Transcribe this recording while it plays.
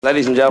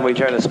Ladies and gentlemen, we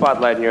turn the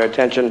spotlight and your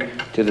attention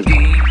to the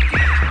DJ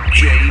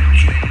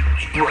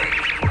Break.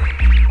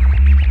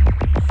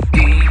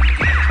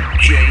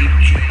 DJ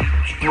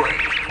Break.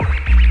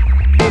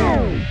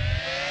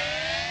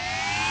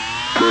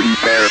 Pretty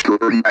fast,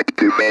 pretty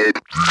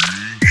activated.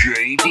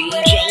 DJ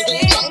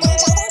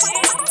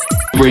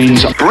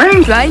Brainz.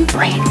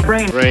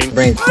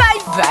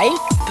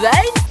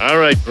 All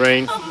right,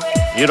 Brain.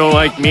 You don't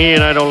like me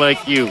and I don't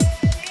like you.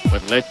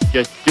 But let's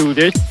just do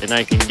this and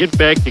I can get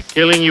back to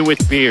killing you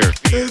with beer.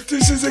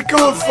 This is a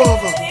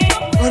Godfather.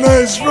 When I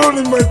was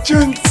rolling my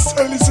joints,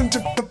 I listened to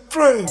the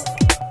Brain.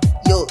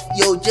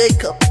 Yo,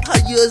 Jacob, how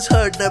you has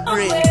heard the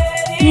Brain?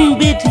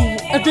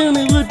 Betty, I don't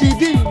know what to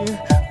do.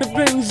 The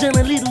brains and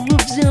a little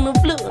whoops on the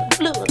floor.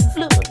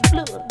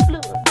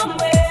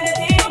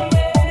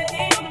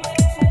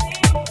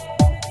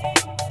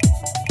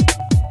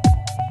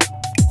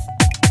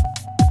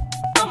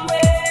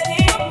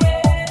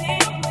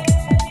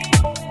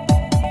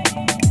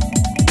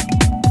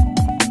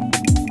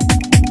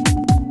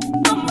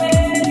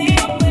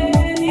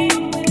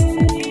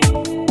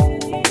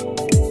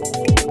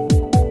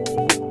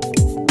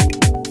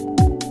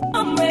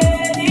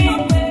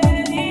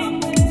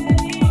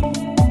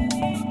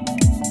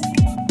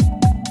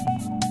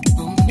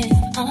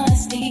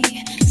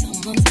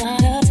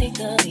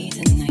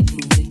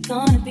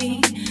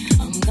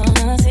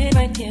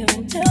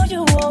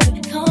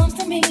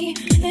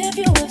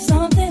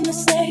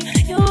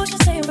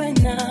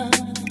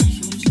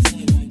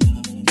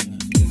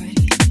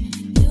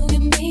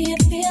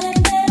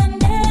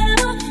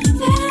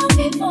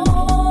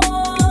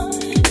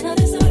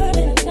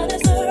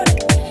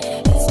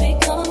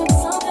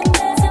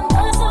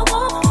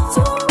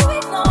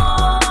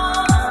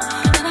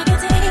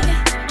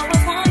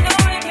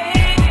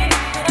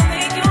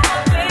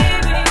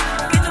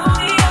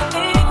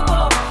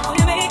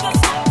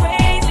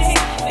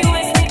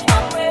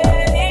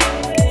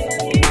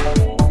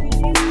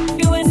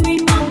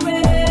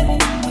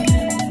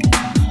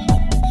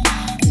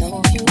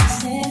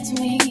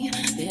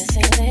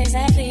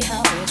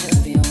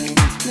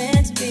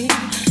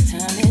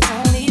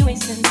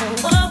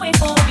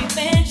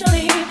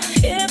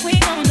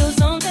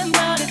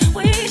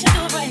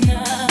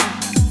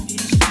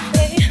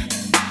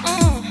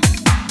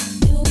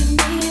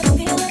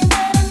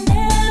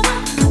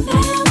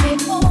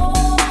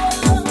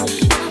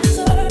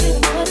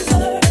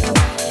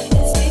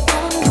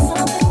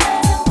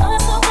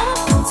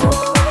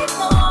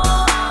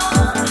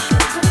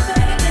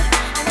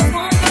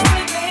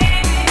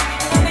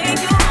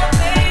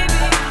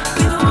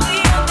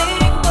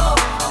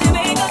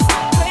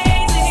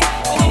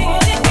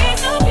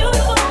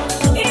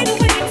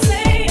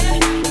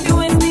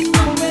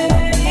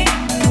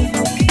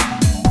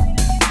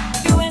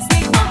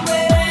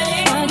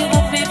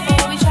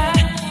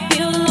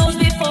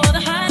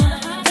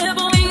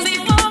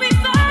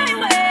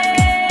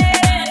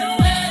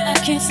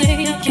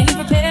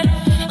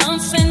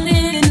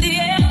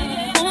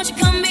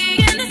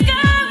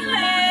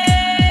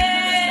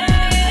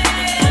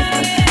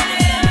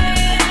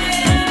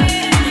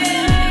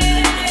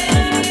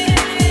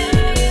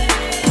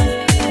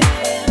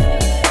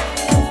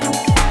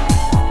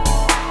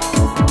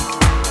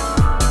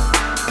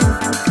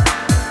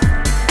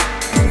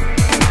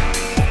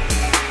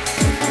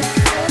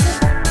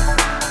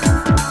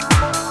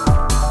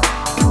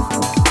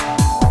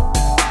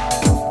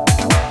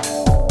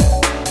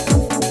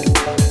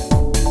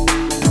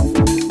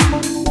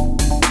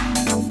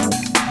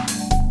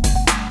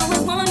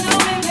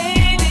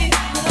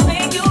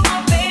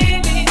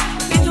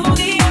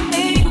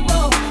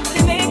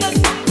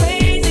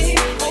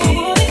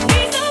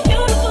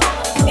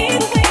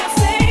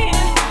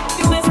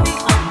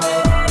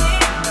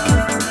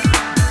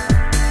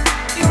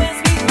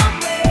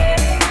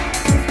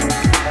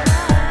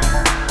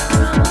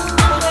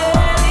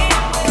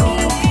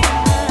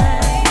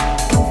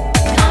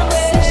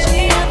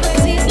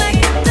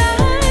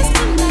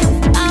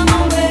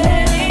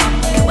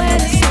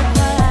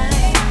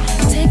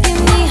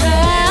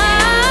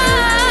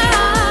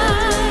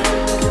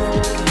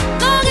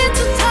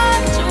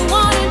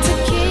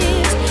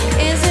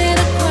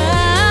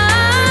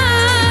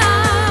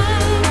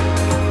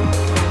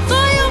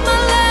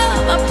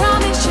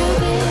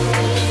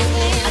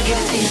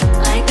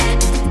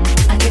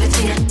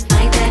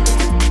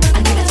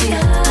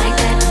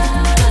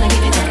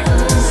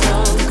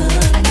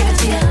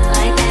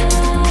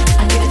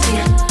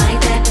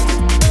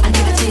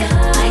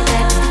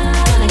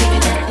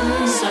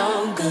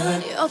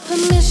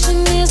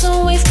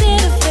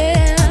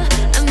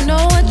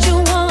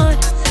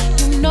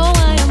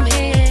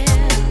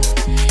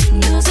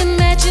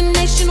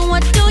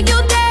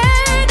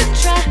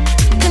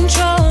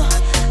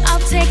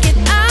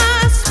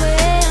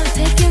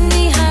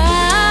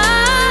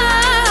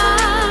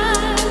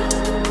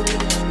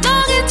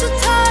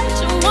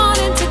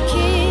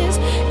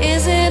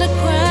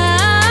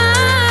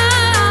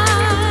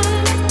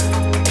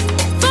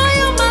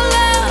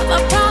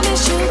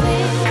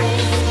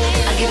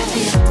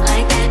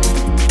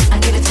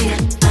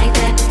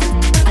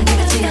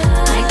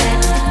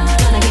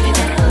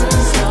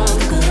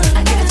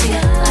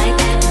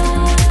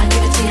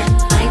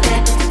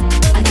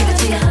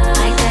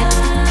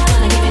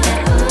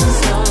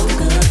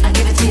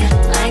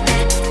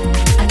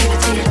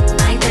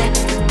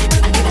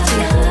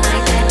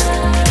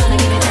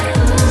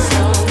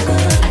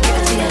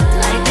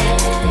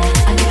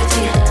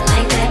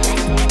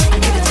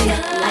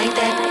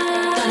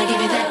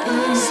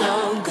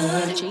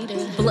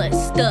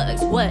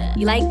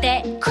 you like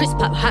that? Crisp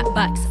pop, hot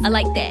box, I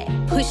like that.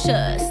 Push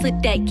up,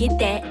 slip that, get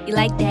that, you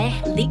like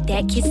that? Lick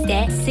that, kiss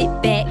that, sit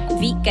back.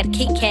 V got a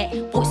Kit Kat,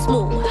 boy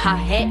smooth, hot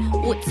hat.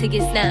 What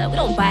tickets now? We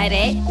don't buy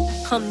that.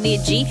 Come near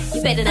G,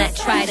 you better not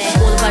try that.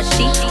 All about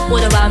she,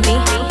 what about me?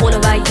 What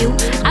about you?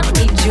 I don't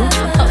need you,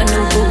 a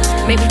new boo.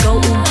 Maybe go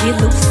ooh, get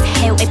loose.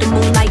 Hell at the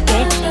moon like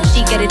that.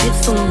 She got a dip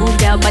soon,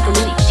 moved out by the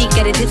loop. She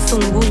got a dip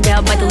soon, moved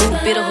out by the loop.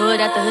 Bit of hood,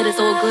 out the hood is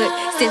all good.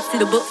 Steps to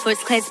the book,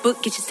 first class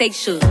book, get your steak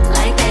shook.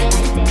 Like that,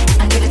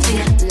 I give it to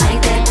you.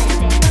 Like that,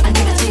 I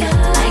give it to you.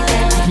 Like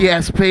that.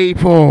 Yes,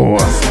 people.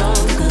 So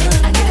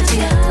good, I give it to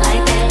you.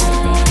 Like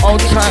that. Old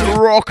tight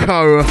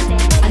Rocco. I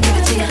give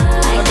it to you.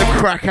 Like The that.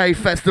 Crack A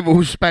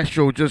Festival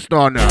special just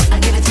on. I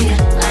give it to you.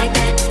 Like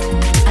that.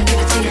 I give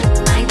it to you.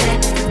 Like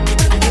that.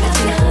 I give it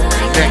to you.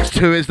 Like that. Next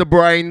two is the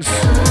Brainz.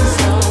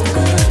 So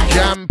good.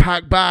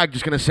 Jam-packed bag.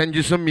 Just gonna send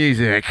you some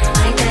music.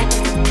 Like that,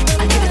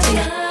 I give it to you,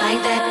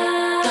 like that.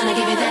 Gonna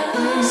give you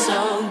that,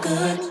 so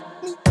good.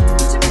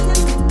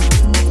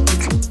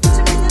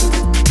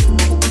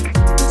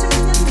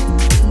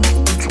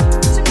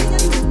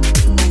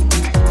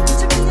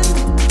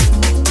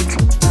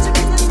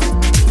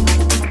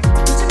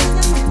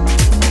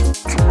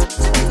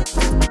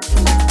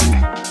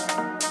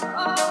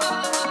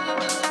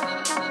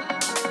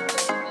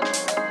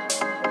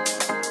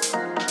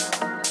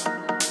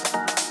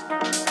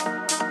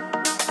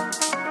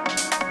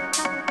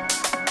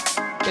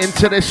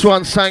 Into this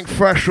one, sang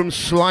fresh from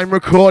Slime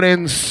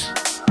Recordings.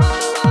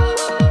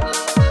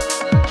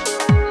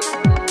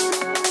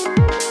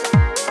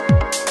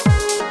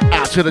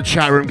 Out to the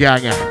chat room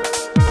gang.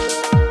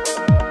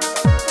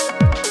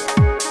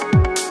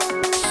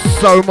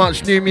 So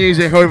much new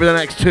music over the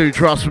next two,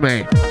 trust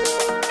me.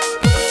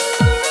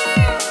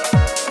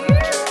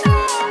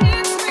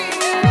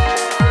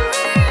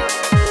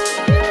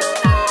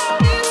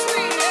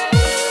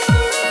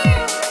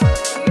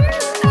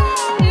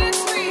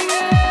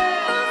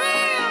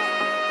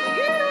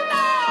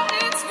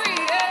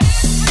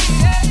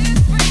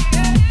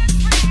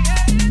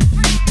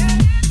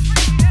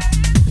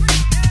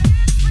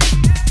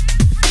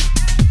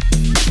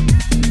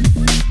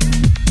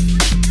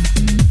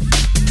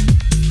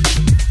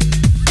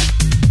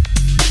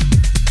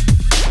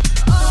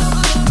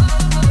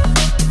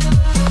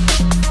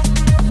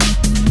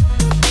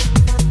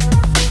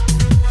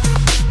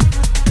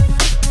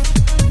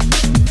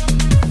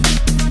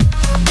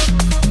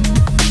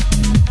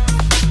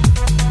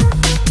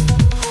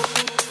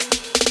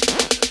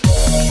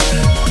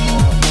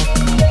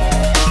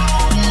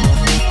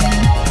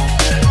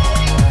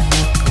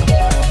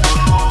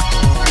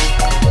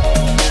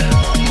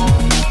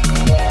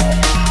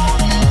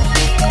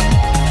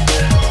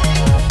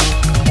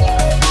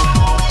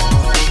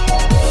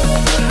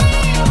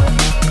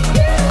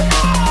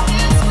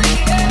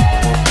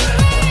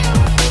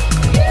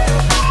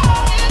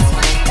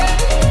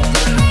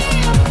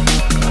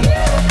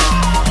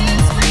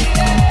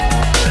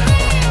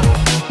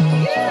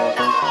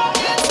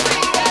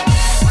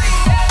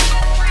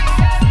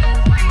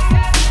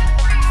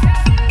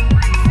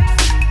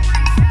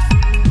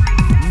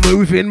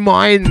 Moving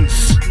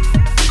Minds,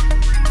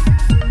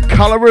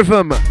 Color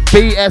Rhythm,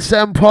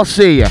 BSM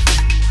Posse,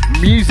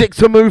 Music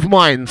to Move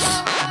Minds.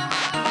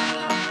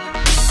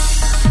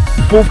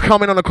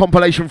 Forthcoming on a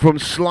compilation from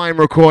Slime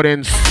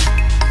Recordings.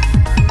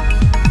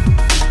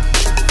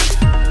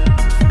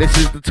 This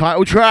is the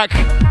title track.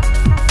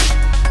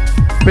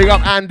 Big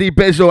up Andy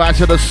Bizzle out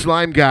to the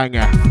Slime Gang.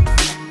 Out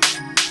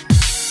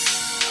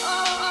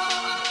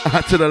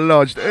to the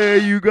Lodge. Hey,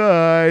 you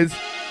guys.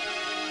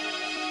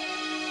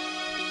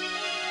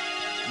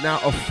 Now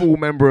a full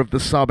member of the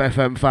Sub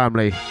FM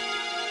family.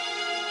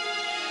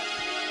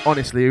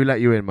 Honestly, who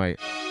let you in, mate?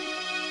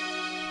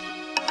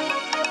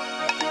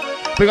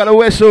 We got the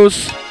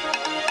whistles.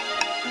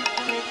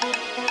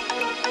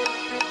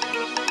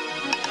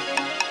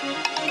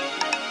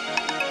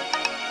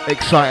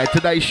 Excited.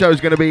 Today's show's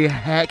going to be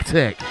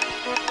hectic.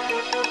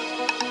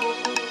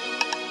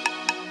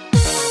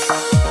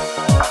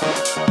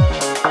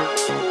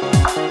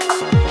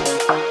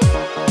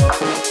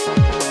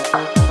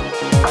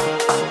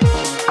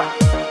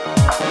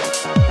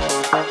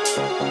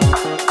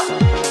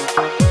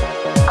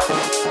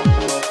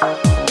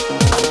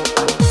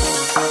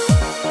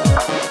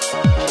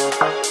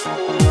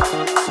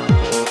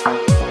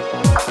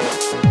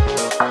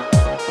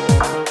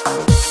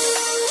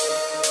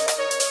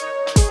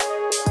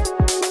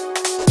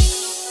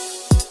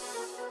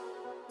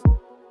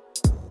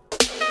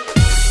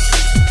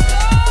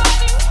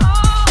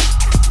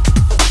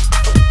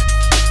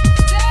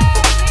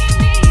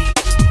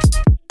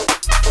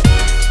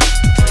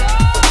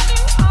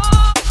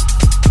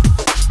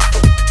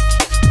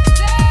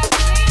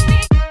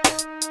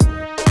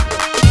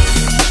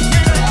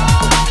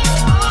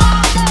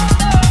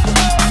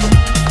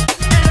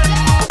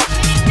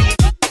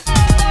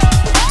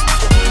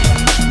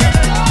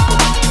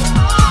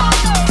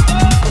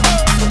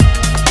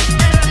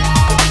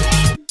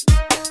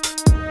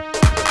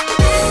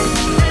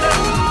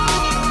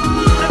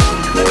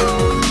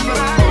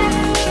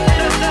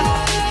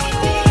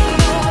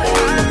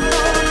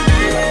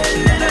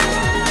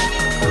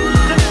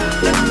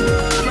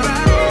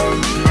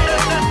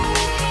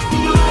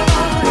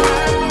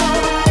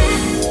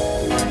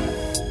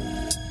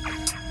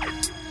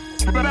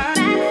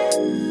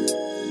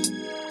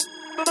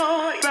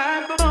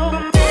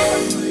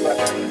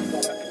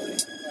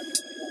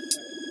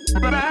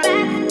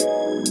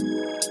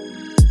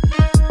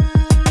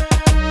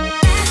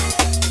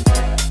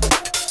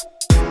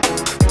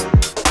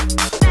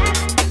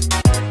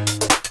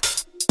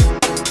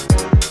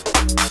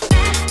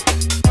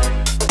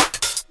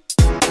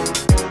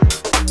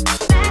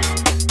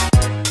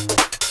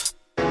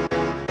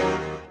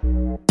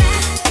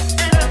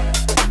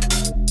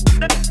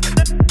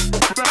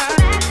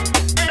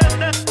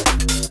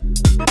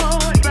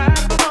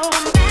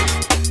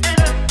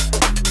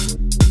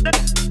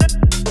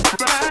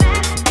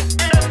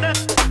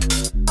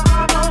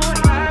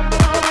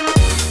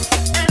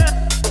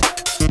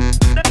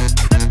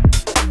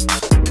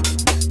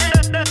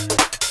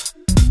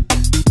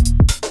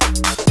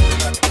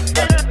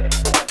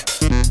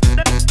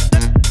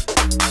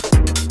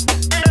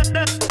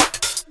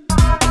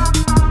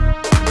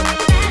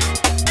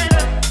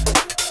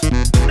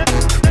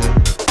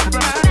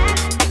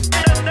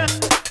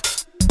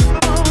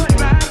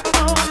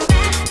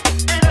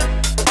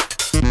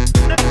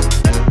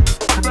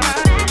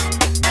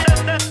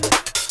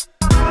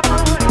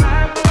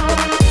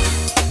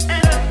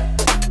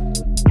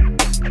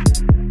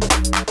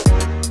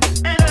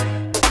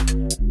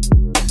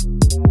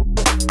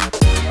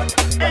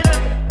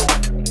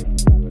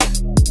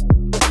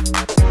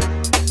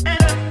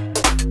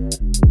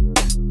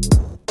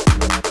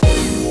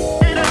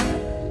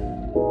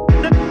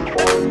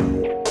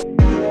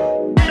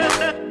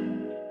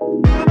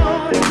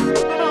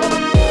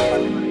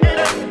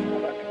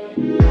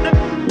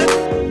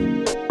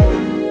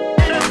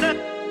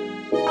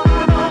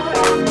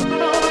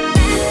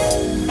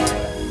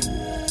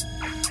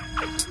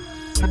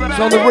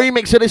 So the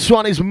remix of this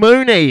one is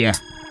Mooney.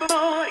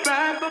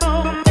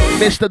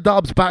 Mr.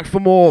 Dubs back for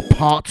more,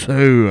 part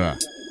 2.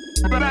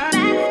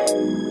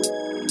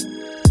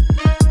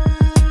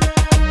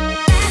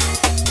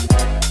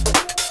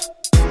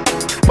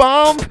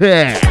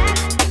 Bumpy.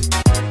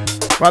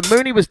 Right,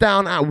 Mooney was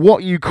down at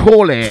What You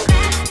Call It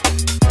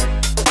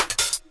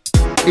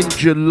in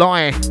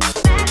July.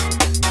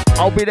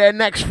 I'll be there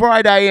next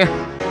Friday.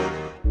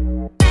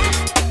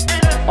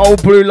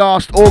 Old Blue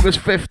Last, August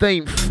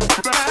 15th.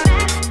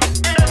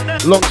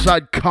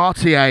 Alongside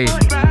Cartier.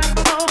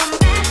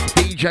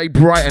 DJ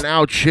Bright and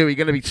Al Chewy,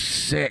 gonna be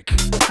sick.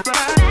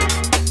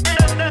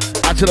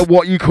 Out to the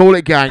What You Call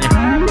It gang.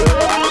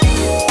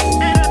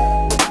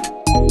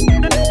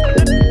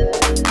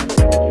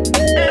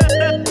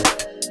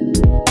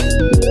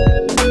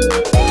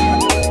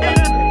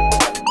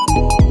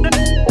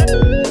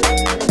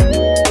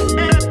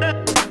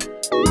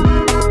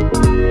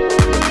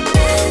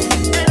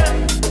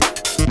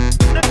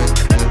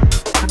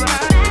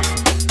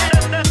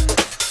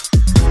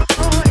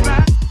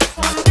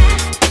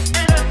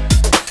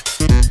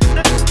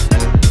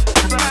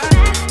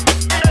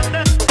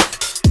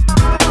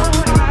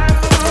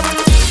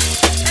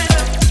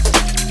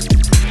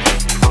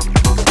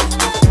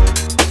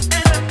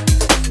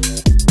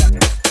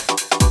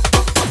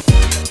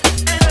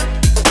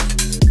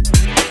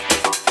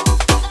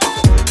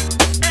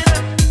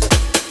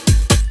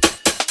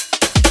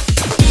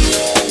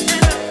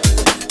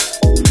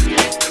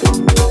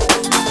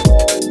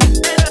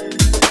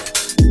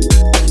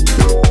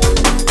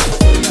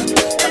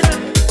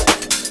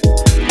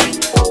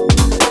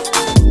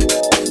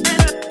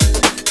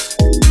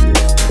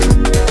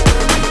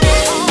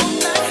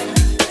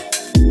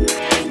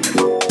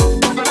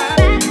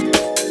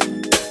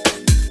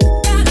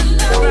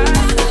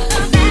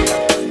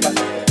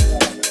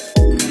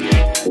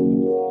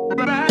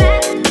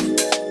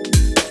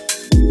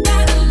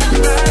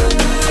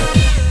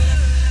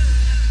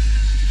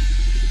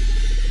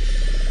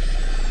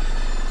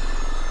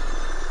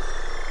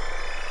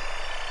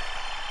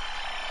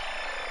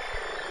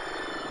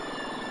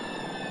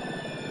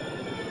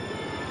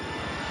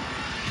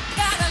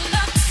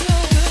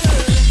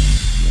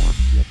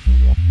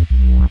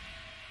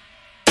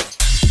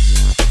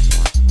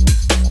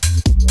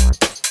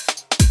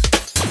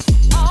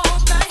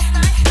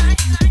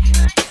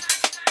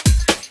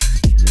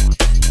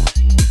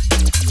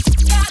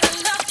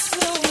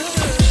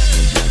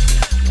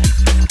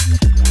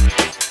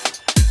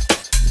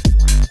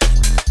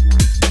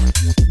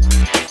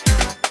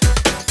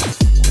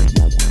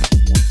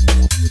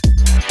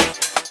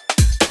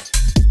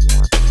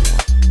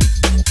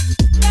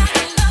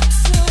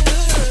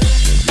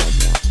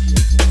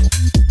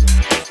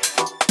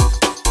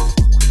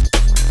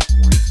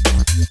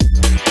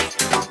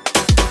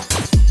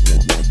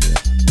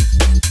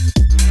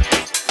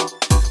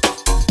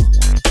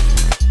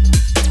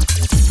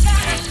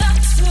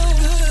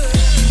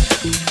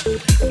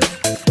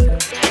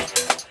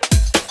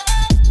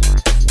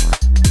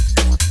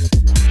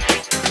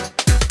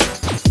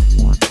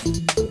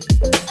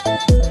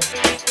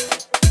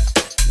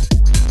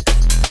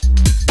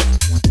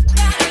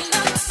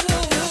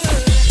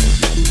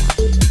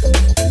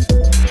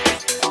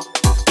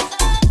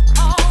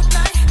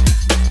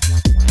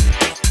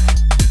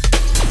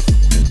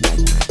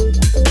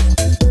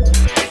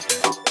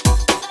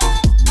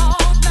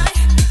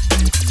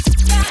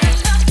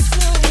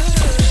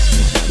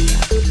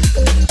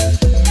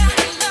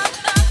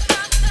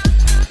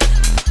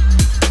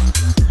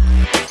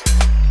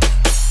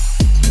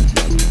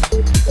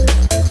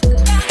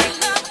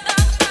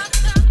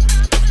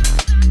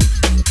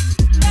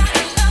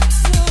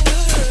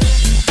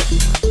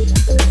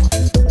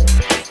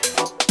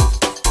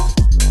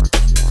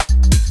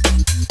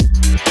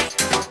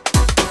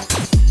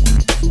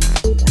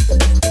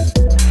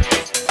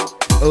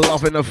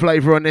 Loving the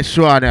flavour on this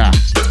one.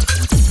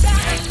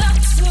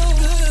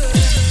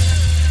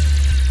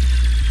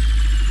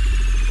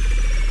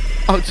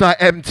 Outside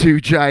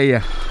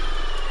M2J.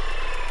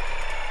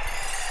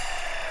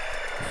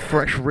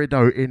 Fresh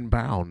Rideau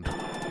inbound.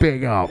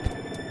 Big up.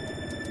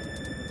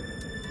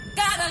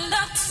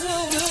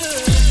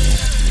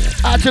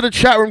 Out to the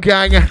chat room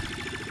gang.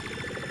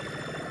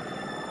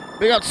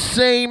 Big up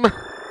Seam.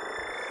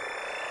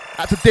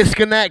 Out to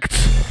Disconnect.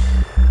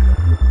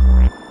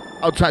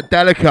 Outside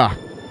Delica.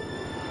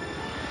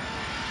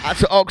 Out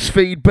to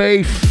Oxfeed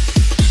Beef.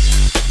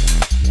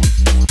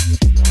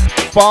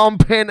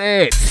 Bumping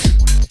it.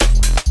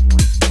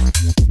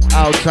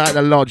 Outside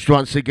the lodge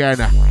once again.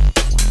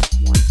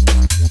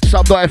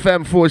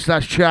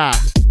 Sub.fm/chat.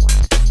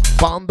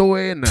 Bundle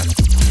in.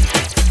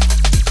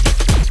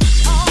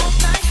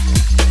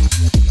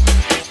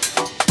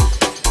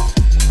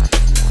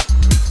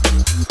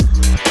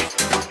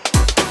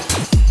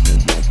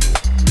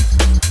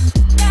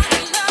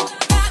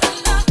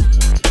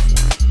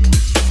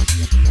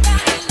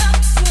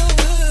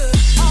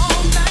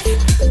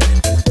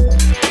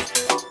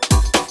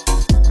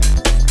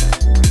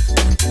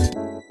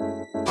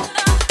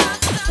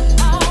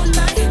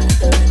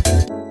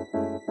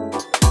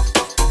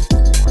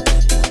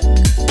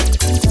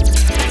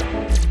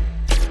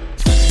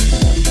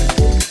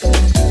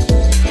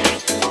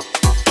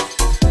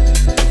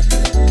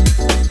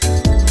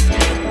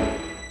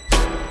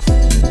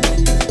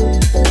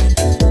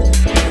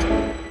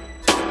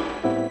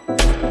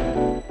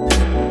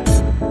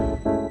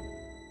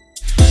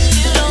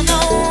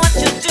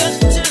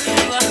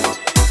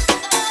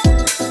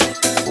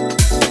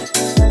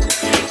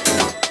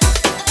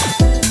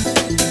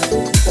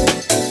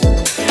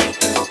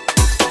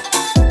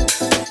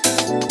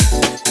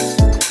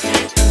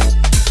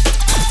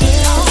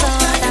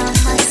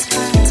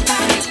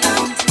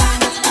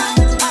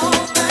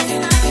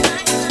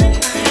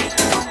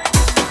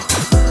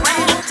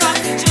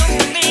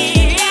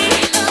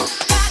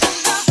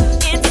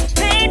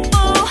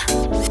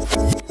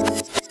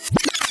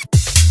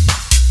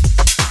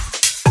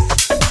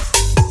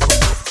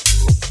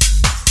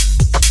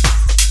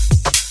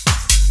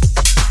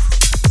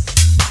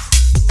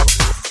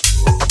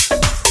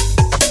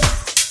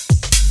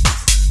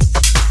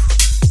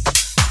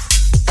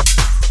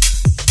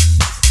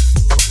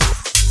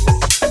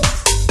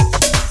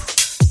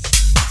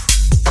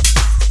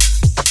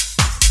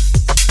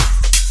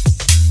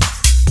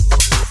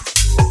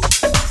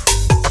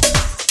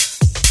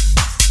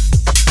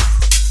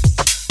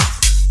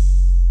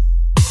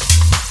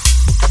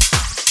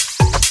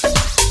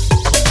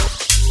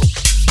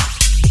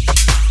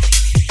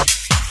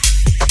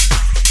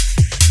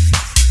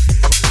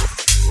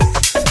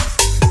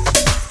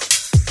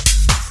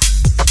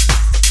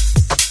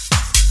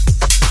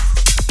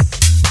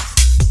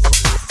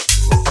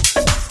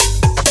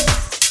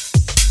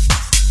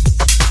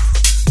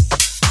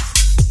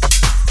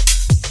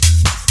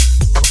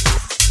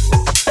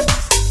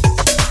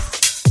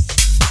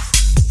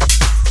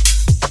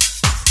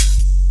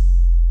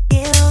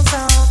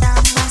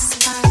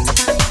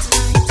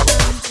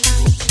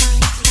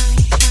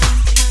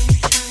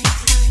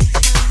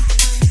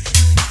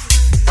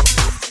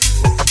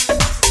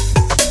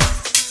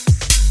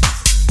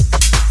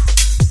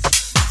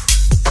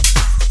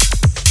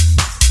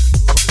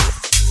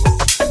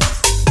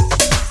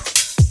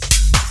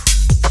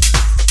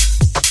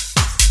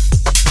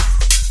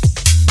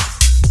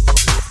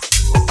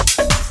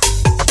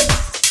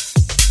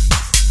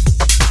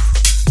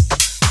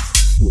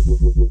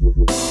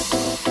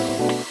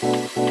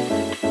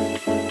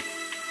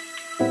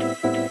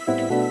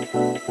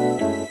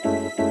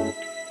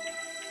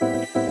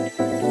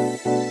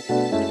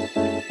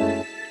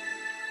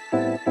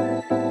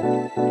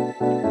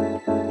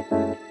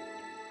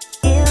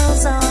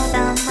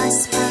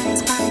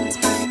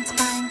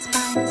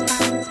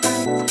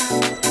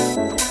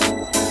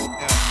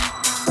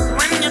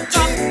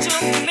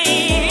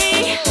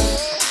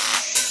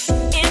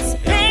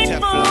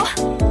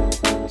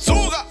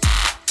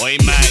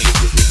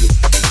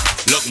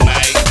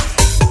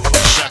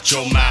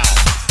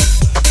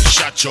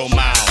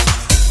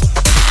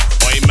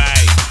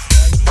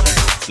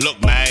 Look,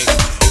 man,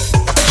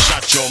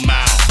 shut your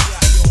mouth.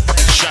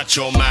 Shut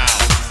your mouth.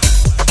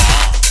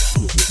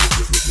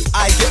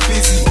 I get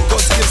busy, got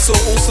to give so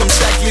awesome,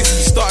 shag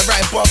Lizzy. Started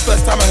writing bars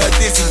first time I heard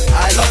Dizzy.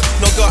 I love,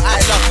 no girl, I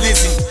love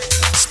Lizzy.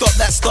 Stop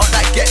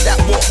that, get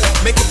that, what?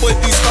 Make a boy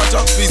do star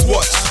jumps for his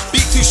watch.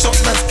 Beat 2 shots,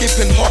 man, skip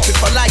and hop.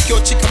 If I like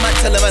your chick, I might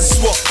tell him and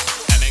swap.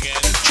 And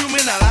again, true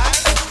men alive.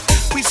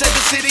 We set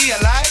the city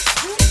alive.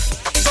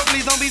 So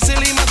please don't be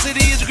silly, my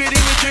city is gritty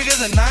with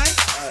triggers and knives.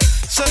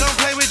 So don't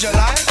play with your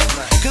life,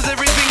 cause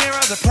everything here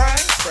has a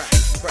price.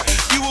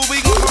 You will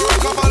be gone for a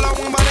couple of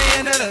by the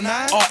end of the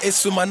night.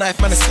 Artists with my knife,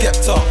 man, a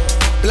skeptor.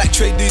 Black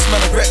trade dudes, man,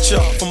 a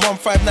retro. From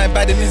 159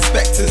 by the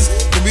inspectors.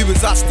 When we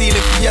was out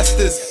stealing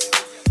fiestas.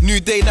 New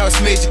day, now it's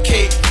Major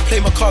K.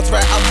 Play my cards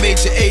right, I'm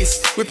Major Ace.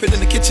 Whipping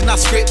in the kitchen, I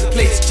scrape the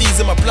plates. G's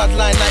in my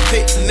bloodline like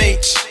Bates and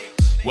H.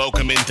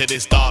 welcome into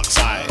this dark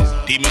side.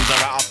 Demons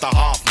are out after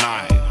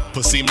 9:30.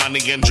 Pussy,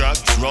 money and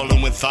drugs,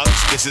 rolling with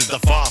thugs. This is the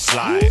fast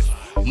life.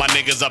 My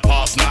niggas are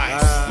past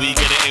nice. We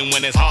get it in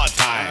when it's hard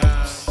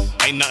times.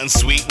 Ain't nothing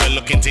sweet, we're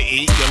looking to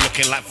eat. You're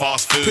looking like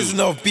fast food.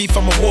 Prisoner of beef,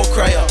 I'm a war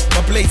crier.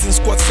 My blazing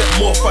squad set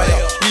more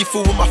fire.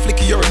 Lethal with my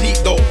flicker, you're a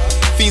neat though.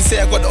 Fiends say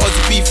I got the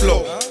Aussie beef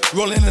flow.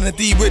 Rolling in a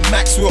D with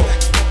Maxwell.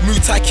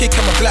 Muay Thai kick,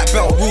 I'm a black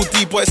belt. Real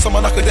D-boy,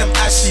 someone knuckle them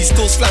ashy.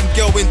 Still slam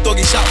girl in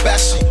doggy, shout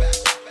bashy.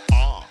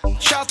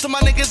 Shouts to my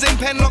niggas in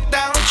pen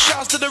lockdown.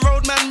 Shouts to the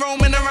roadman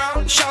roaming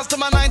around. Shouts to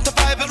my 9 to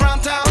 5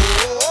 around town.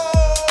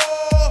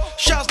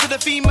 Shouts to the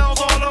females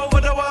all over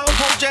the world.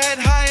 Hold your head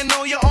high and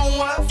know your own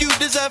worth. You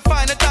deserve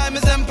finer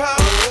diamonds and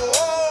pearls.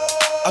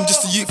 I'm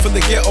just a youth from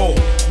the ghetto.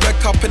 Red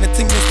cup and the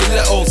ting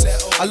stilettos.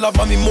 I love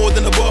mommy more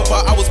than the world,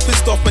 but I was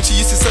pissed off when she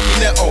used to send me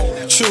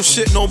netto. True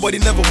shit, nobody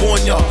never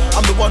warned ya.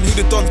 I'm the one who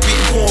the dons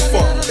beating corn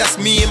for. That's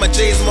me and my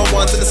J's and my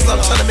ones in the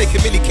slum trying to make a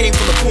milli came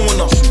from the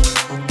corner.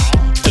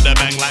 To the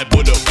bang like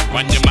Buddha.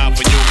 Run your mouth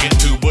and you'll get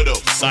too Buddha.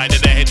 Side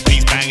of the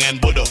headpiece, bang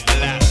and Buddha.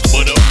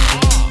 Buddha,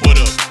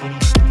 Buddha.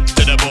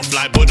 To the buff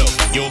like Buddha.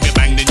 You'll get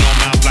banged in your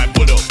mouth like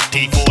Buddha.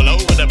 Teeth all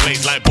over the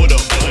place like Buddha.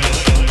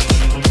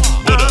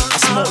 Buddha. I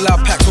smoke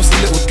loud packs, what's a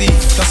little D?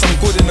 Plus I'm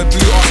good in the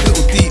blue arts,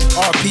 little D.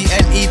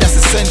 RPNE, that's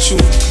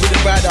essential. With the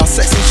ride out,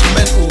 sex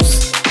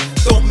instrumentals.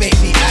 Don't make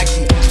me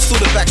aggy. I'm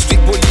still the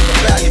backstreet boy in the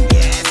valley.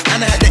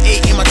 And I had the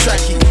 8 in my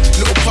trackie.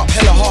 Little pop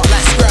hella hard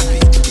like Scrappy.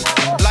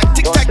 Like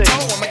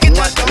tic-tac-toe, I'ma get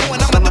that dough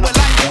and I'ma do it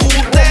like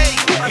all day.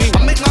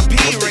 I make my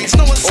P-rings,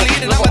 no one's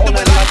leading, I'ma do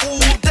it like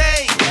all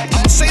day.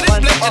 I'ma say this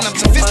blick and I'm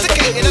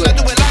sophisticated and I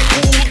do it like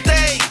all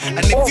day.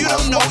 And if you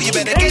don't know, you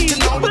better get to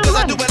know because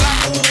I do it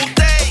like all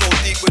day. I go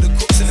deep with the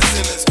cooks and the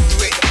sinners.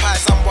 Who ate the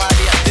pies, I'm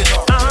wily at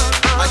dinner.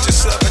 I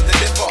just serve and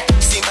deliver.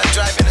 See man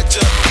driving a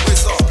German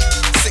whizzer.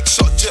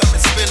 6-shot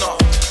German spinner.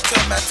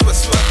 Turn man to a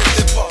swerving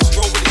dipper.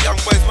 Roll with the young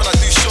boys when I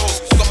do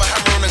shows. Got my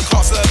hammer on and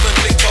cast urban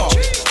liquor.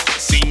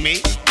 See me?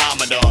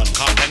 Armadon.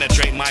 Can't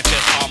penetrate my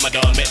chest,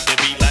 Armadon. Make the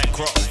beat like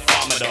crop,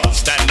 Armadon.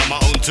 Stand on my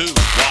own too,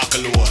 walk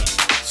alone.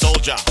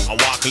 Soldier, I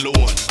walk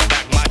alone.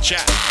 Back my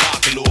chat,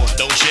 walk alone.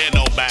 Don't share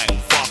no bang,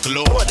 walk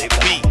alone.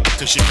 Beat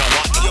till she can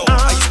walk alone. Yo,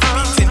 I used to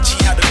be 10G,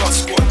 had a gun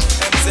squad.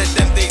 MZ,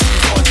 them days we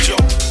on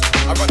job.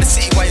 I run the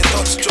city while you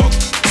dance jog.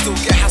 Still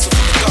get hassle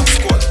from the gun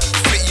squad.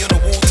 Fit you on the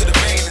wall to the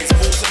railings.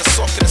 Balls in the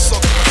sock and the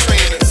sock of my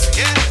trainers.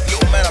 Yeah,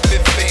 little man, I've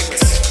been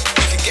famous.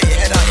 You can get your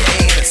head out your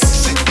anus.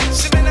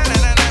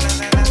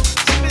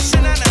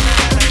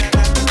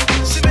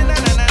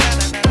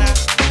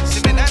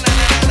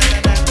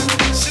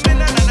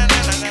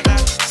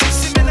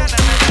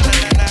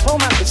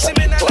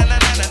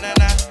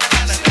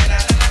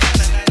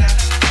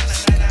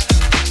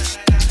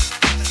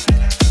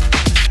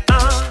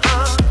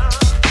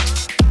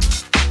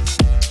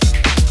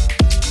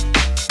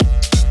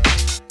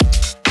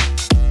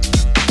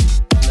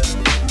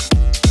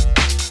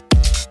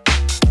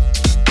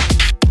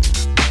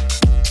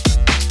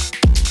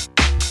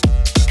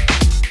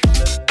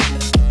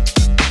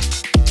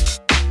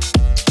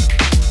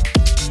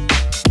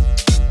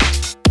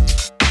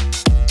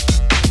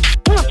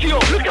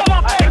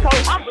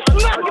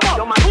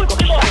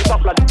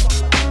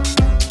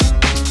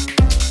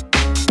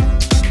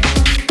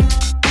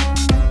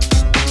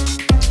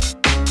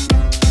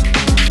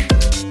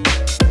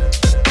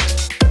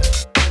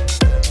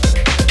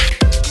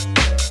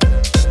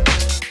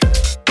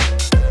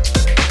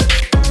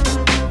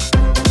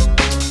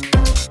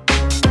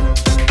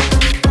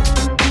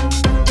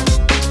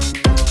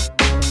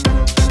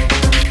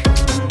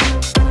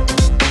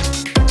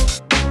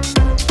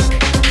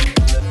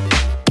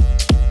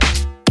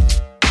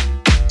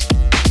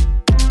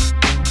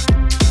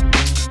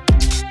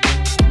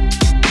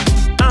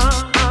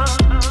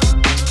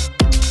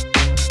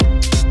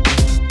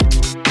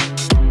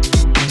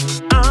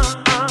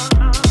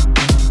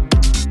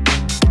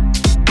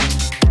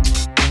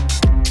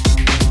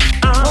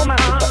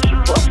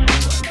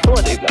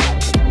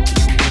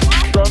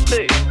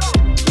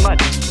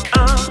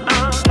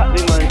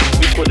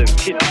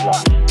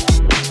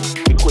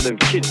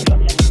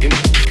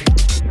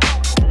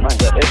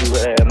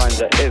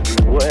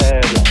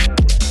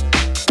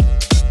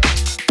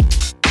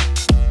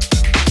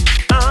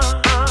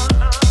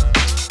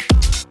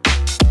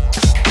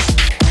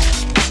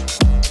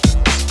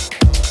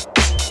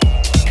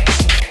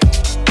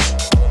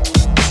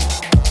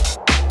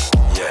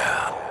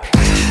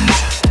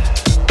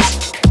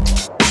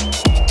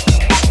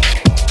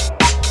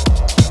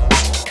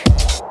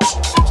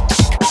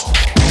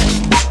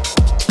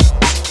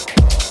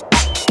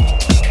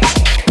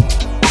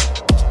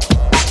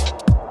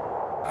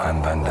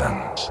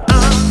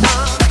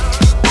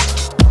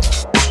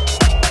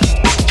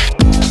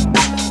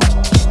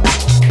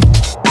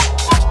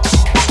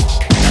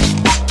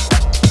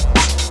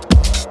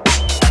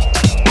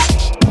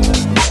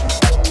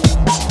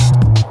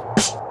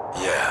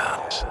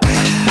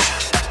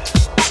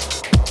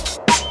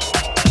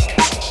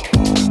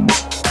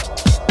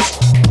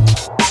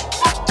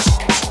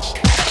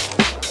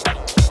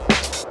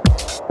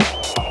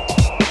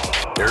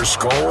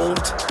 gold,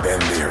 then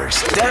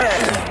there's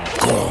damn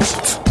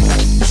gold.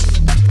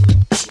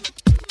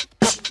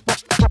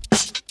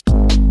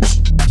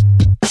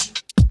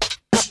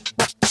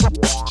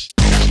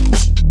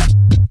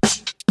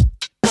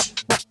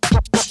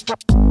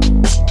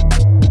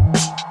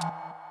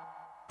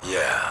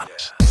 Yeah.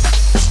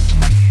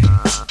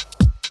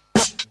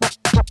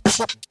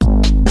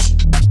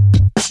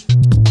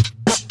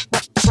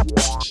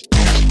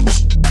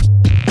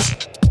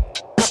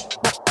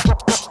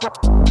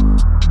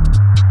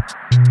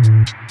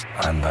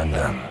 I'm Van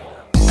Damme.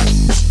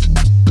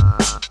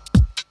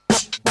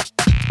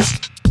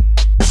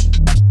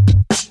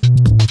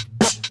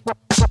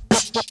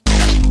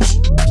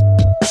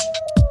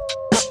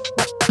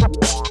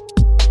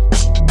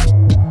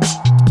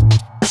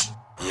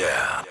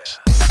 Yeah.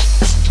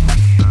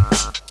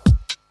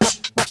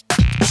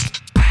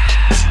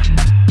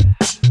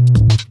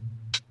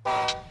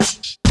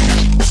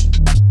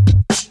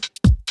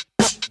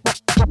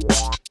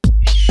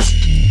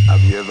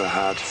 Have you ever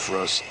had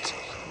frost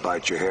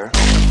bite your hair?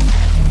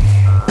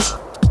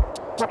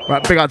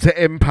 Right, big up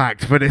to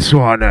Impact for this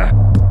one.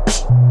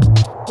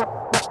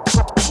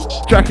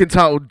 Track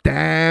entitled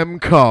Damn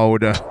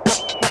Cold.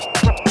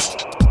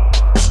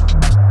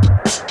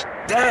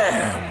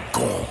 Damn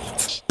gold.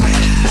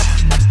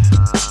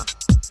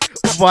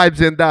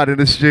 Vibes in down in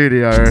the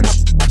studio.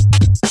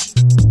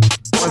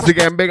 Once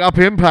again, big up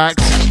Impact.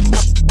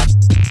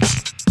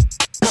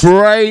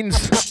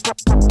 Brainz.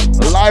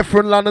 Live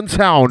from London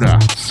Town.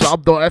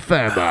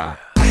 Sub.fm.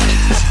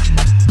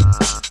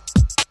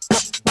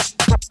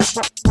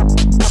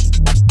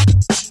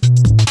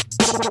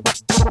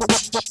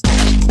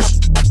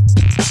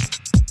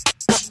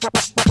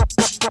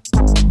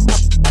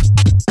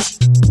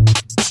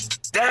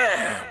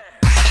 Damn.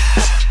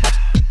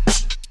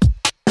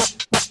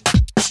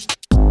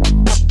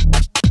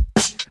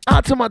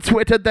 Out to my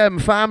Twitter them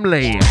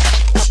family.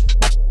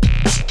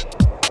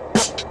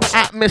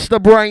 At Mr.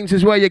 Brainz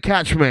is where you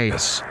catch me.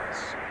 Yes.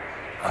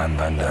 I'm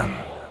Van Damme.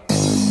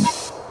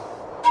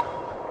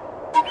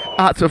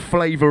 Out to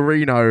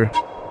Flavorino.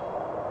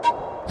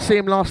 See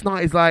him last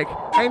night, he's like,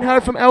 ain't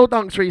heard from L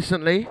Dunks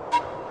recently.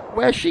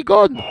 Where's she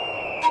gone?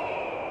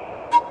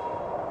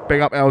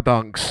 Big up L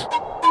Dunks.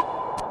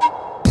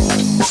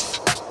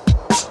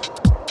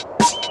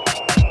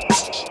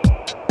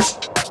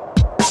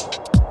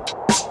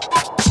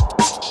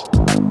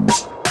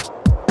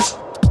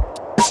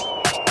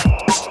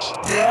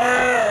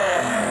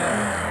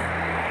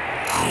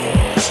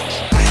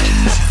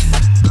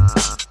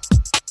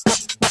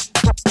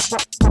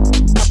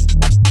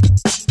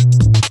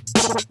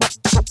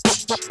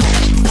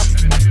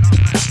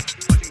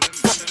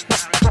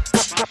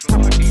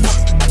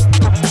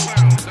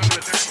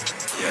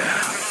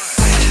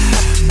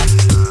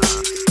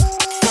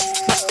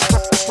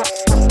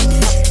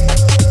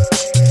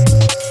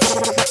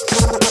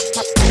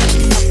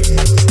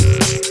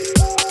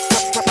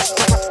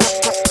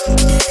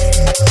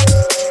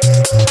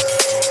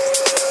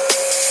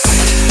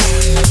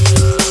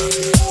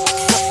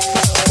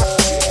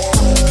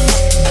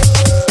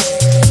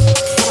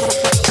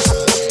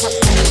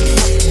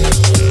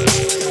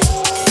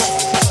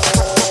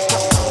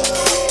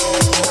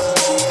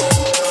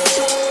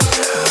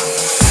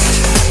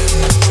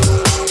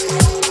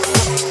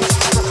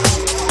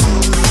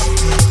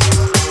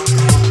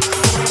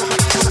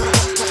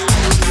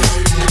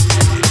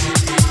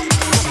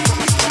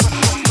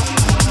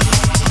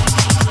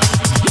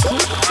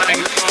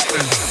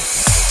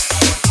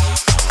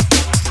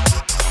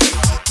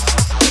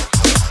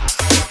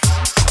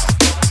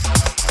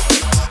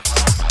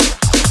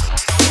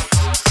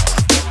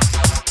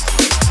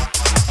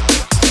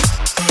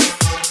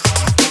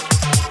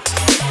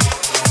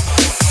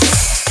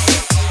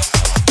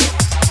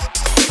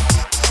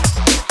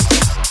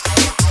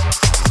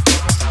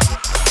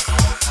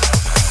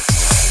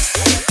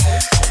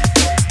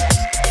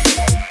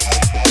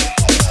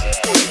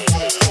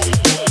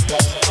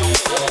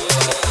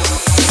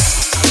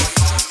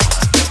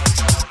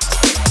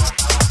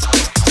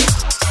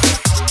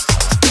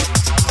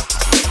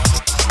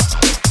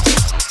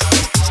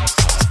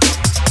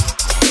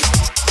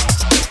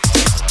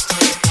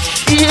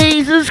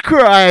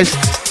 Christ.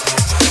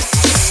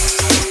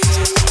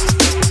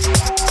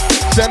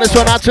 Send this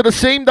one out to the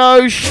Seam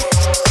Doge.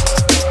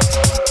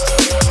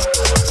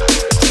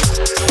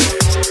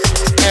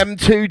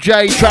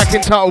 M2J, track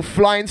entitled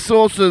Flying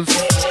Saucers.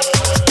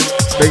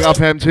 Big up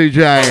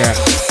M2J.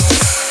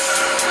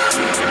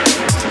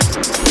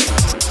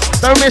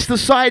 Don't miss the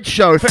side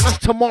show. I think that's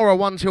tomorrow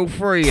 1 till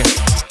 3.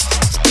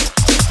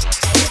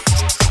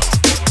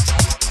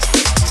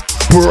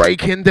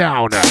 Breaking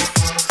down.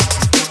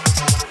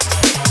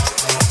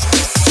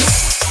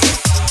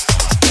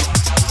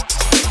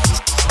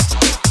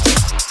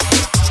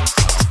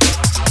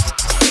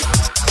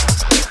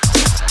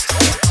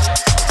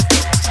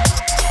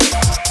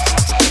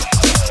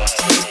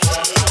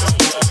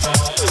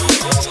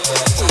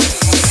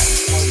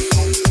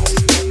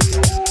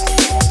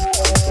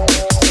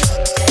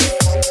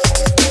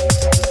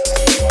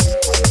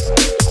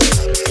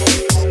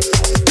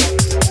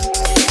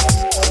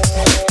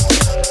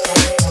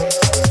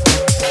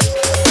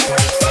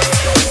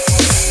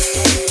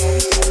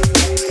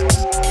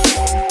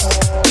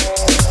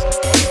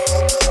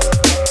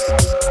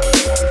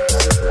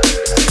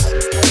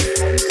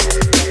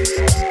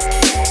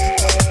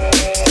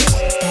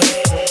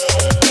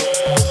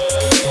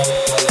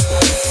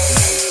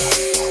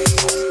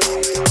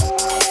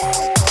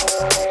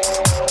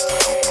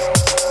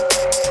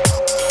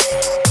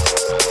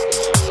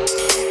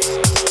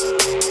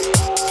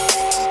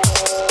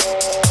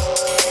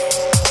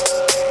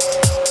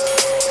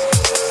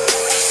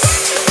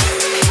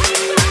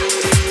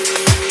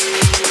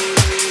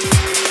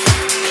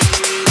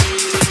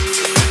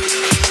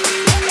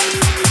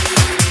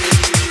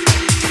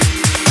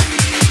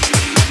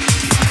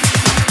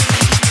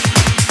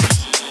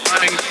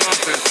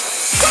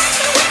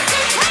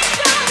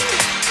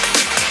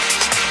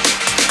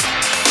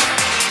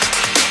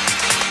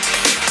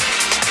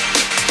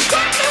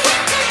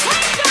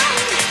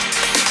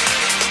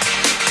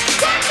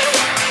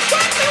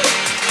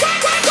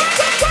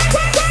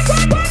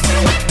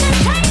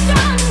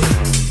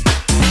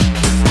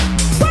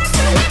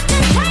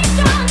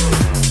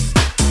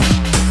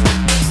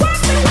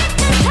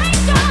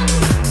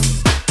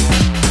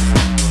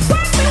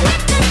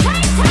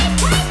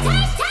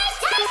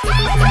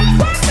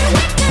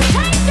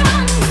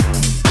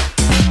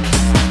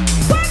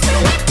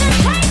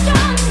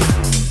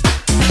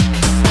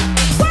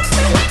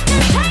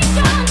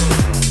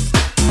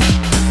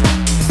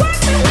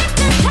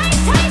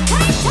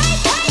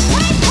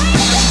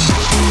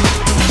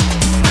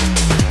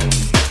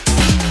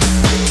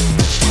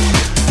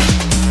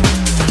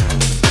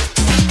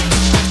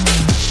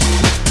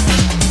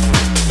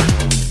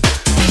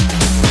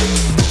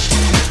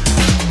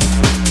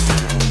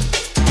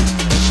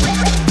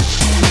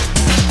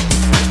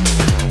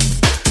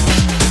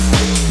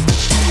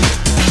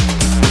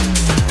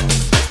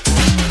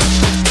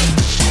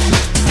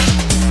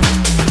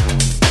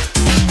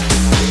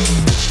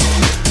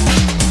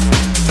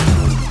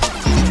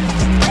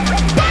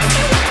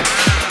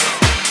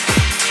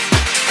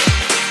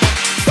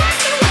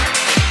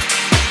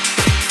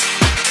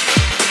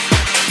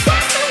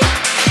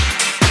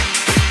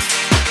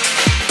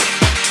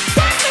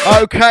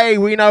 Okay,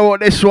 we know what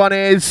this one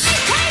is.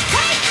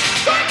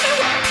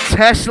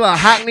 Tesla,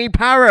 Hackney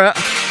Parrot.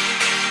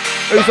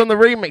 Who's on the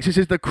remix? This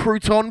is the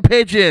Crouton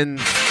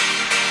Pigeons.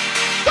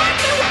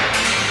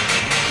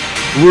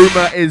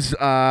 Rumour is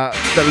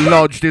that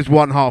Lodged is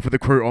one half of the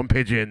Crouton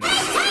Pigeons.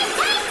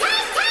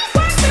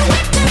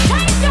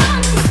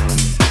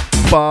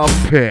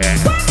 Bumpy.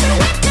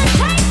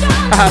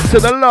 Out to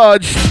the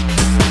Lodged.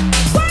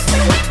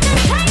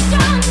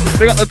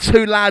 We got the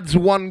two lads,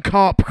 one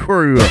carp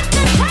crew.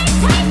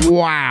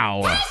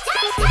 Wow.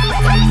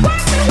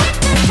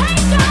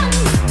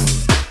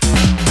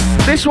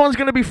 This one's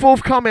going to be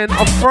forthcoming.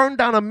 I've thrown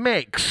down a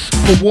mix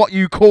for What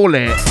You Call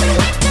It.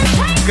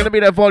 It's going to be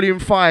their volume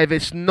 5.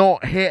 It's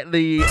not hit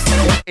the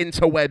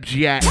interwebs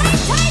yet.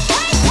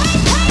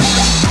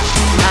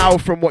 Al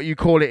from What You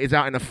Call It is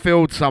out in a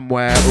field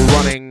somewhere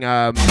running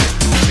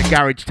the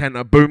garage tent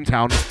at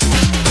Boomtown.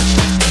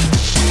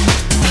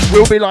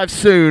 We'll be live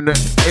soon.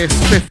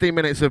 It's 15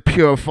 minutes of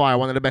pure fire,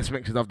 one of the best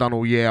mixes I've done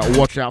all year.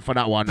 Watch out for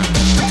that one.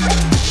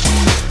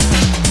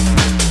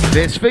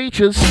 This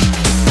features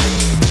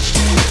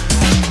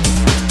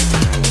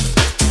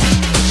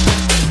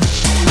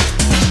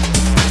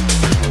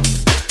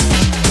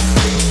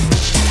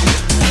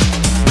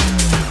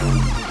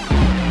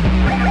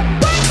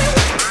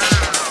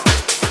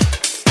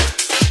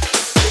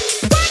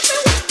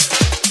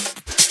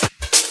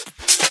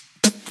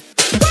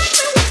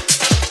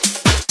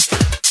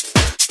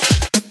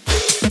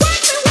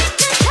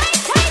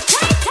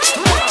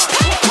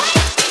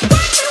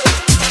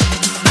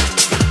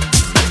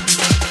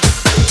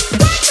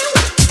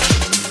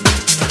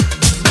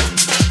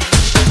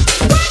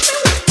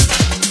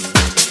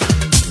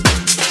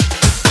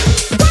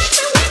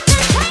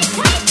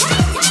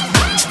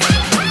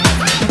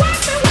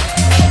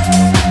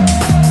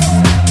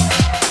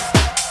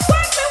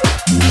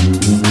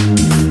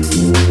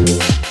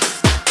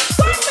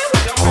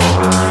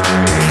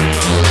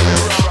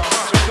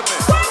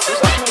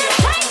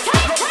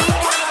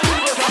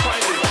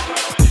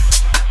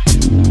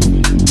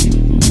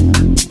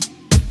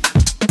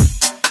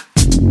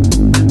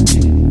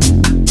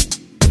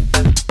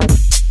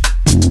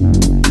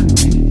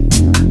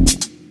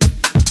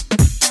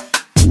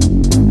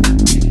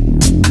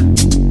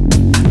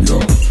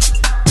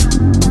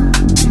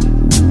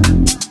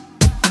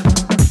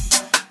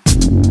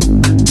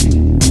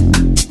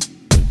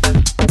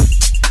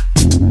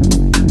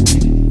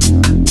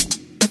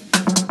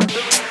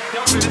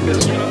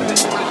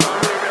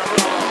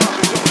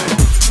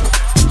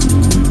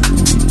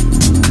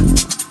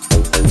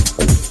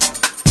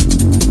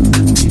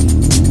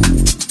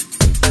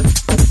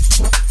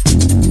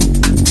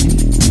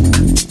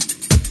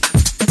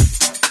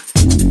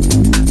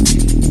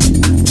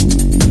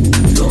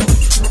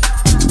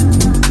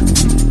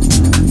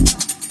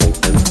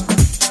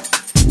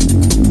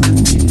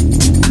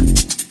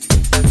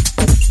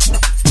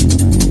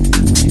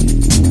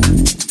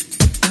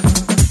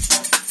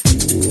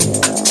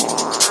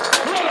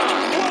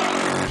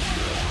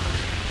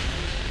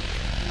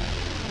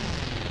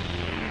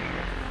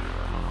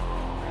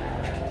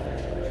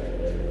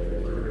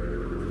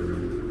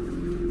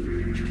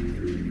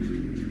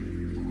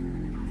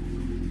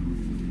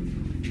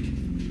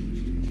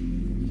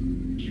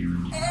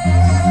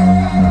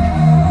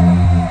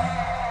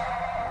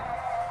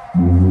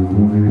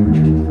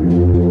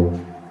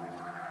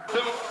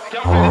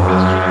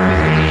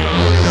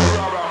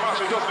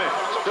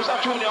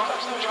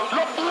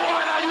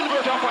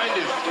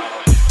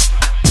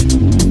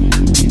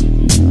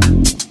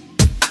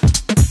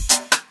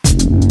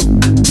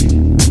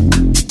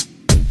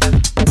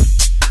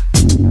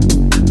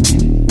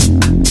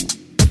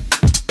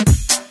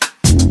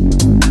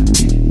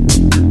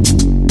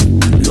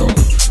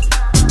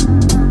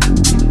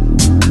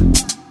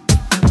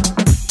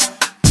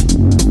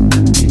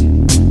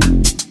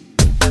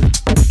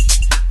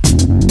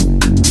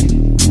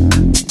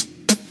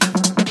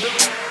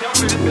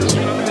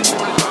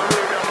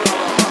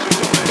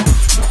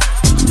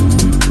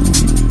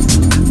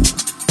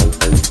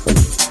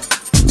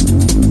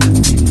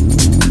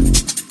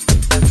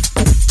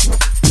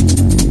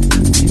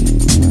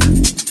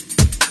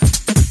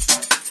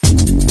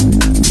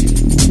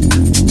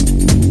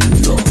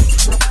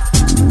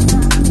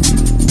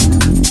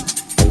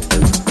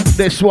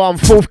this one.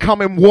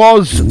 Forthcoming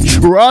was,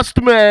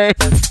 trust me,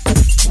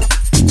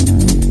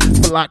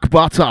 Black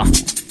Butter.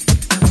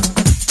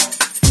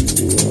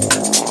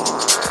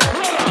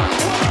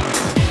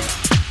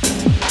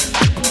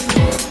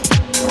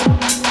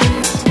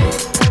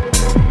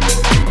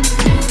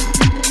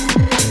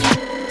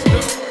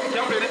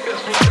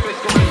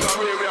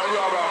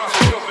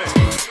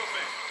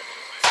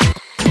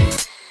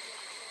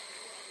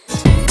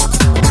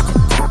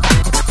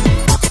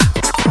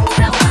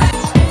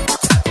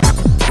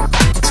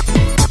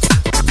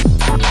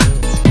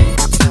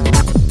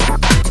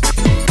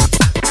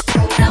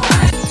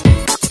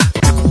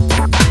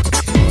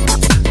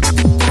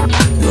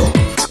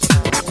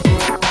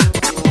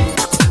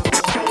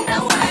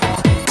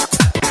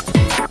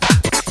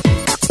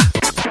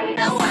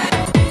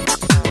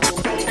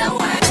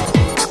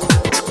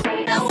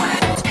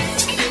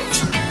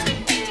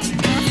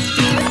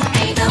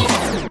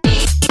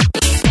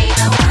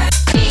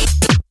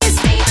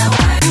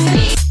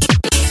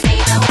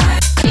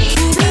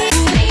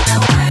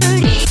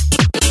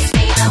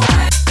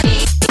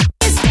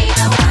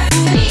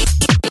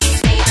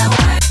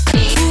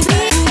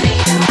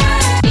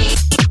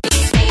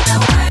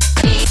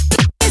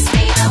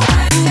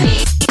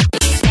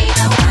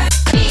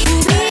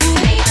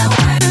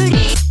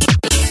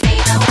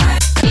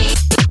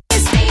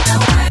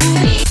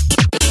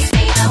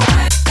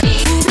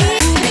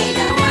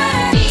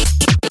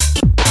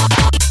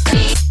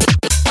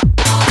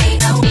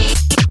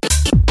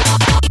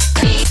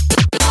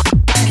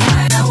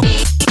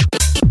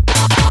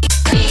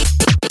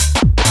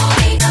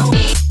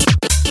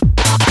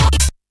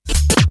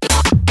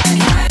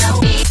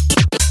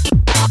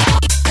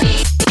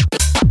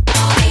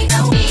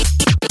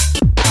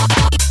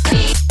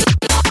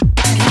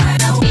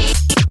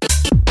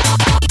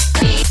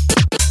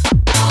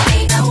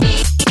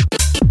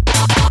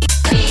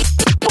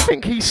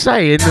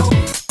 saying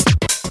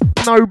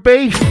no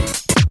beef.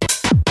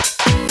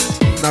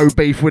 No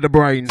beef with the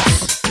Brainz.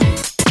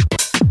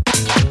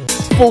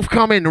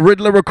 Forthcoming,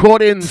 Riddler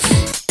Recordings.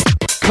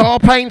 Car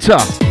Painter.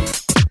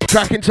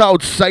 Track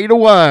entitled Say the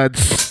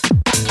Words.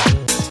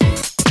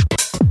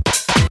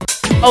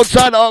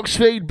 Outside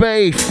Oxfeed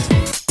Beef.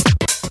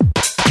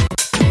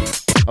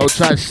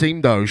 Outside Seam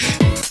Doge.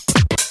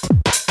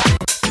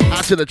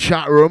 Out to the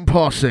chat room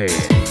posse.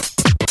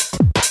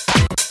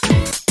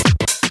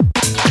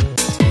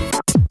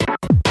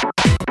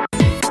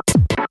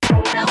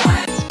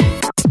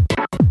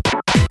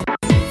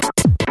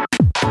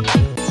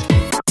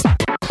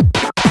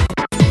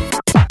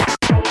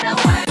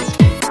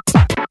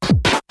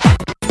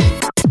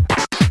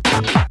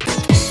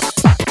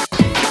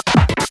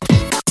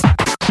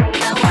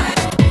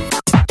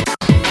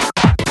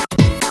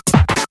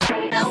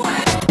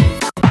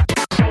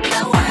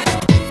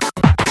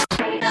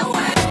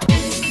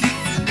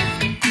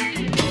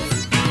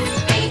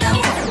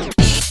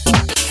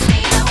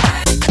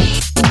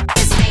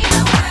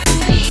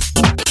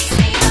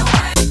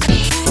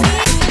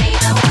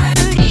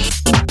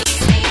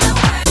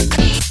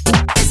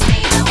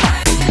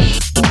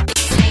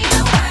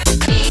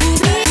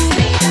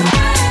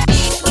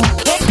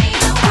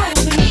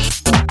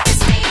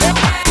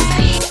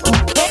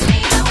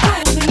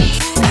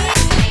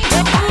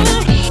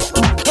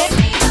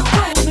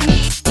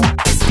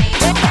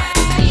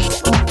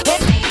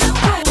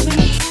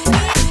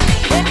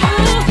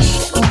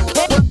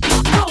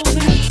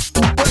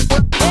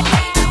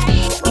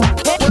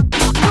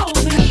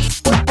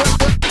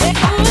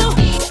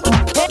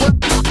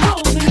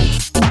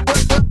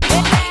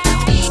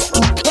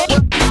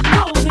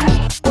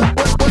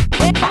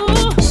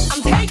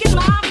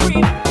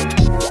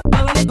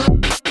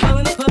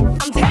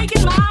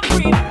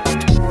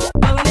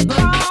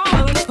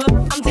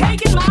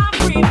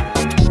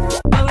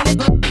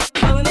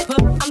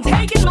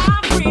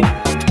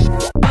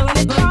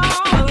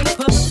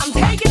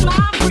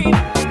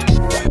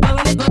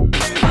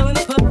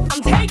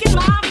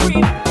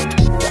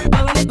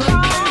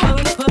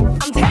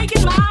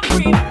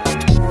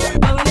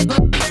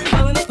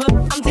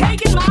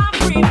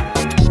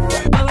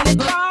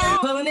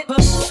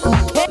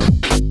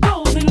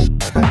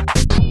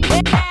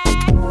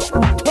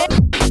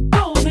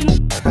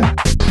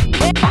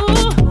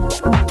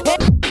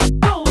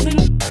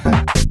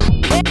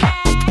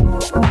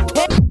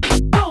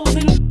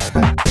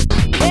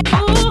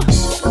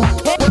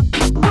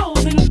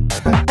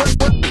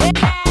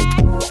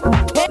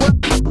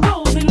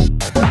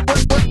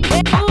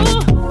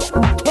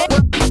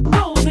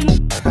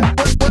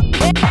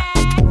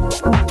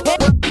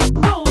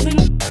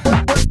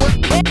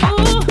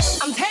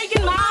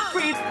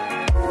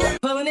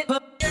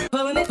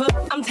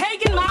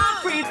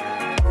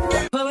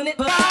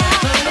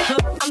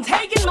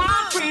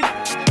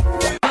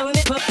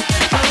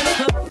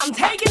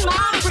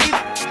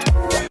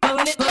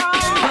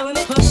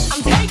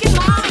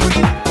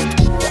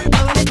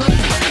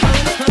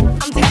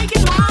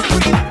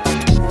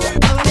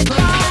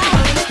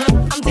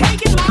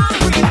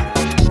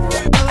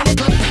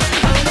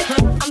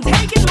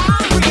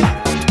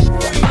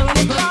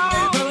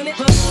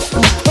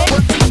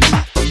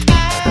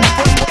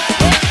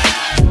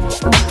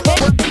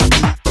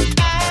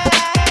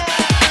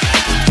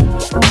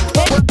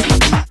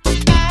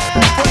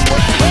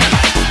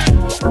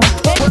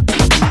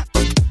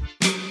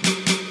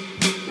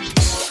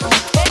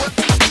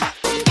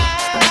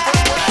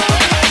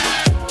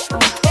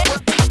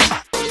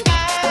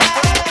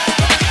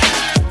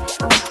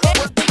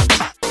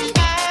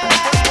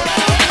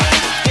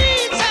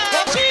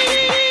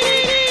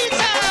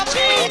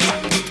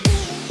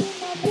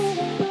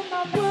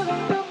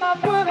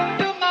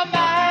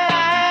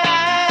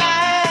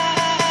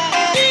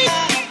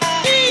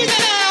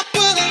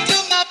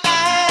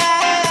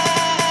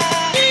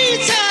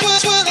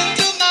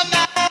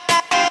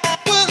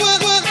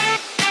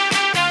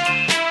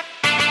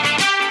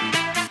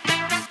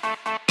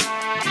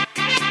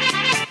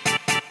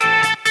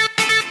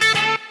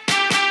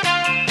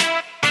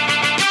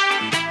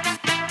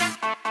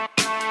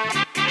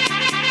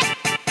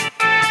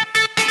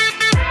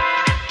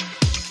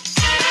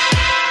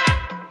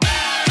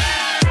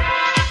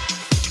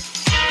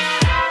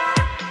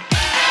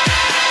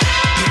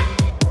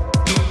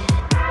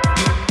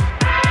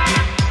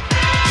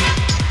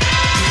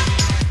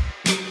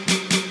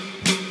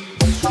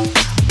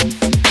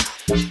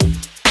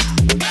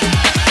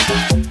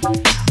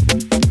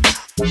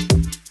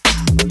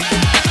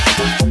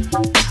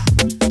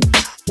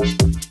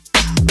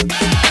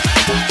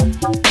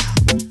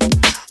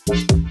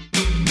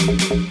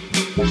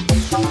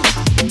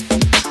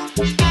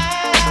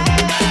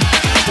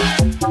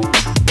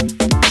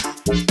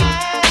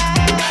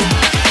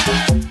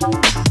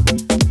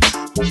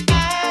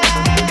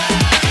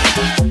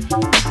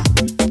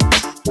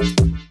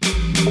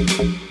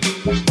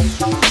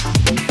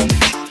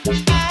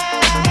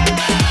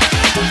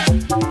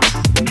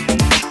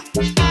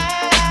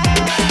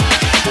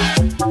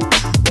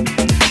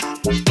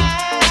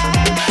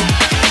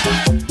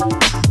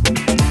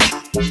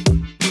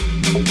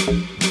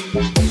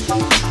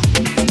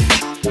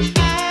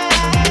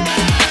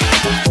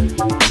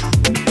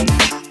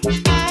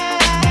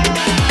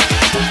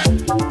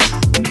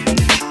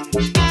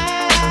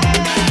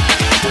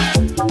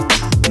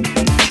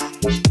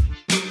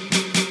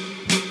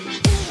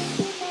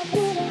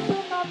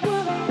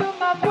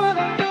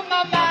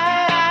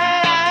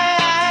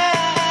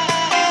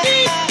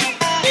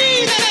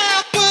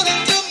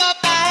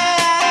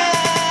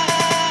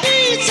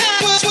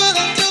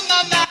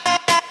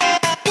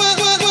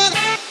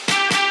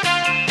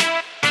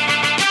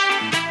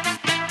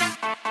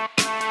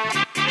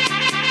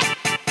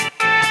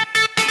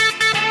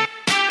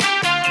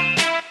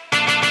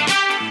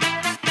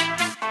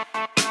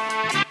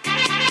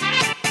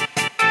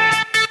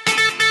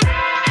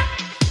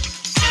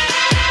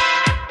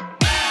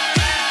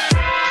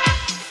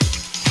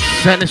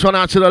 Send this one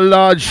out to the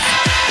lodge.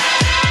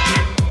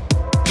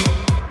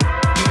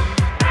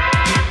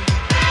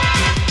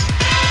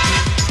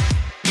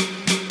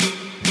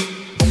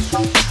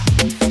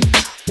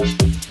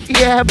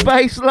 Yeah,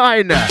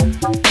 bassline.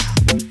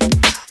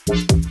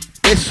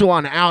 This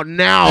one out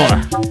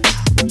now.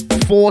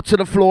 4 to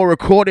the Floor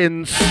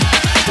Recordings.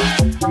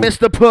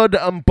 Mr. Pud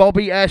and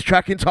Bobby S,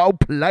 track entitled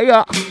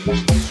Player.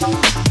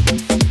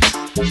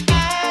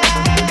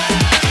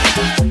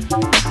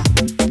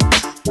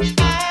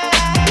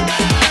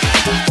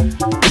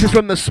 This is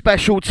from the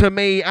Special To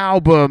Me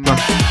album,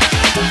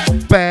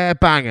 Bare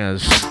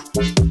Bangers.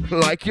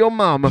 Like your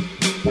mum. Out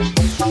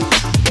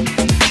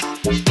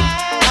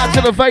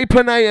to the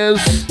Vaponators.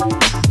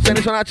 Send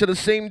this one out to the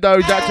Seam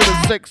Doge, out to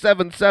the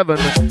 677.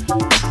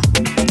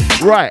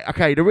 Right,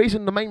 okay, the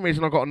main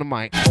reason I got on the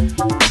mic,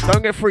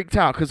 don't get freaked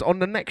out, because on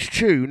the next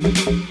tune,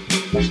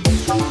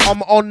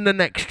 I'm on the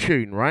next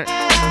tune, right?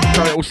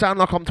 So it will sound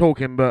like I'm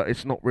talking, but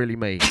it's not really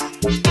me.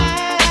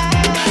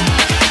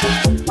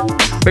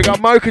 Big up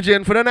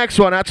Mokajin for the next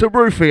one, out to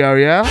Rufio,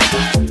 yeah?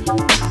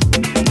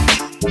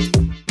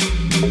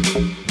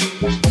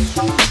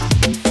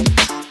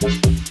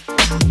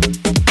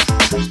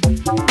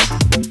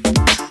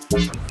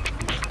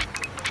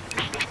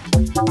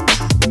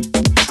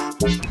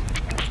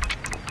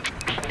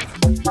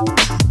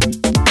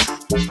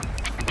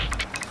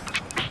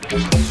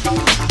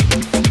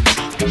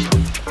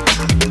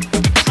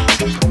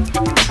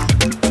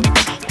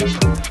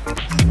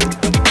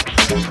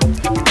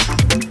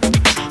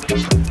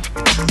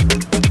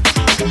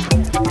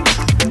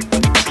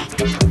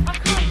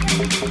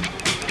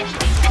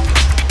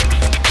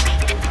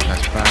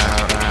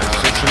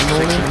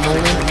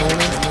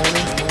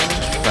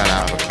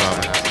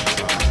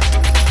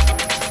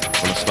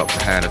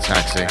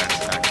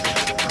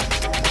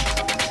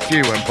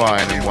 Few went by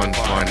and then one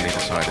finally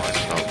decided to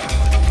stop.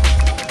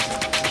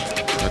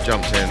 So I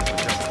jumped in.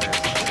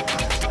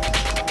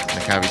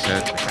 The cabbie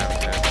said,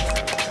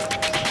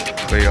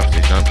 "Where are you off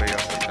to, son?"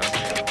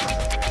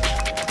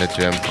 Said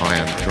to him, "I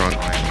am drunk, I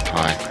am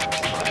high,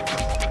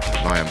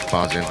 I am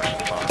buzzing."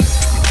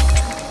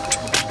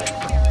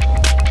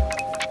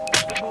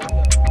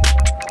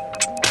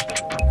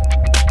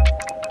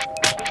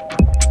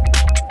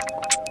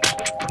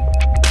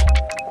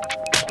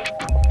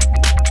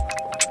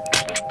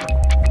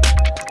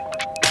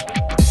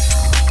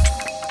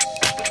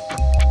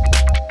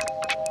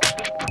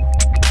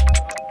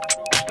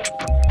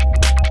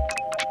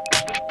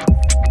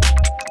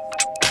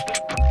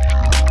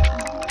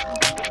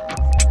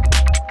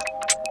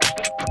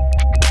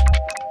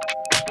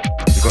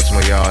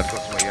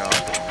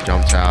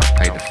 Jumped out,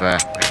 paid the fare.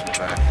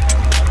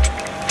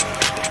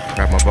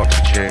 Grabbed my box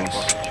of tunes.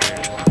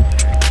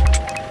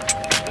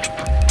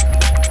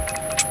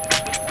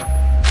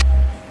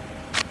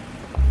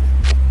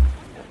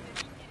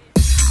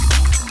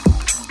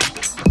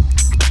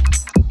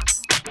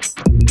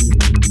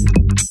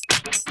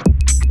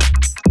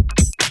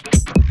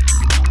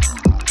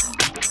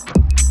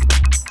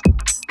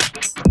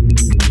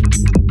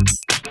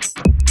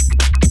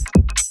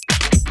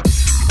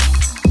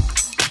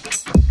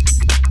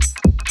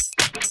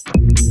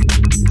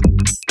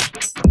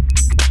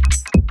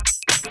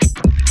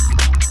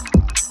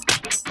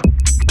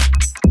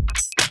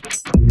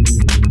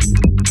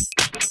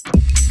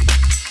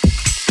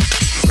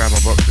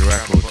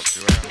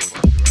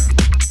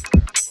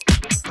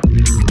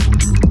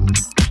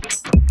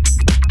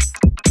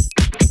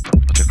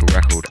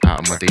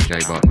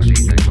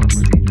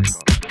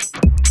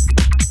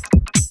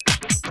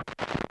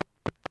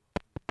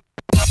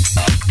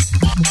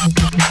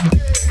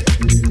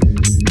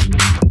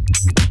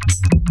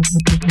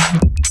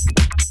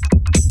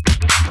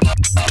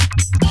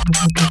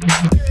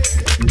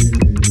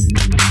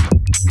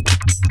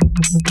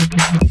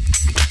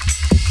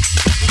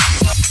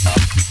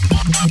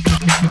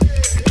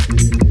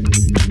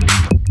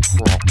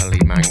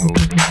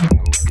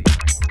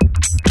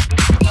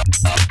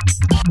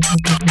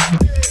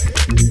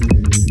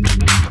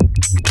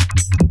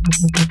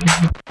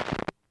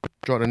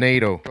 Drop the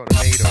needle.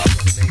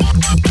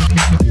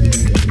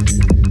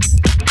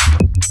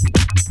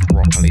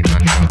 Properly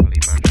mangled.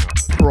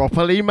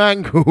 Properly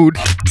mangled.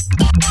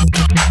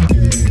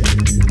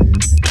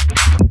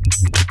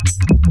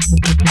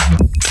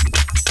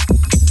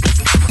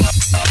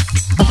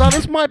 I thought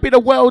this might be the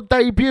world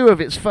debut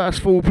of its first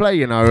full play,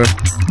 you know.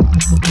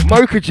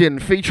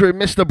 Mokajin featuring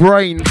Mr.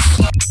 Brainz.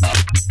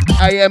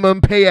 AM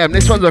and PM.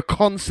 This one's a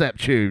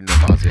concept tune.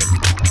 Buzzing.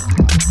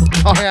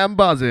 I am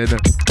buzzing.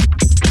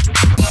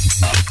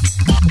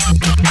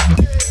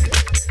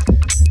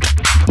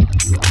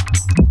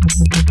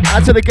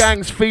 Add to the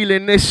gang's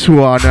feeling this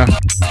one.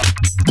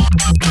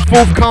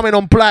 Forthcoming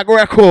on Black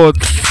Records.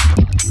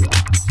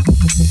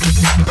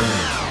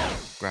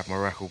 Grab my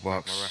record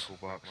box.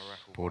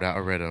 Pulled out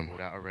a rhythm.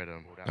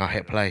 I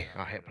hit play.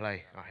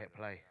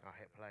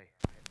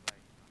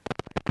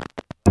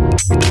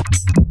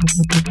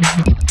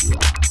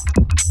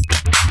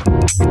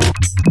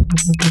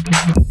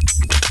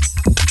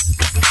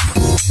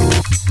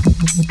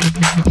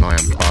 I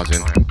am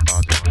buzzing.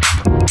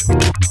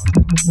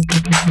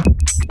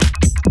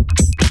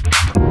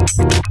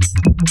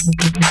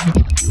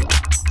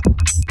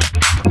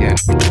 Yeah,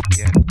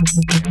 yeah.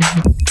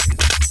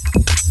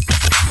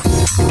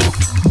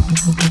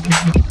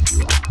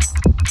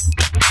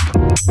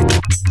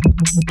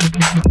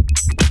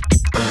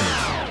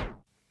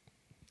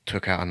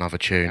 Took out another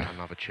tune.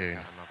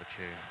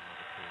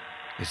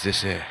 Is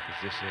this it?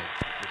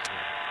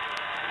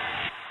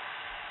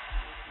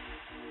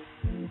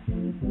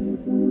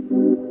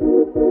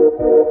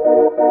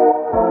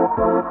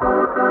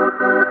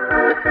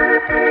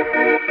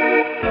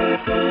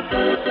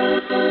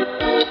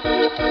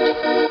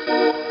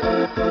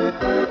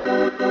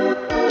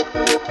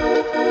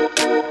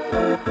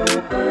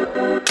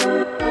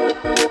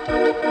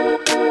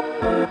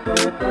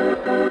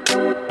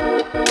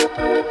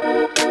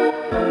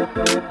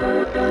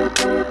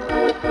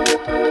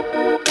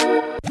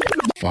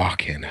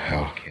 Fucking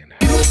hell.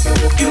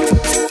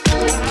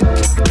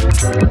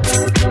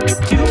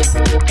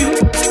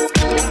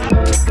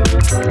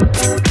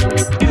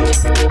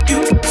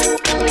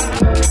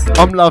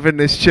 I'm loving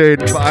this tune,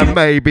 but I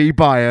may be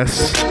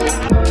biased.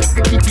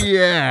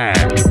 Yeah.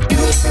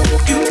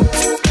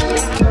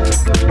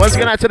 Once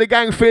again, out to the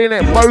gang feeling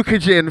it.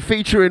 Mokajin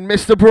featuring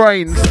Mr.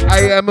 Brainz,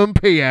 AM and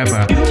PM.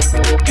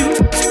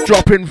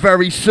 Dropping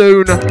very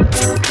soon.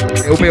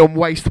 It'll be on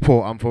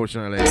Wasteport,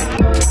 unfortunately.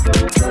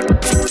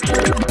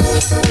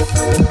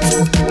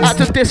 Out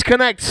to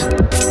Disconnect.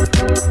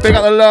 Big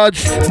up the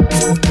lodge.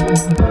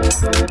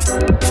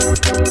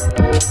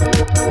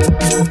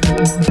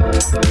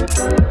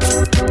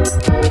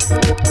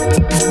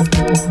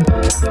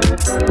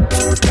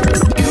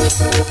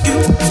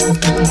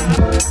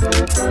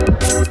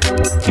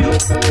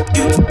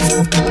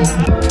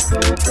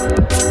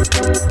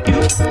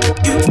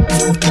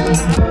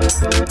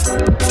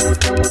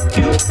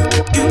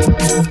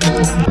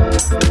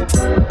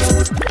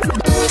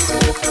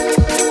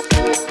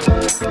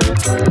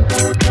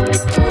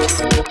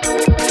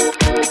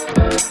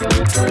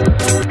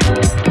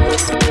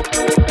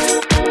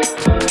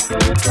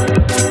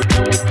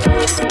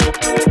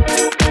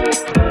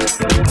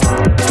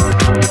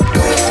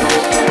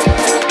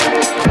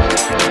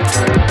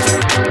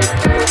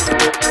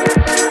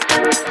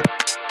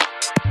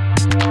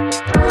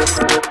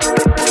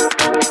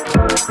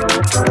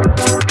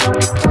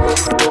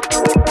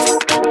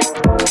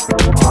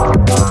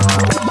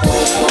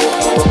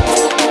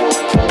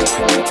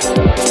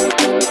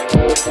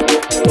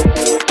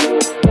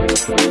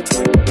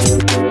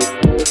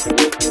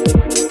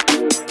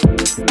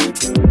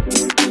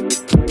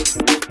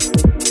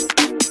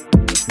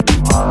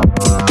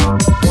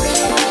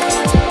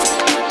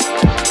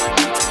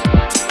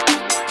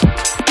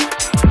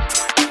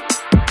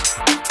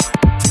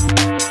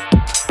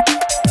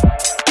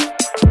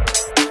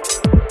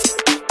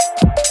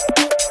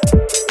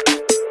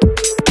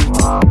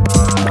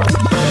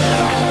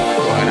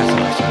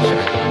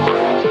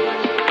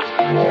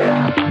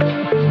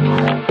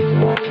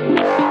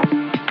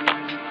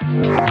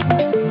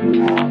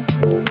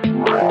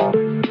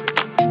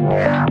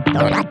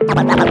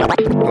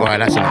 Alright,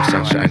 that's enough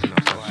sunshine.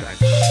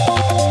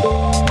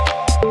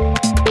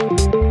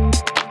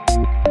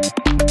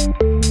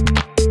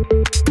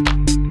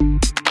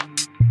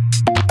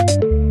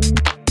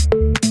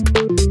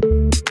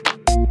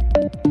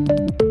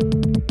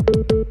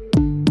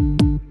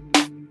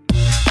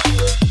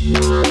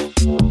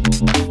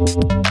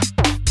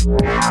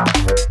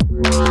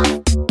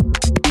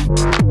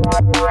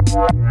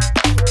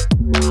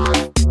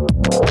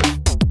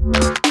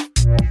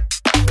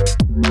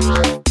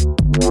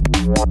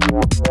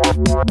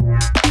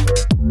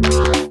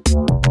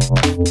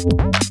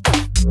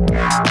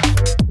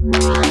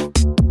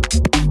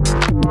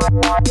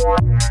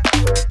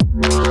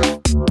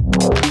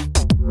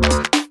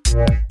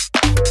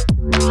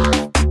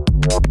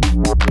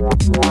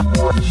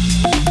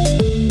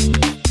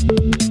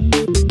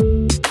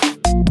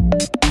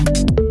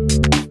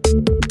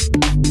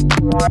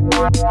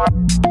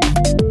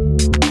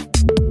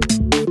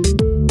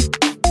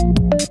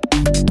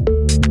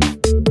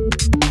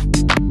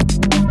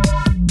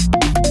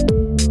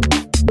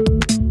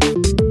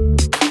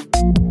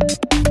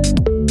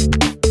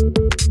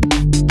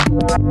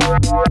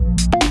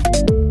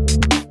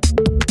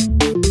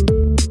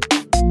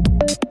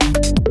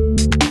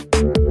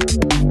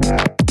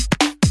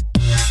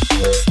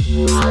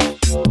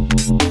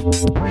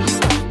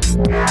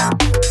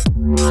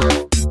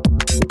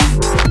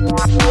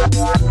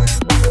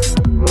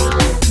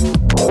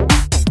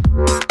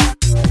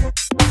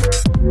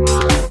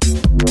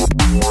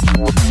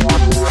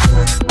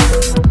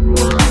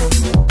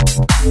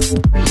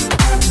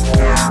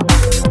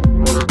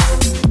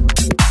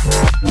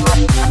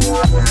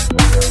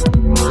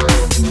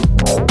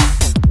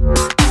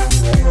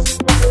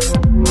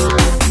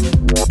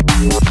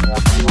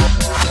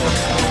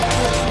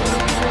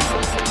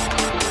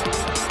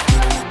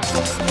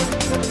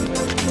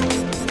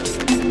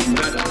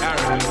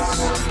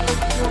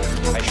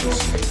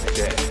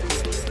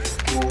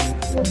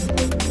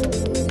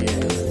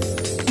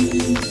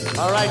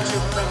 All right, you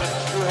primitive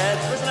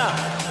screwheads, listen up.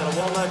 Got a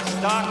walnut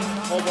stock,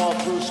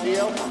 cobalt blue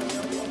steel,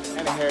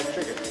 and a hair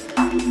trigger.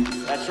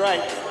 That's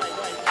right.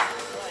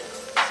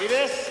 See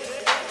this?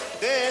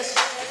 This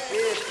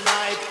is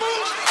my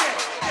bullshit.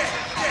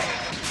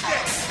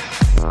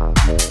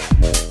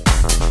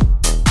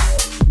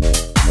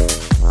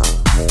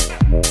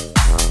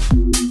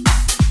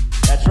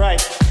 That's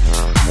right.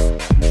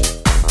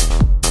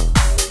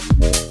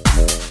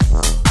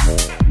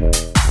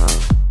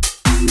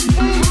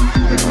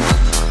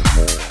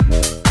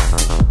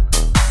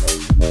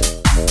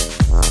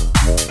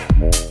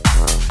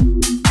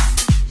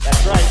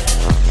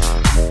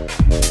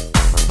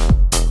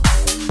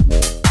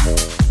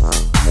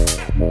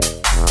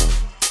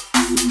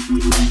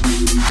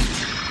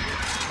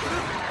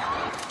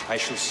 I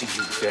shall see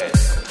you dead.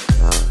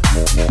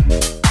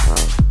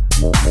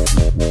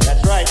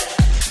 That's right.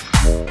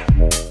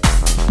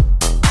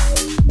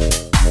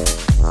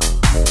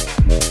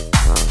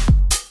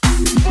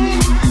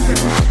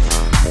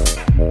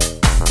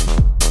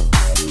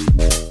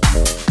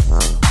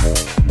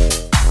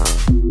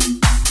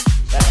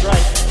 That's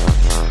right.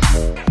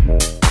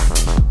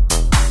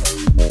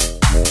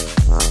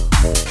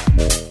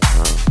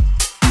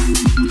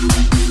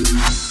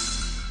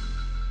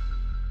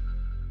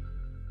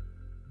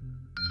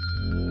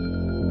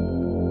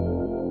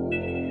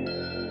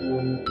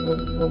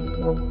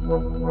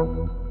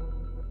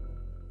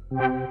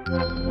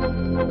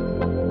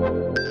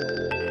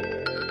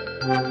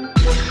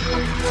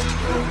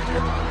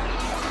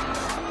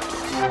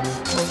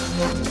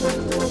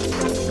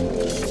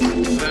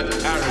 That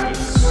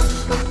arrogance.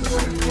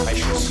 I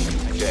shall see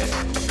you dead.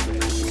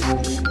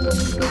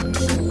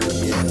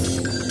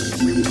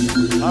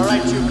 All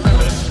right, you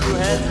primitive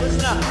screwheads,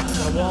 listen up.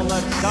 The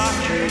walnut stock,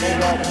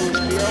 cobalt blue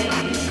steel.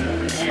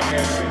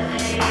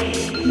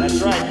 That's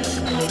right.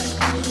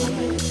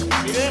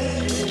 See this?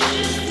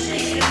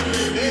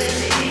 This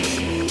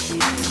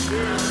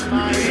is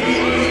my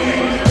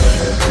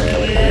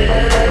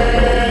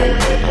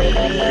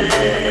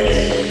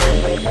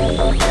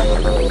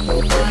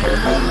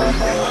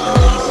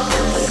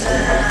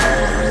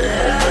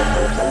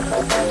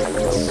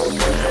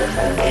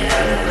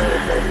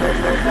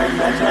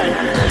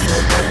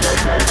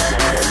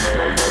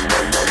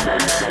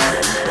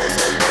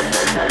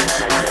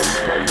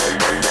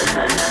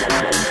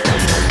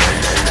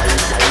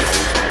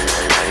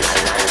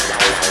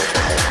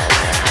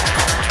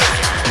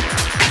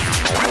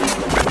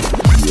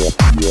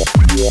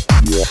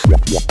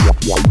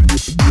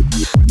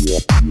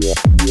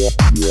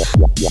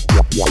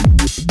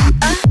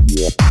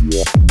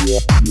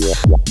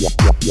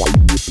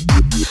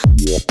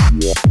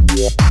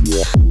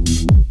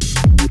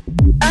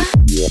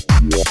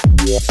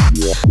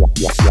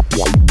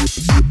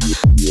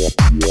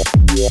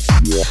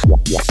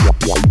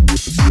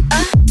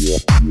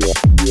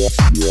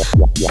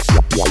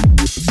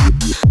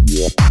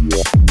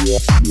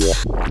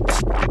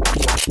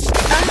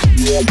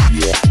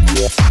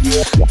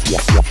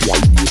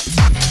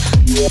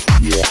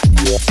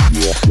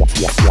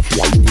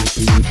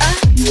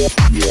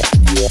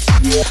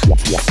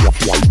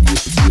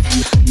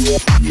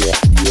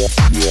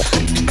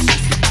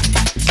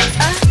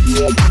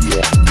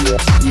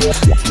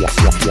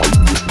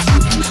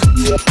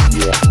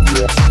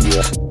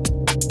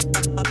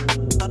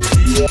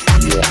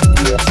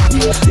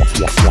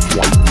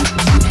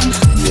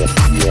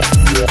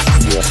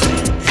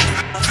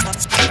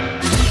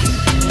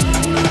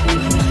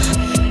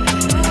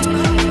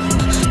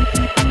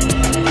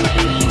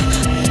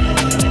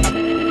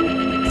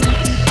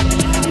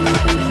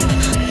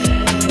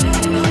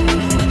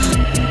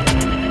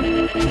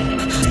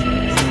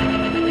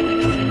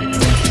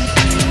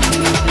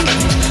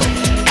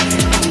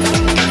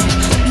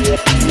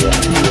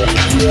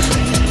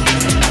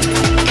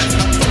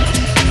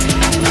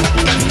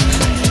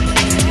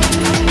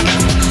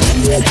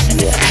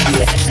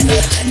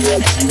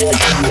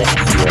That's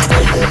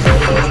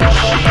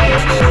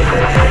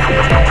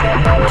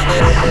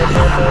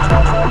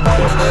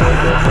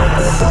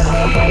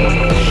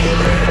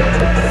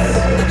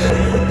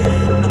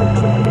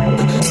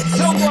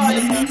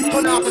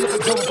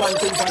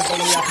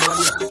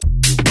right.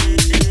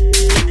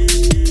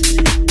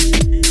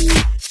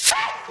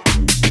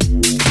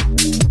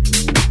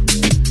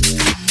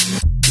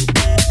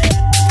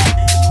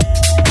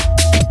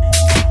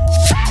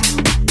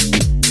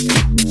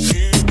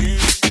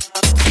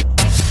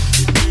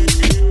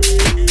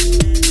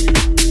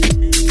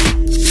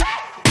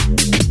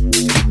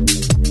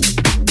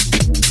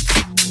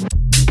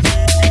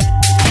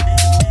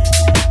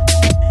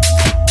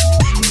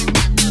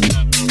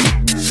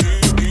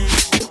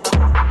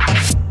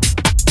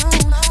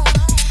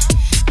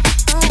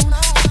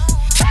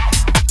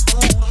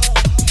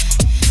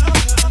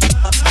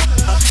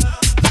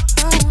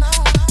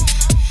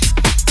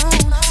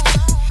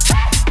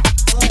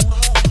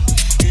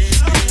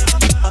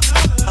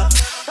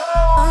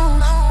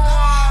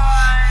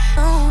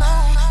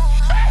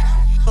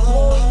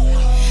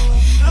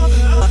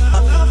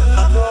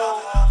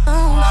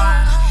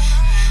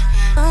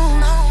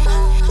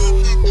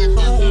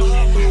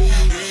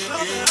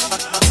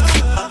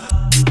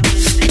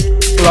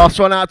 Last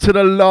one out to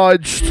the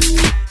lodge.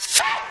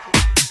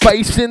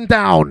 Facing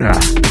down.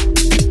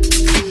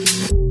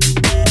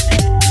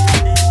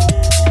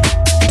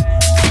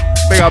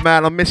 Big up,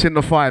 man. I'm missing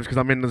the fives because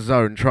I'm in the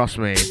zone. Trust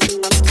me.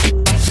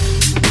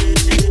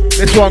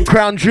 This one,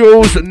 Crown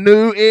Jewels,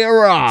 New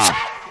Era.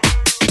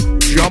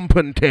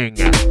 Jumpin' ting.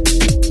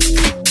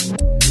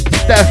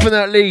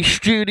 Definitely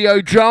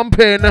studio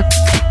jumping.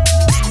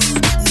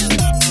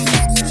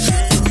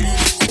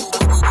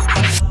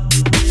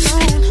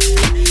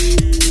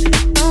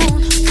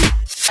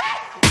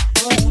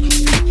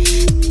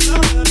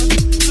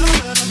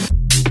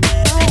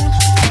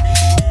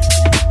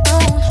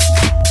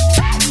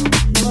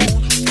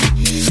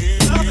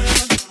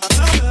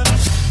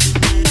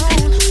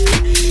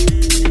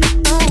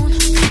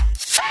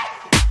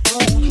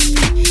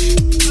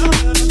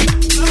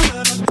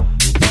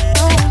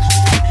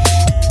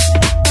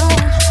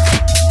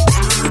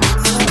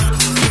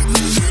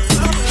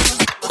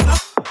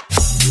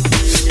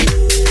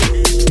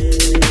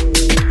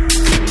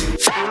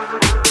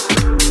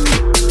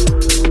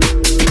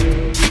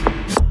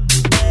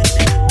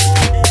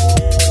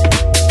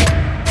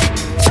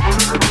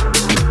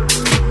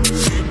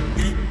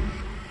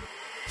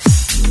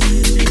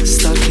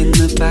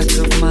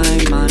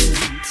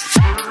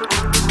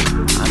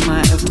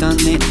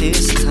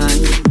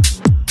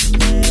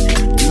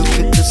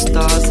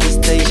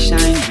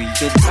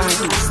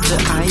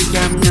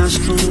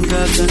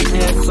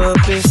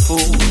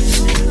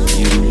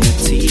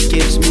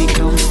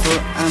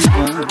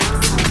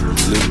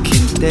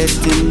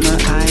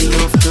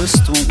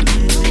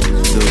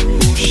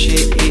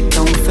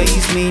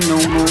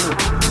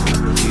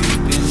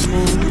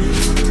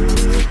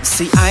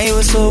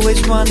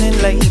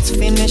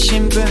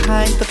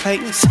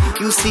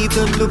 You see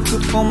the look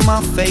upon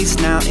my face,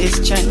 now it's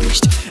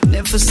changed.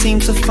 Never seem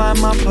to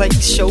find my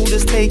place,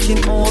 shoulders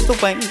taking all the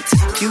weight.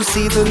 You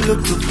see the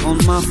look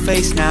upon my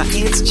face, now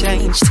it's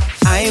changed.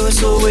 I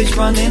was always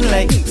running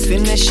late,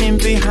 finishing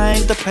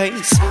behind the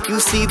pace. You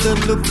see the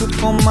look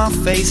upon my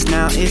face,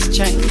 now it's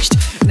changed.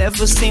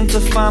 Never seem to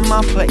find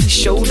my place,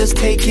 shoulders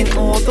taking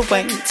all the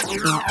weight.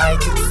 Now I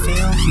could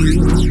feel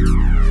you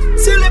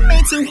telling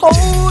me to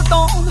hold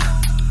on,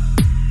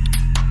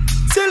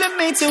 telling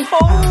me to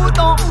hold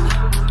on,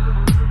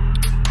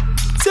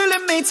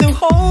 telling me to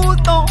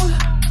hold on,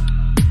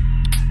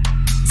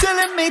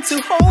 telling me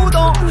to hold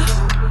on,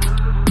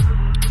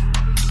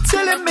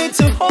 telling me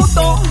to hold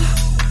on,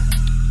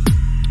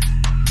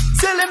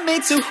 telling me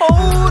to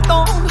hold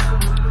on,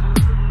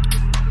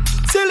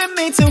 telling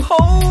me to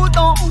hold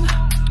on,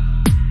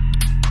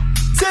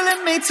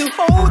 telling me to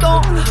hold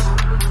on.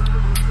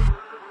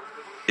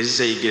 This is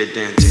how you get it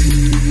dancing.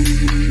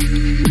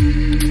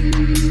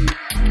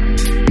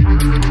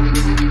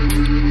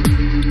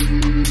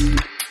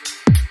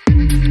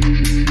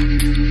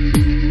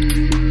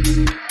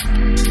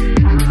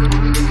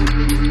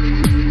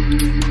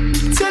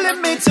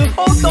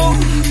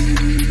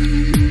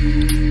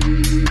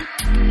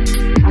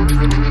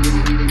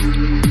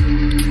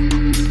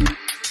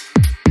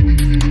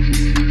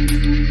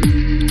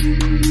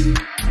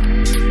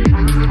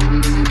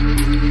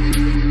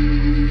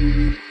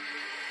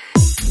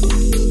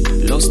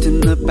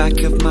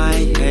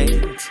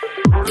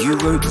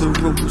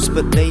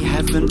 But they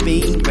haven't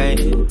been read.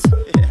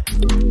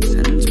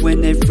 And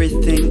when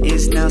everything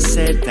is now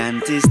said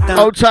and is done,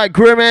 hold tight,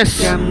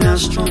 Grimace. I'm now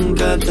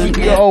stronger than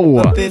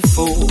ever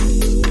before.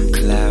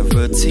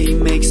 Clarity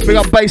makes big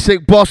up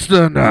Basic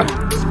Boston.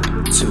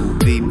 To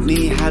be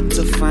me, had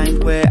to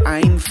find where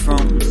I'm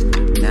from.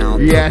 Now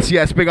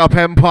yes, big up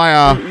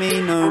Empire. Me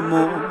no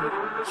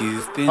more.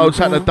 You've been hold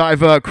tight, the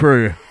Divert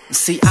crew.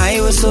 See, I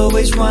was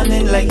always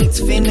running late,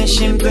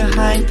 finishing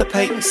behind the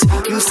pace.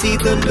 You see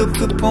the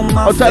look upon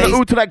my face. The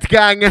Utrecht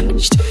gang.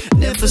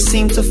 Never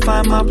seem to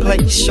find my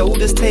place,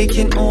 shoulders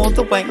taking all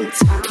the weight.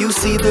 You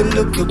see the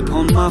look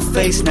upon my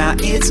face, now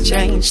it's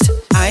changed.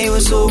 I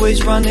was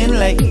always running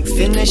late,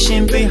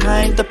 finishing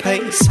behind the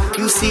pace.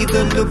 You see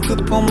the look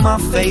upon my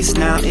face,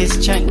 now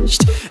it's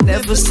changed.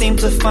 Never seem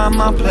to find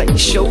my place,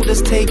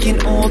 shoulders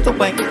taking all the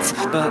weight.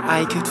 But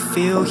I could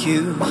feel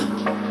you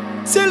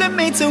telling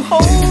me to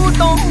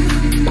hold on,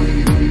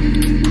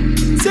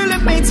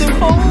 telling me to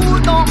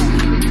hold on,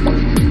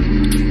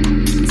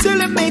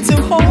 telling me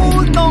to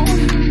hold on,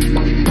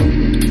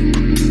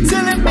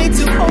 telling me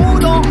to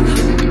hold on,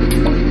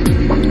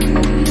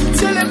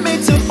 telling me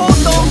to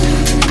hold on,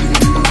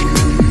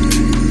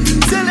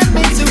 telling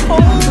me to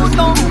hold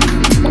on,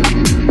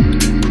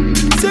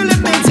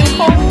 telling me to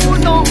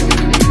hold on,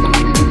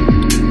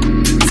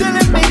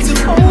 telling me to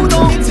hold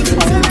on,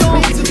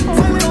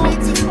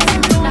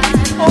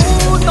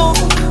 hold on,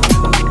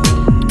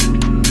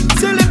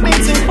 telling me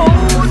to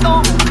hold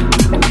on,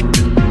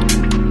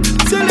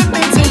 telling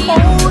me to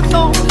hold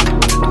on,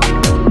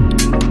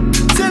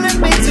 telling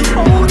me to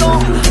hold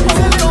on,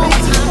 hold on,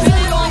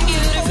 hold on.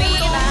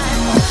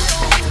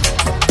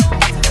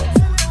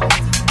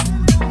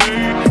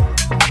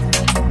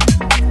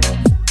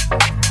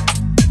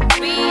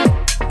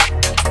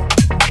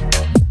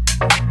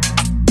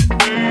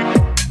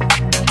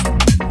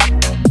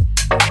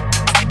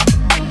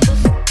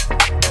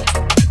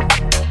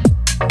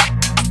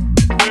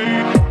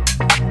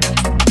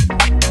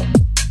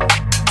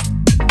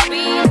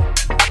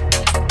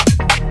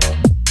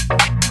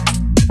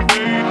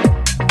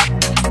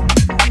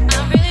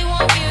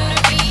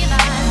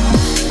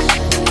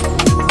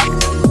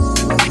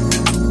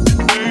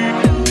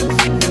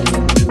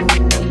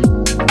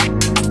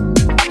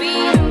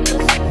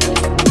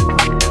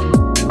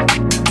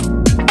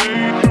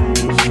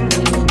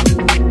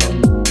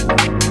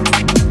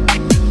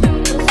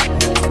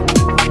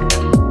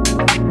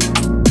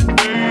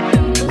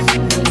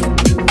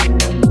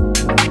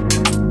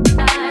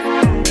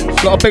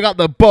 Gotta pick up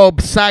the Bob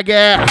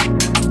Saget.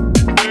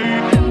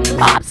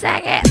 Bob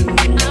Saget.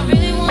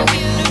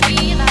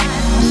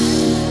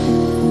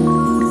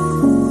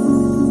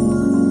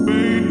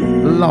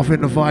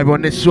 Loving the vibe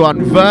on this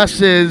one.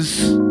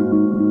 Versus.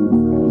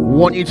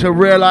 Want you to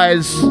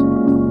realize.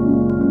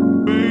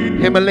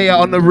 Himalaya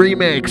on the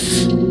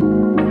remix.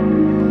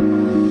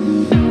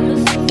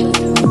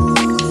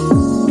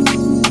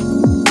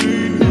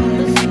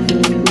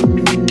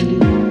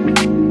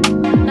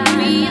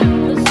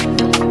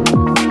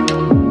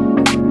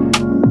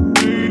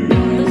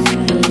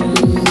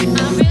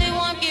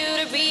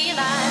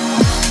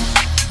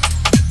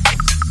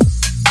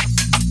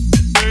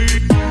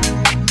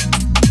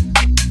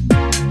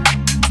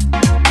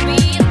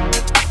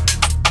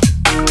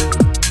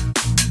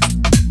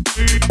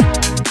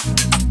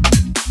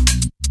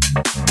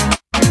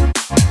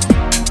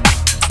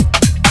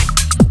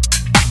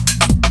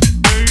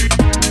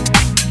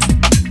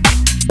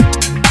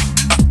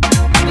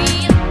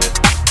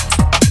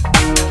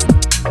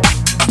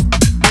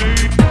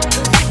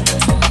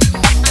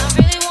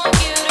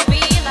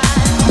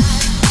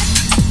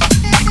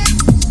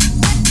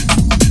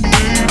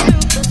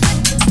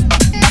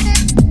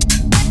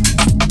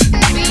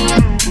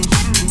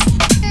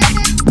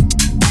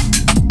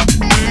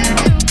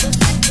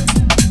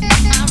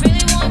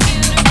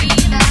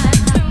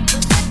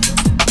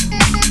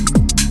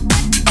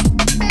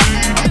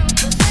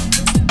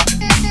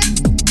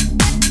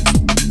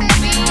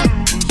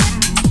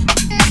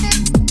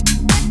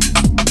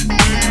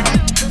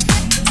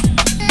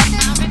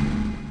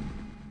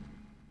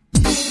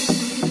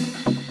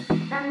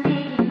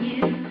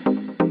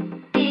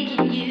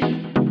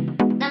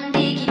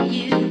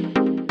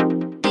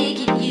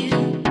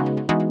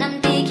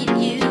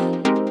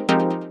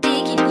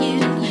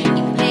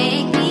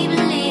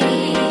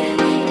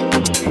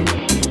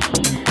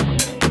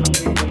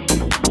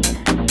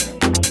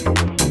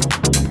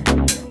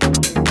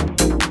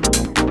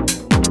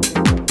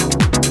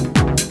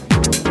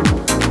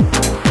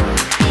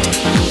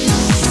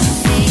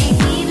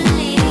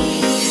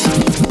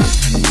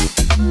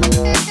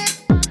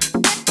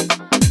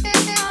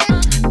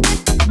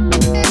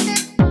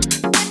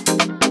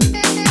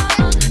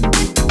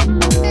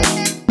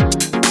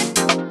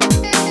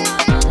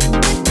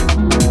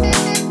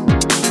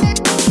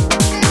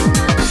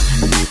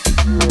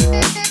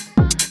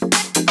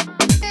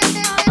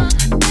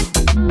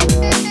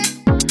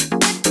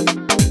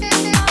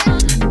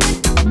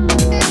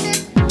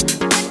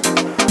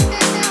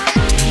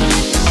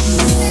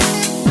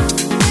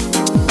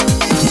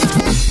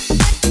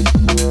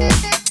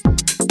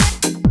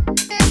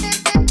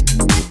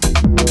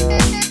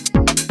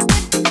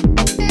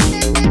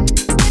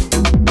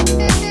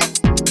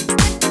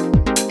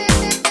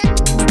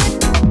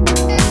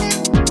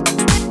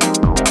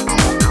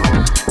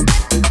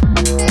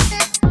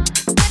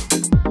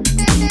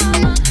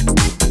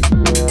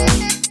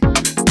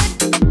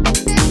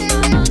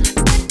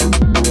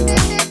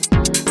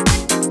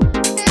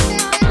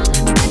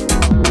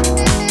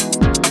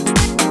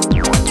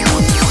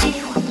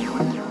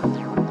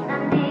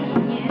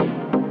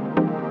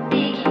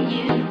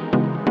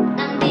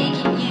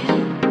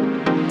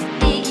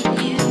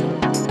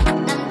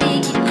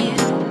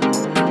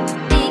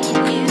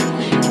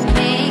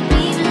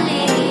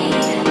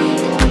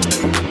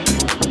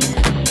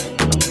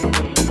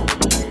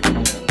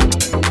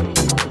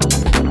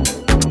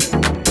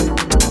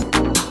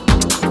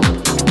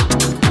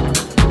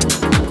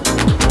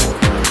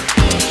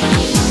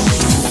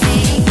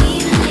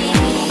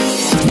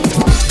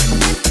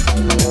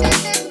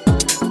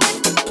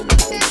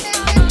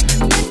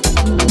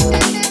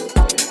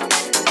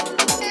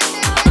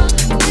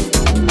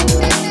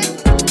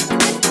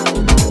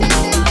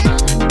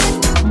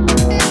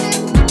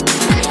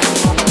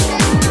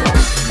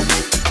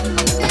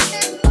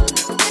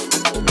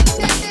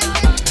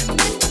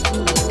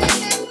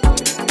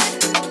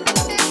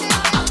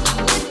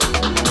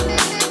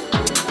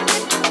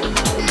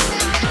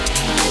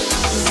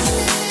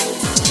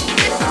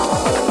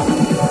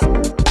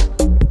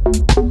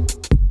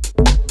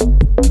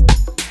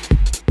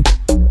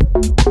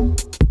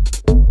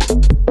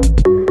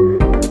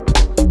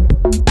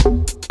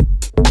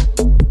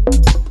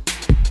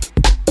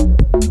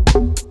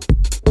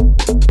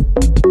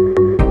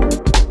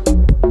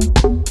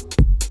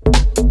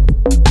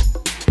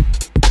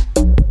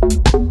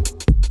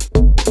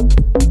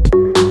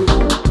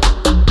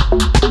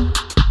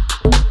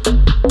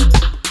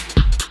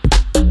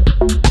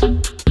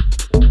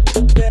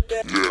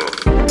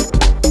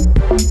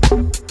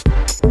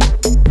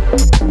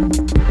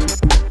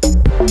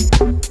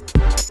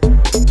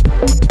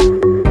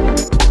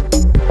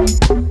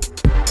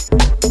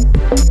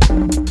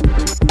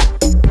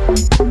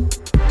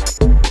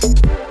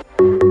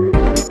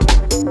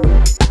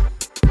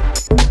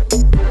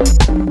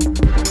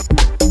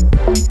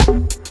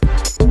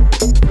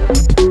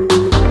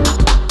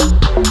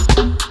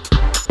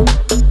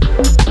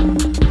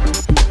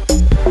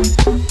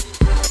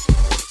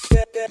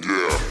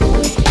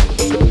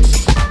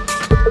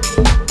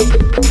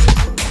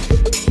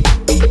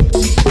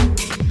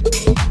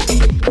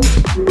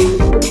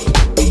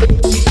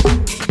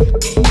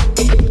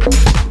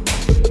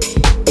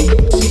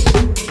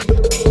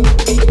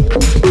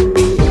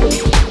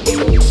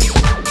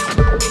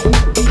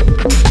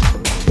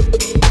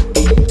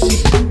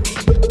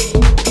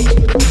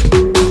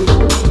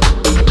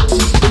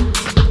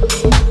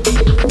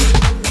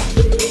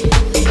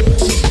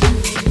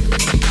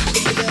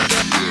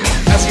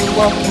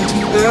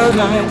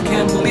 night.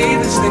 Can't believe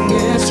this thing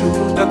is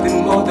true.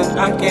 Nothing more that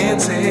I can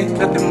say,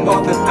 nothing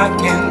more that I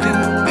can do.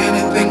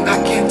 Anything I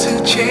can to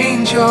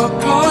change your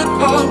point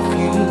of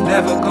view.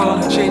 Never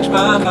gonna change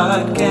my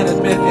mind. Can't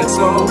admit it's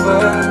over.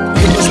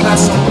 It was not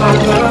so long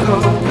ago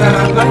that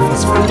our life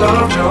was full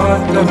of joy.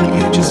 Loving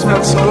you just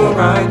felt so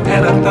right,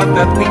 and I thought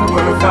that we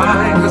were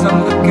fine. Cause I'm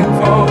looking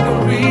for the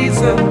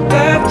reason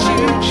that you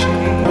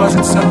changed.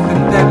 Wasn't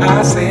something that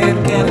I said.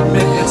 Can't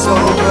admit it's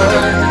over.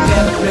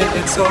 Can't admit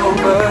it's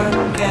over.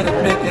 Can't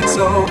admit it's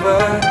over.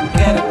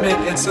 Can't admit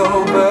it's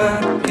over.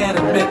 Can't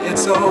admit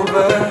it's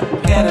over.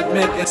 Can't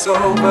admit it's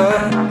over.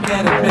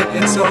 Can't admit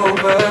it's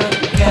over.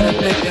 Can't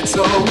admit it's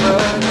over.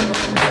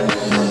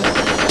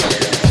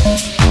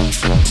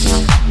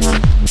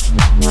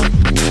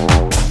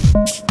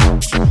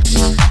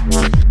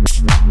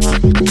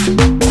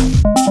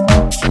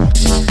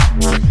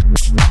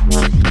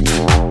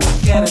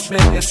 Can't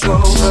admit it's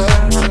over.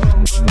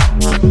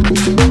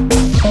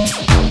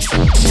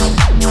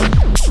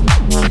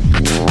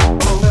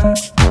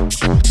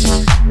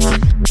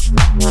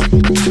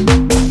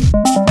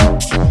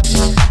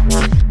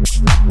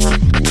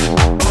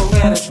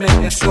 Can't admit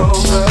it's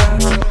over.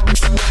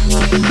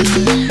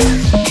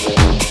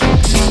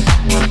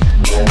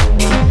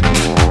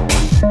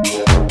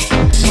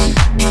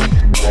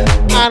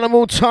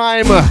 Animal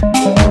time.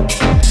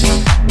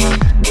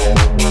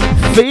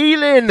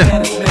 Feeling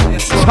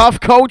tough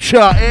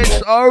culture.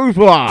 It's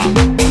over.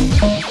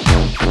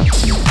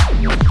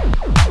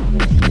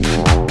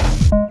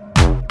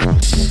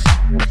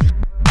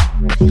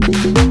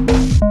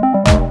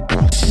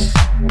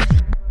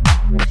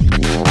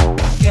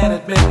 Can't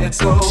admit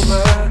it's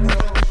over.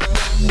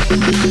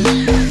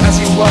 As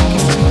you walk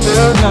into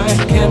the night,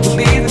 can't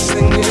believe this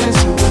thing is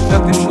true.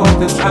 Nothing more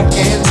that I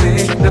can say,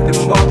 nothing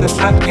more that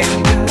I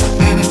can do.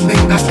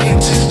 Anything I can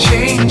to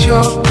change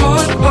your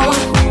point of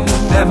view.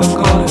 Never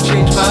gonna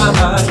change my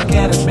mind.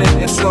 Can't admit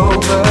it's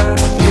over.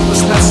 It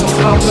was not so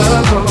long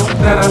ago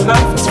that our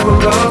life was full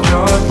of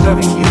joy.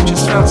 Loving you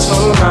just felt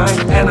so right,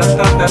 and I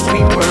thought that we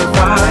were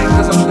fine.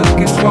 Cause I'm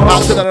looking for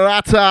out to the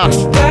Rata.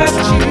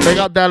 Big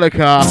up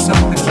Delica.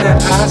 Something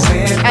that I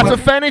said. Out to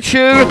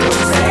Fenichu.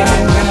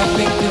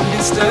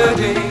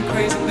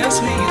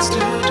 Craziness we used to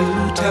do,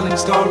 telling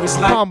stories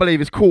like. Can't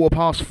believe it's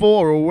 4:15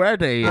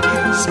 already.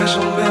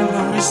 Special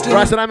memories still.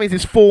 Right, so that means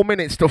it's 4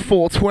 minutes to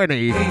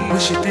 4:20.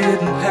 Wish you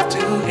didn't have to.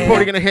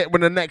 Probably gonna hit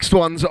when the next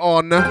one's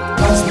on.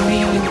 What's the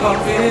meaning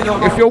of it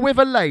all? If you're with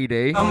a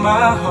lady,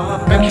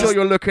 make sure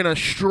you're looking her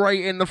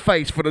straight in the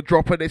face for the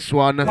drop of this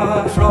one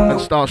and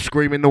start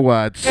screaming the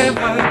words.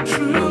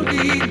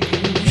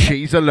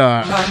 Cheese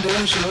alert.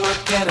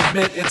 Can't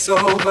admit it's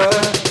over.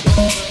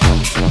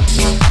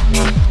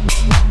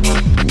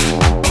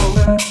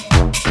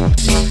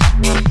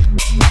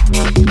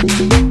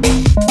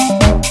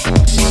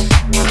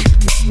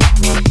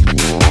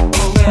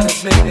 Can't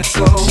admit it's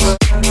over.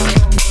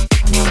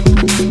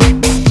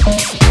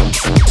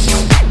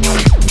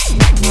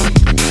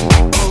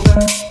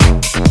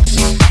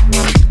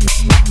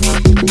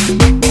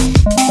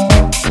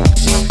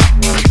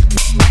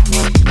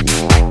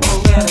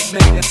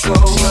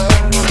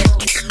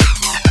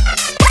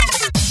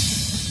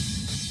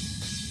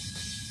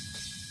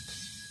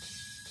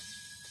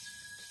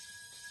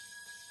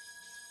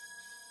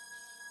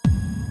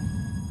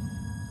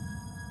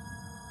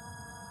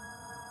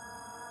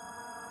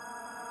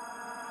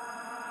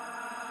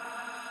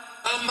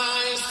 My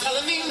mind's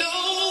telling me no,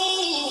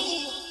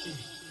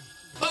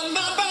 but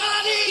my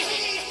body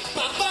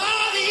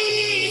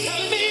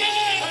telling me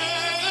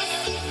yes.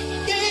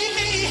 Yeah.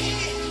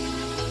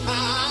 I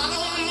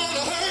don't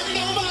wanna hurt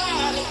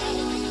nobody,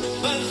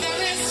 but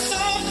there is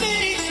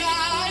something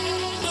I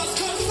must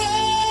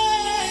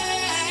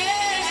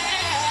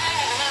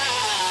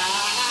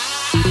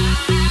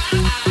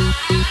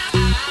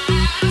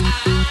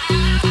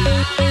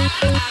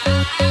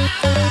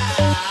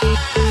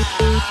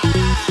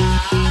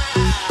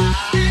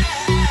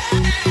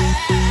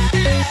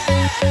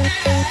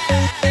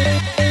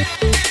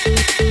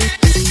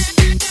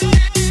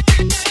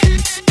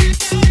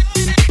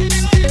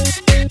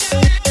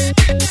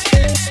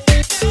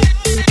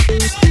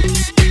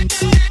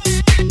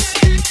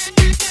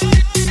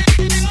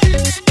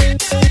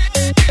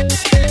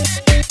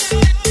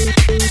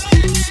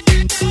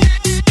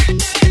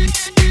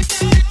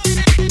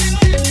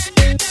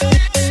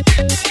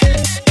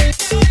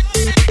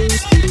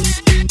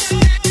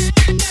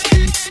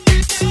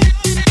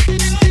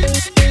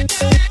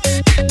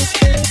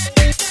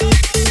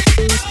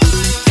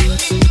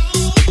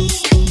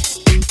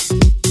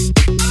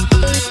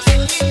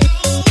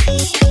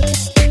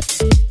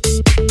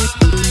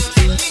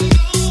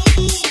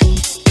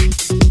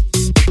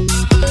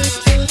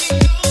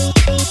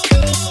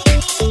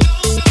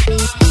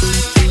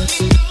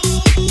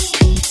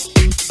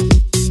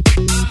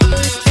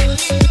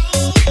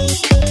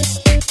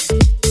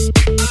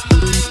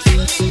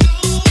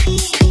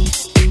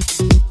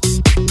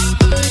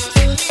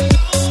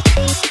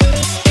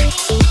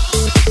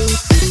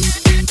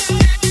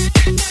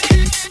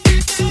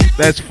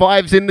There's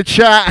fives in the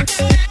chat.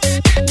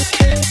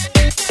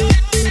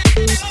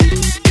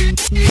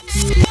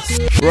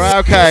 Right,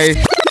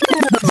 okay.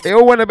 It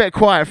all went a bit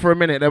quiet for a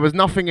minute. There was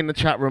nothing in the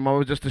chat room. I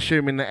was just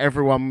assuming that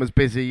everyone was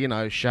busy, you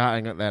know,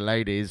 shouting at their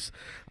ladies.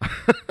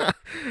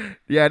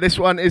 Yeah, this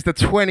one is the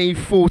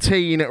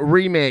 2014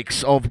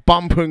 remix of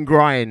Bump and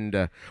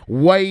Grind.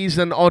 Ways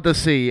and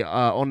Odyssey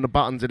on the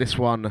buttons of this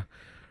one.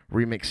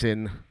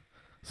 Remixing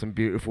some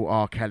beautiful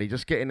R. Kelly.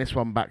 Just getting this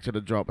one back to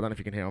the drop. I don't know if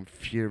you can hear, I'm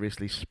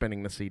furiously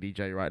spinning the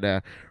CDJ right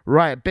there.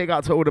 Right, big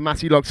up to all the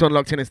Massey locks on,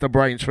 locked in. It's the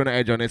Brainz for the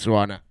edge on this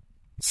one.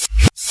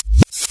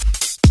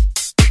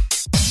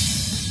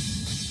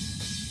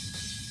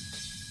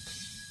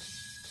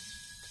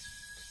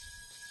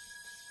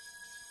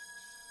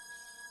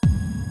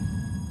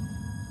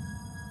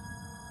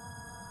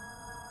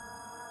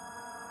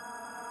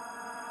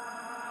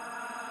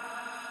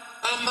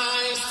 My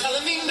mind's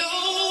telling me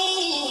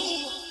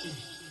no,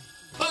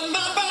 but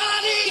my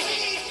body's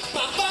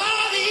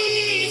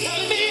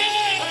telling me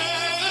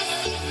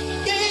yes.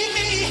 Yeah.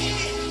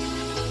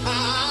 I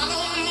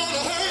don't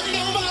wanna hurt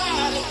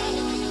nobody,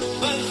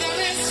 but there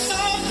is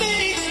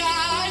something that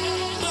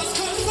I must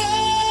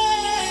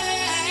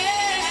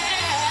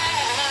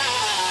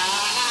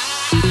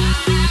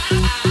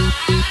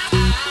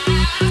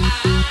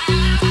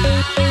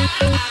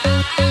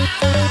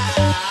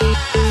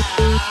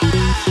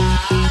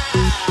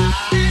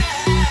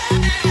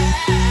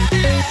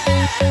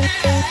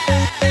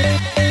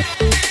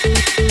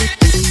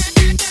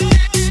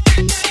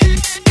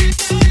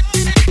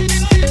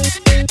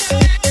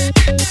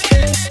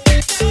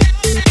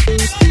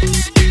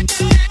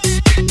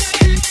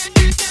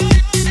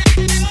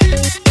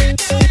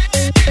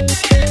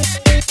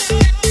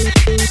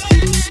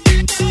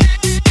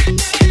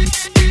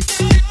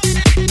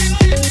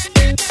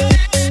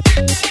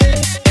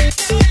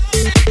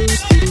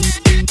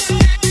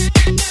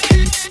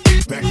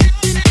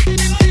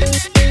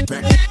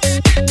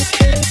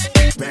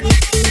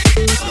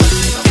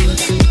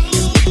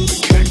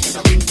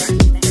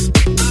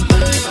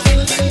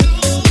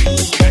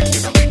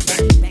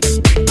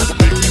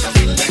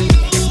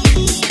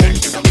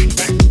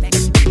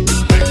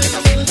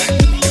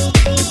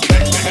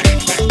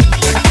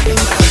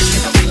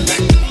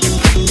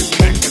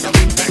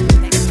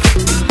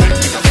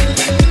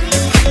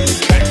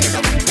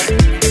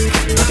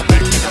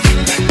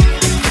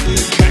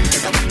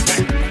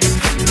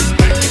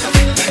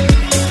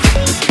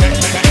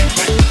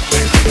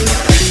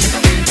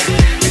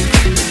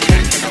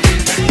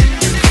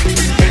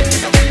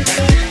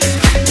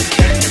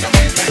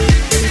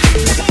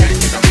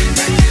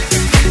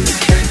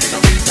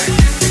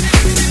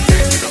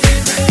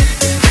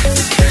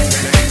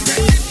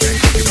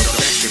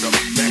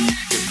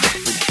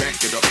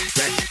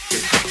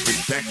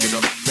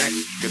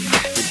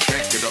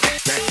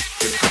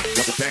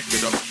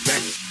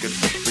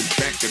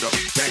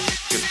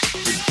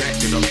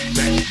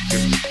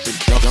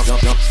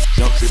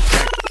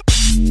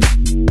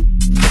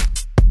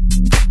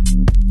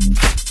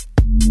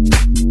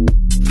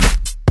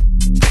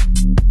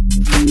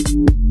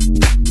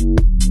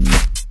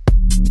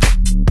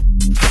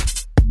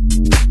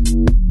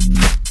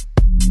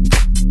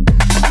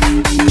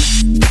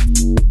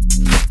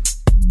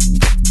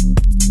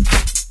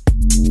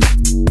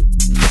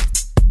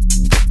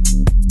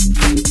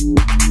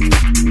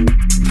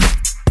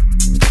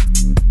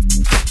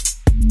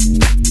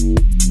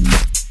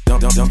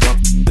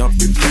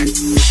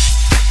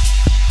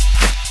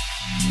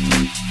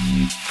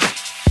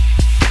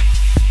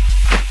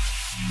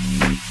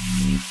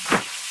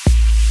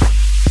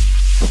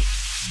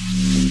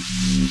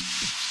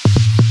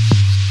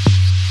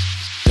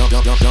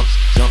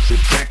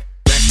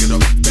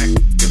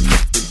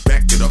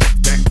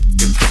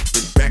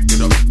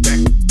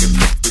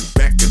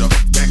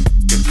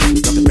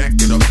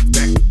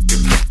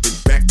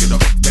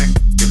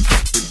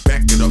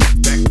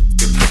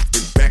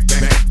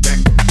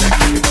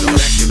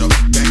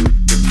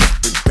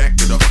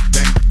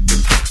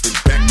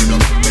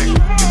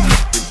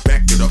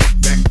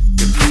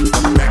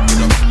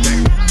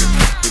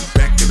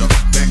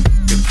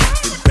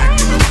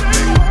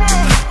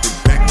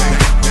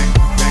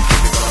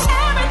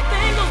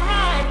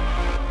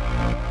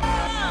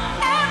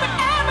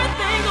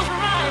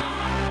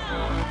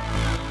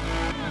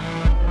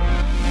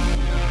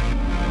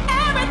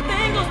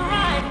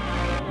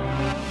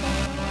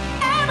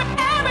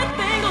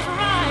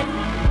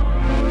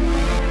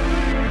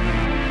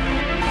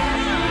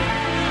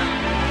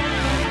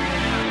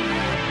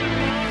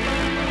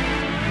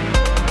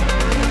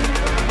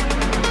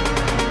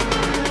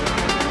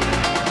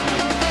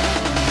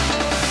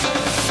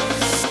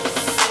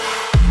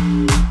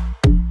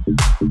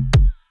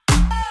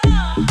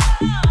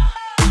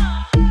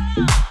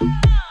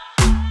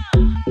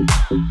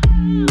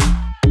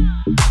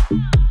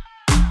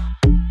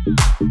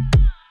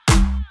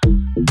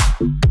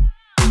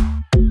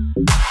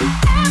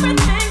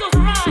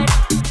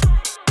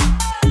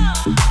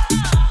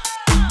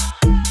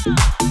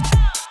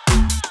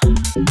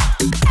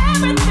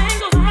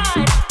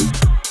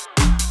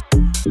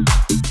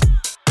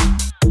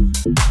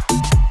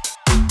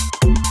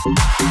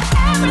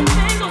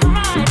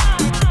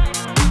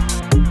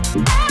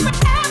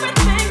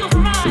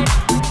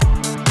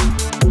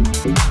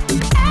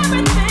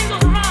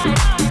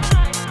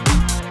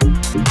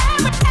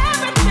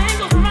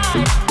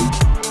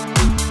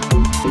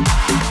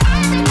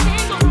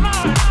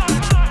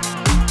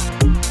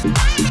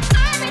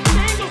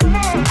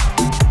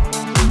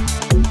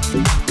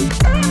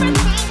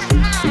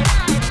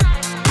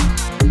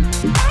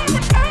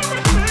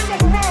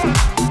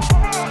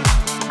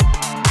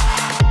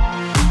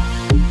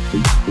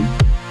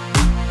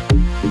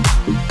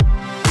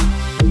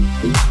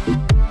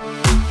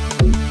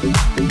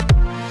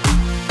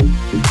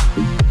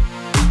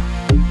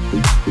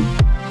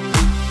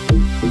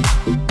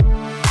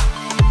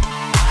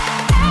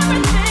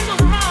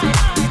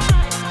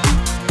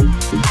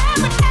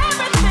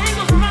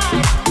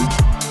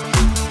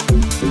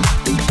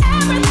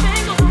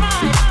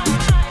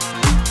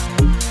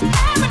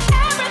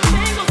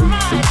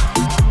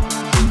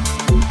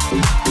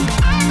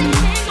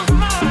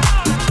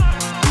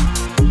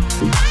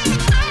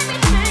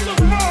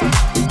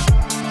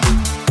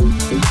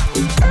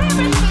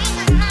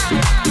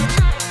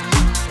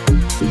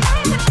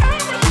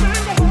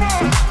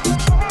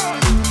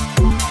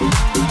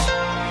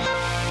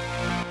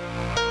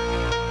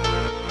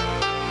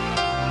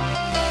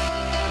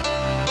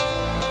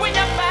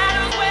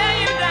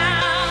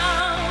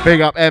Big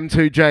up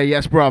M2J,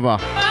 yes brother.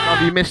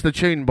 Have you missed the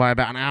tune by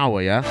about an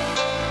hour, yeah?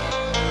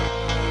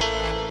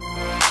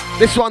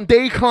 This one,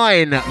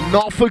 Decline,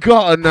 Not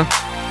Forgotten.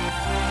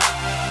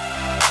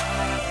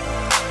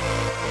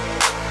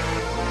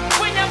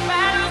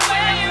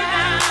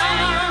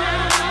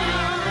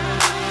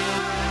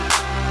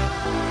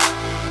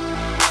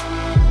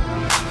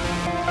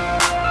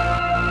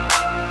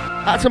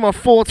 That's my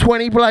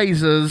 420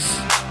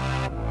 Blazers.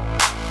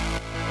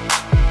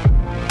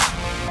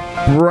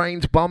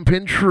 Brainz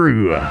bumping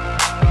true.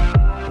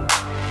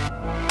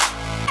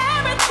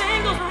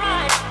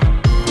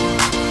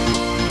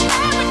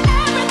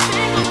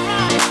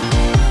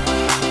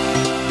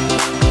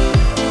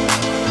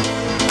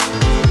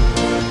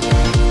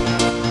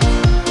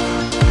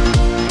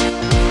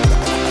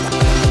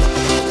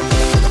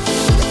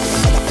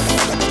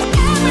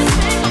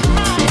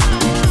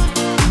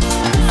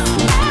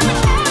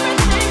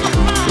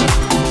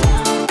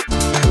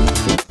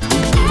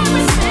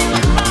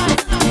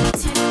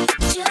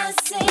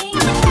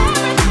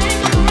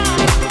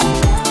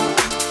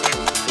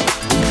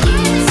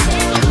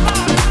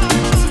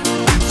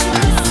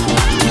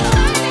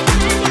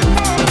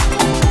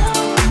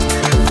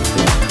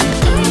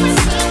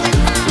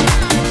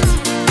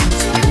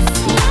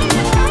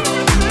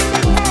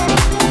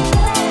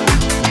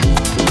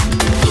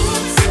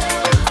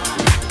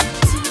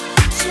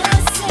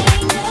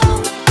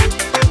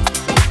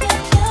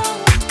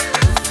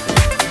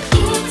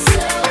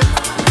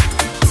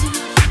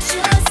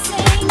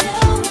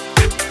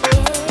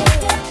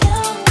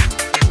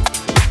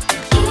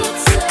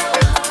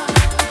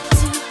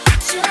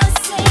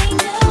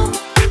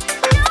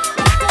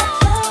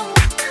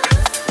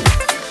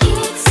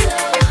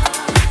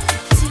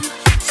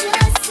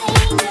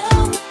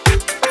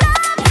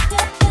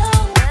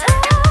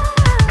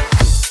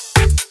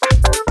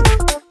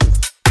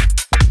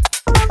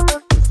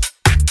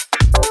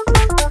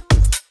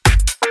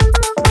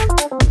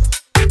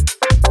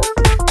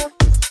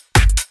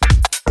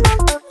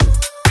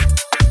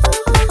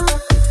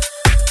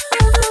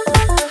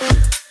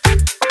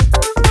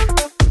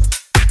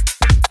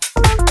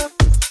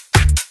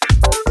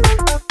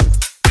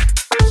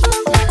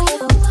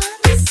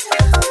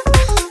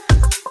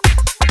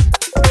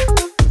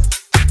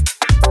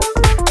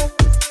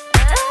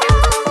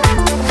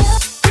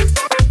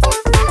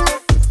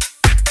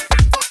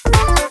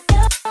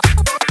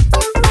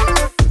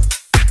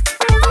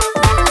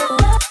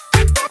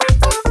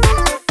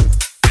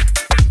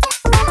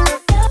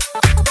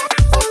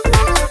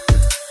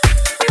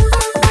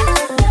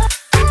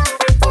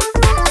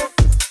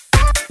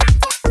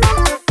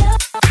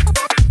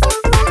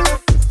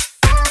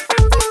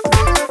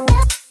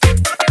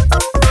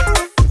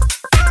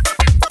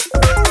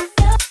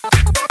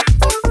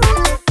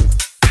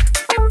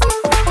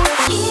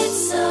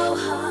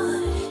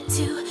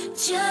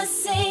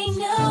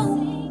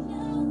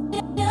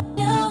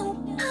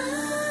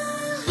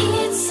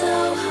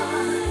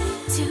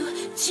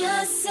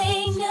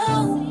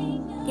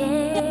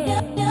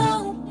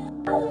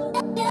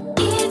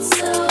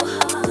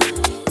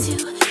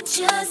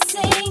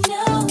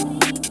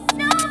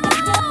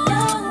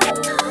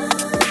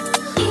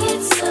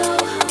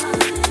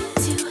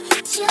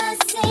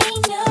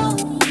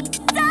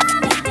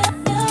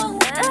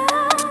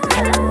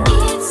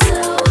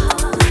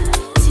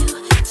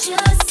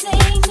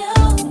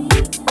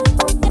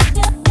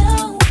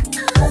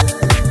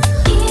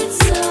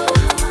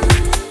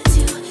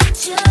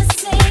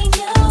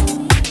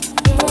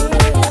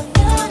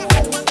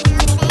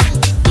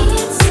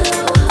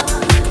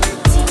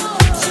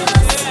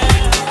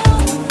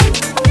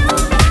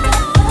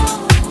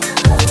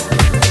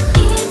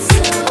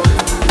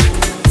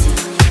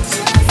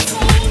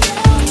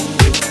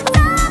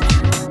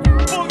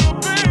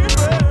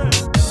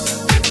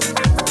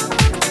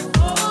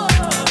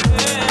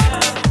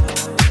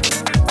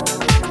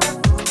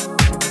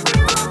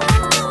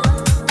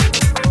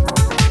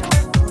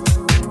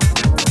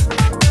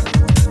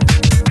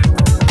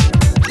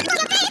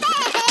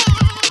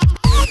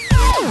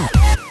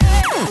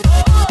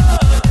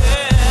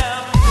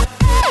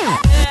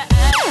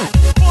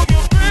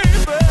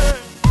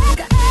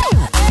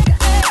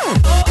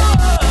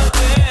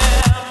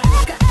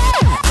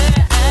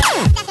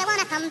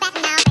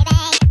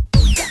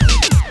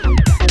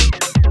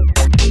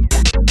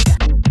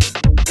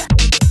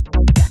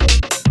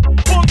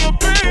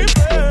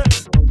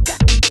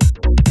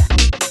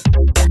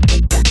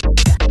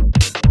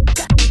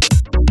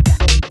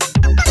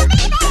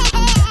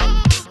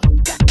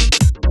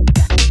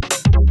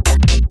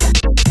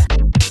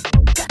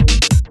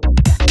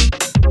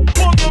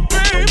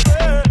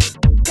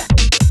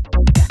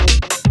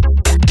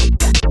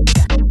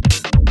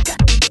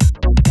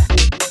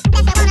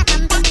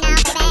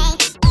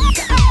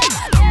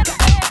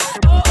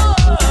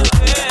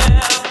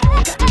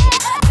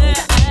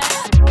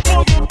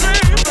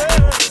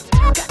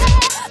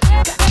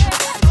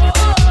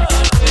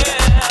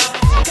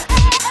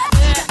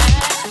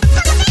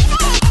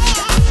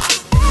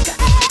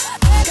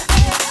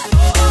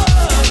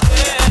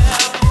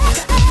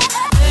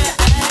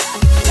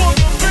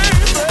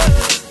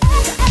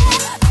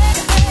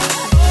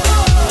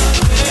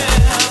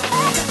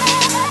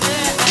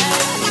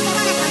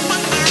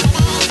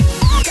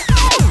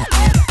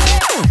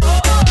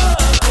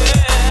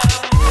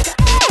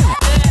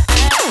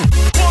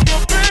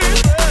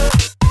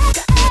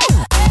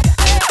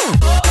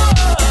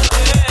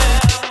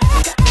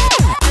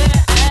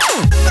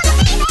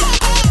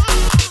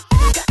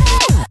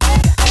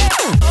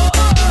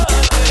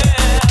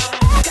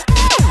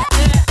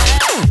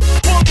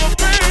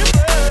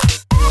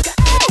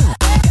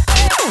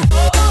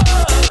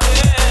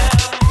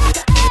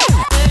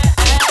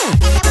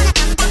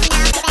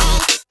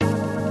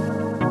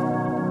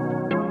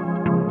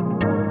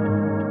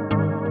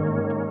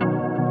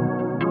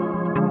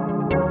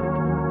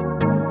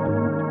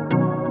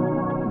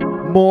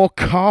 More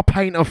Car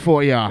Painter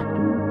for ya.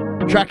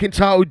 Track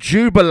entitled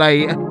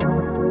Jubilate.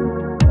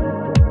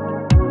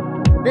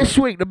 This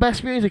week, the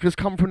best music has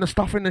come from the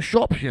stuff in the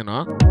shops, you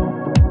know.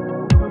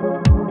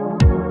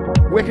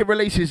 Wicked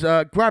releases,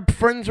 Grab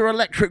Friends or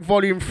Electric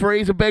Volume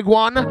 3 is a big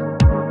one.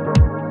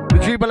 The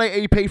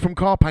Jubilate EP from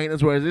Car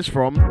Painters, where is this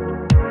from?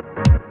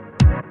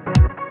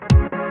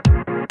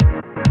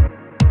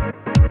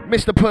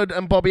 Mr. Pud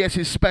and Bobby S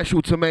is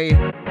special to me.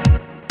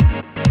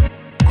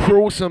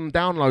 Crawl some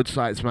download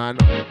sites, man.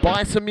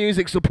 Buy some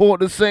music, support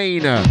the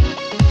scene.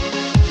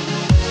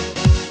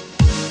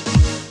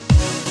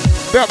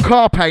 Bit up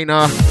Car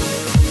Painter.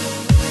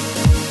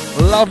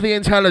 Love the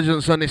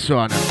intelligence on this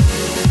one.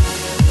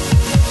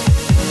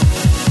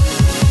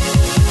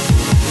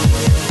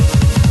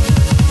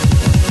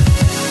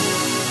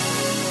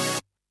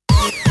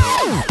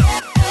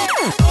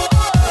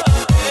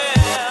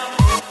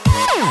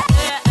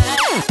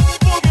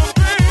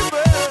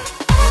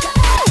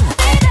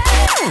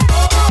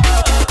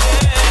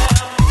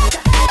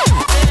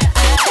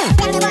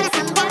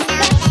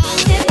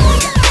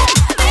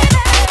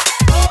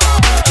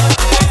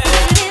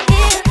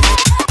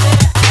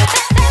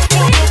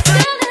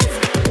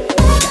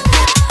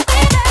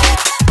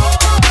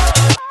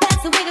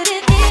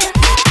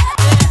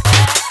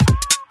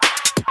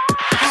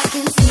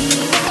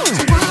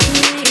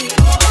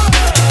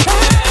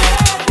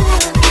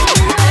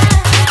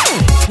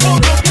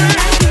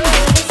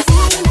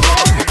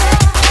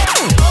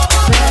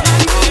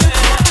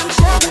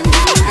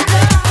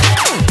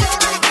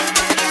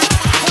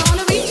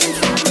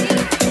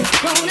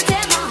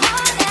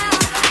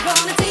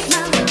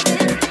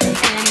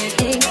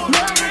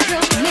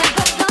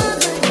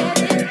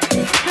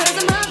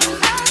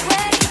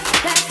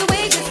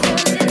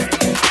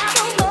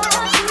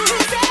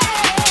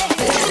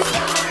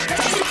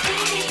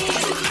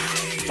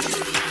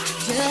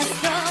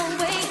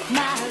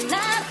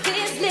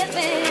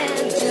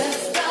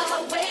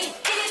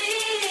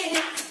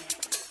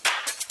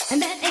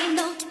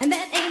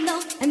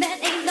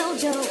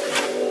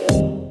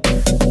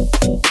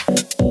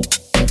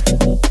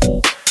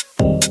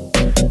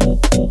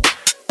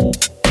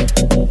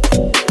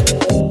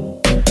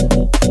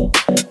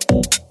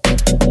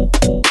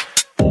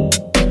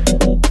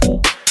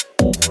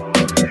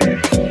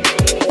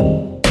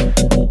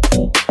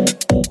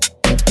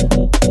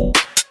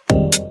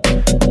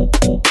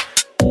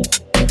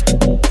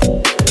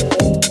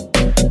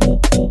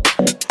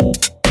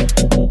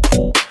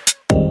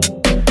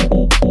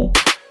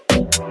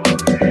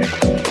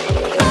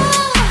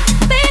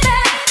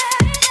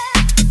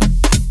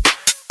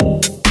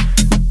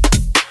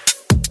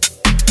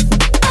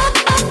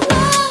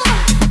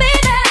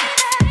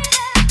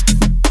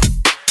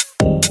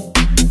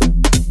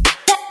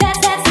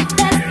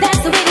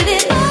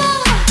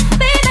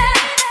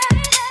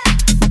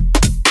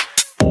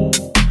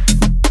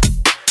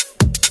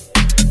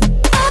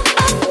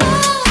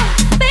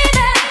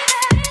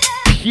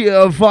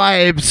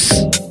 Vibes.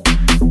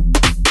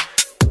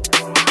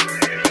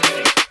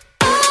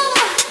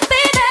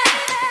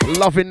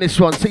 Loving this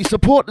one. See,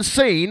 support the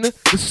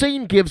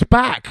scene gives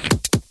back.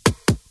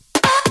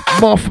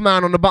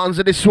 Mothman on the buttons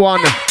of this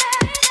one.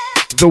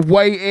 The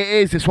way it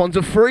is. This one's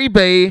a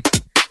freebie.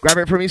 Grab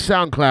it from his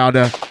SoundCloud.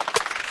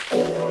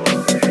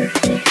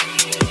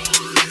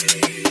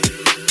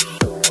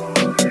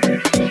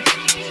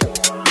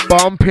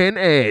 Bumping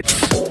it.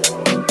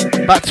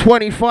 About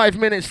 25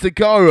 minutes to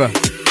go.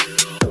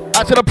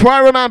 Out to the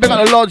Priory Man, big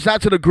up the Lodge,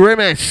 out to the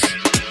Grimace.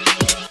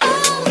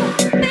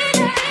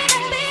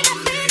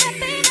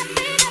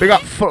 Big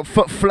up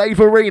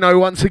Flavorino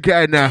once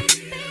again.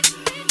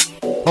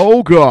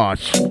 Oh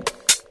gosh.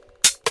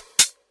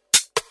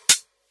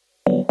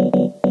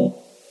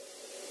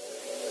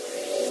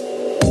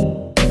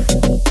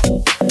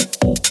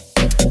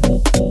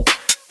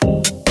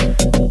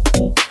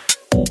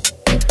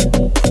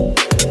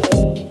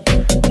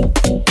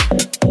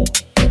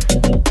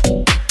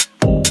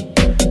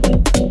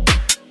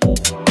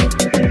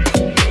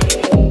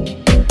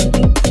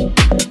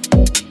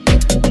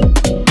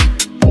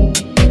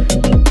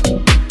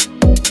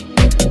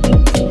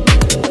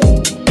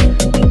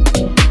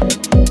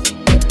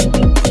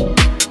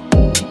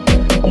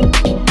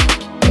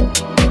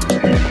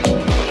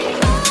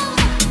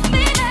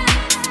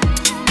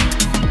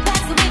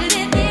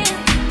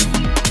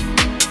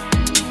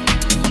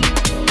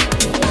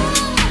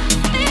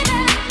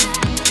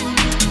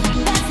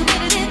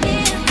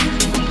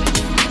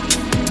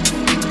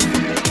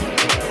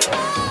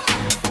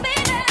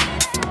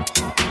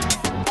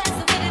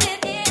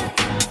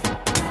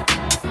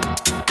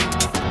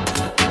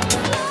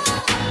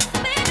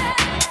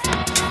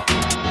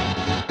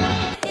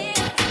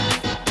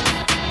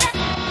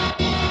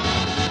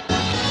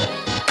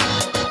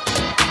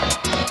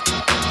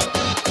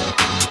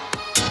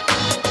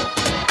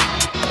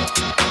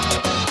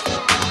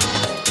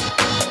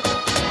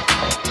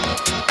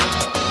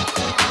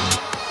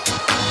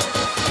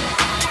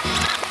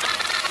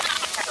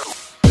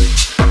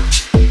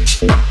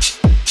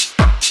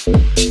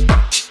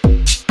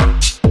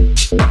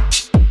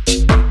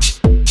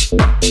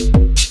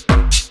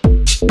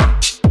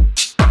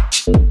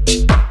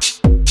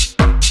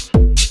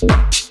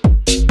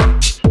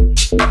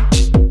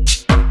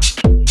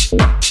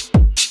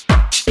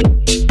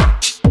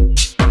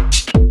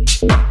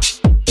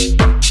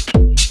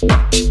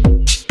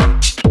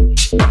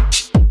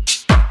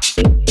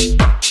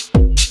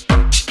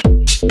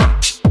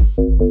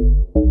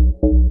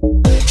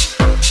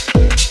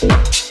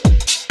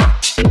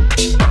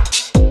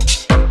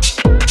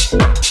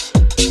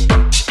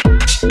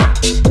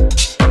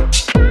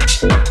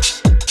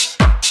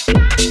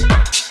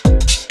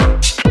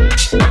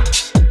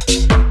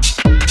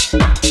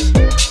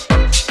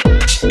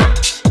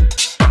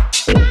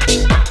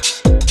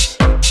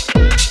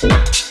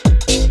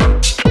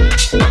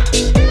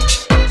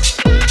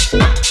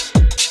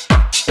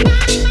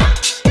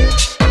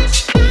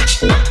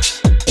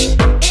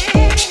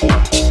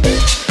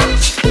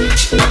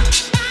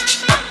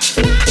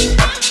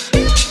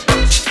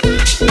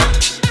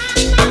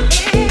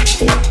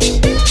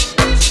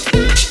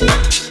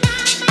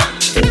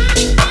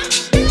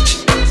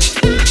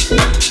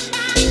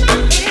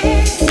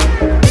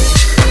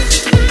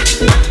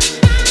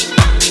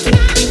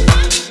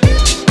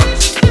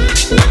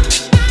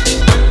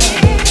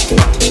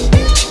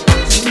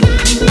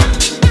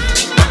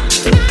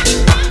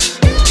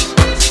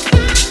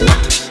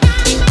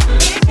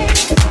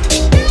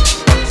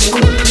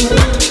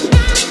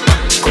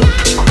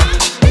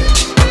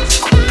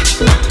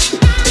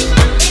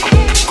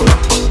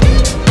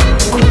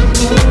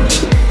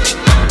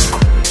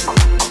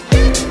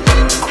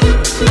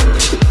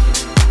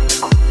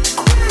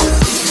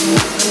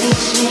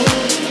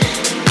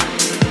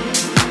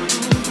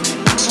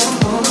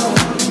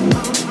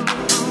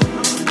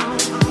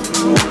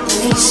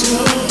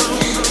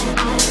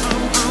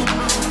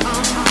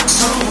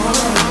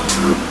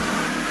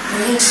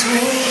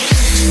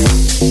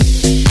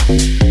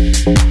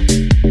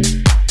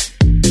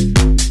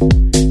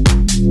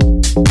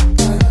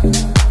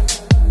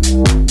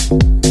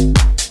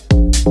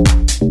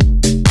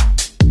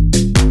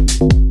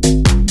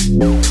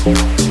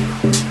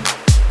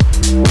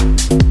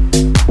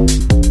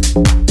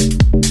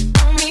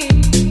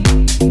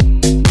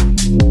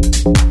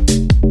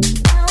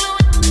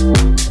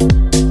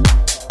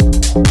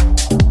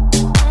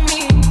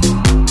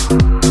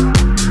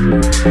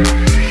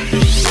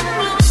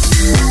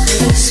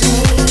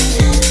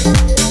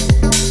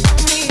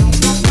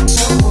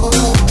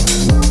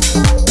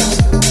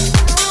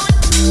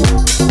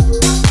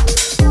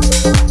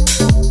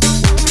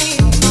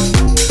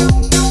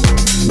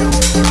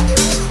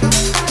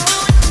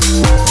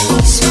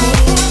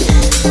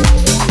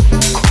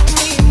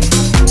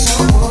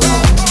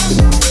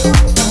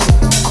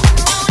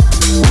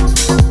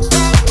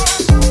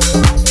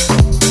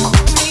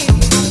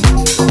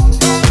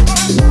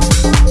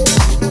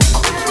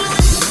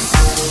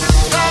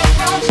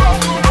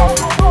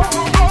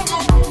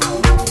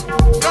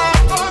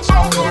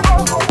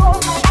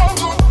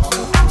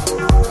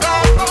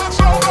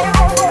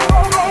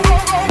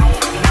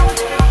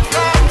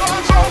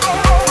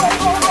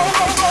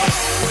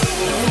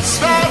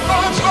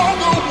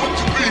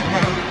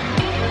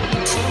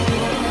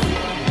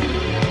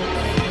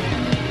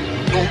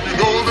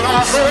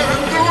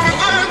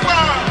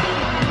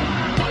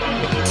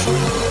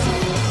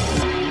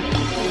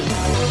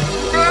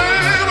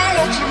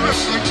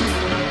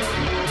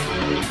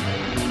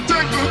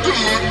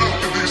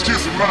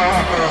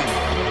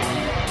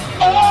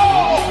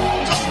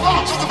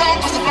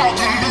 about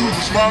to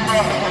lose my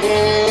mind.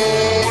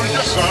 Oh,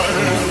 yes I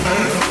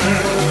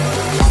am.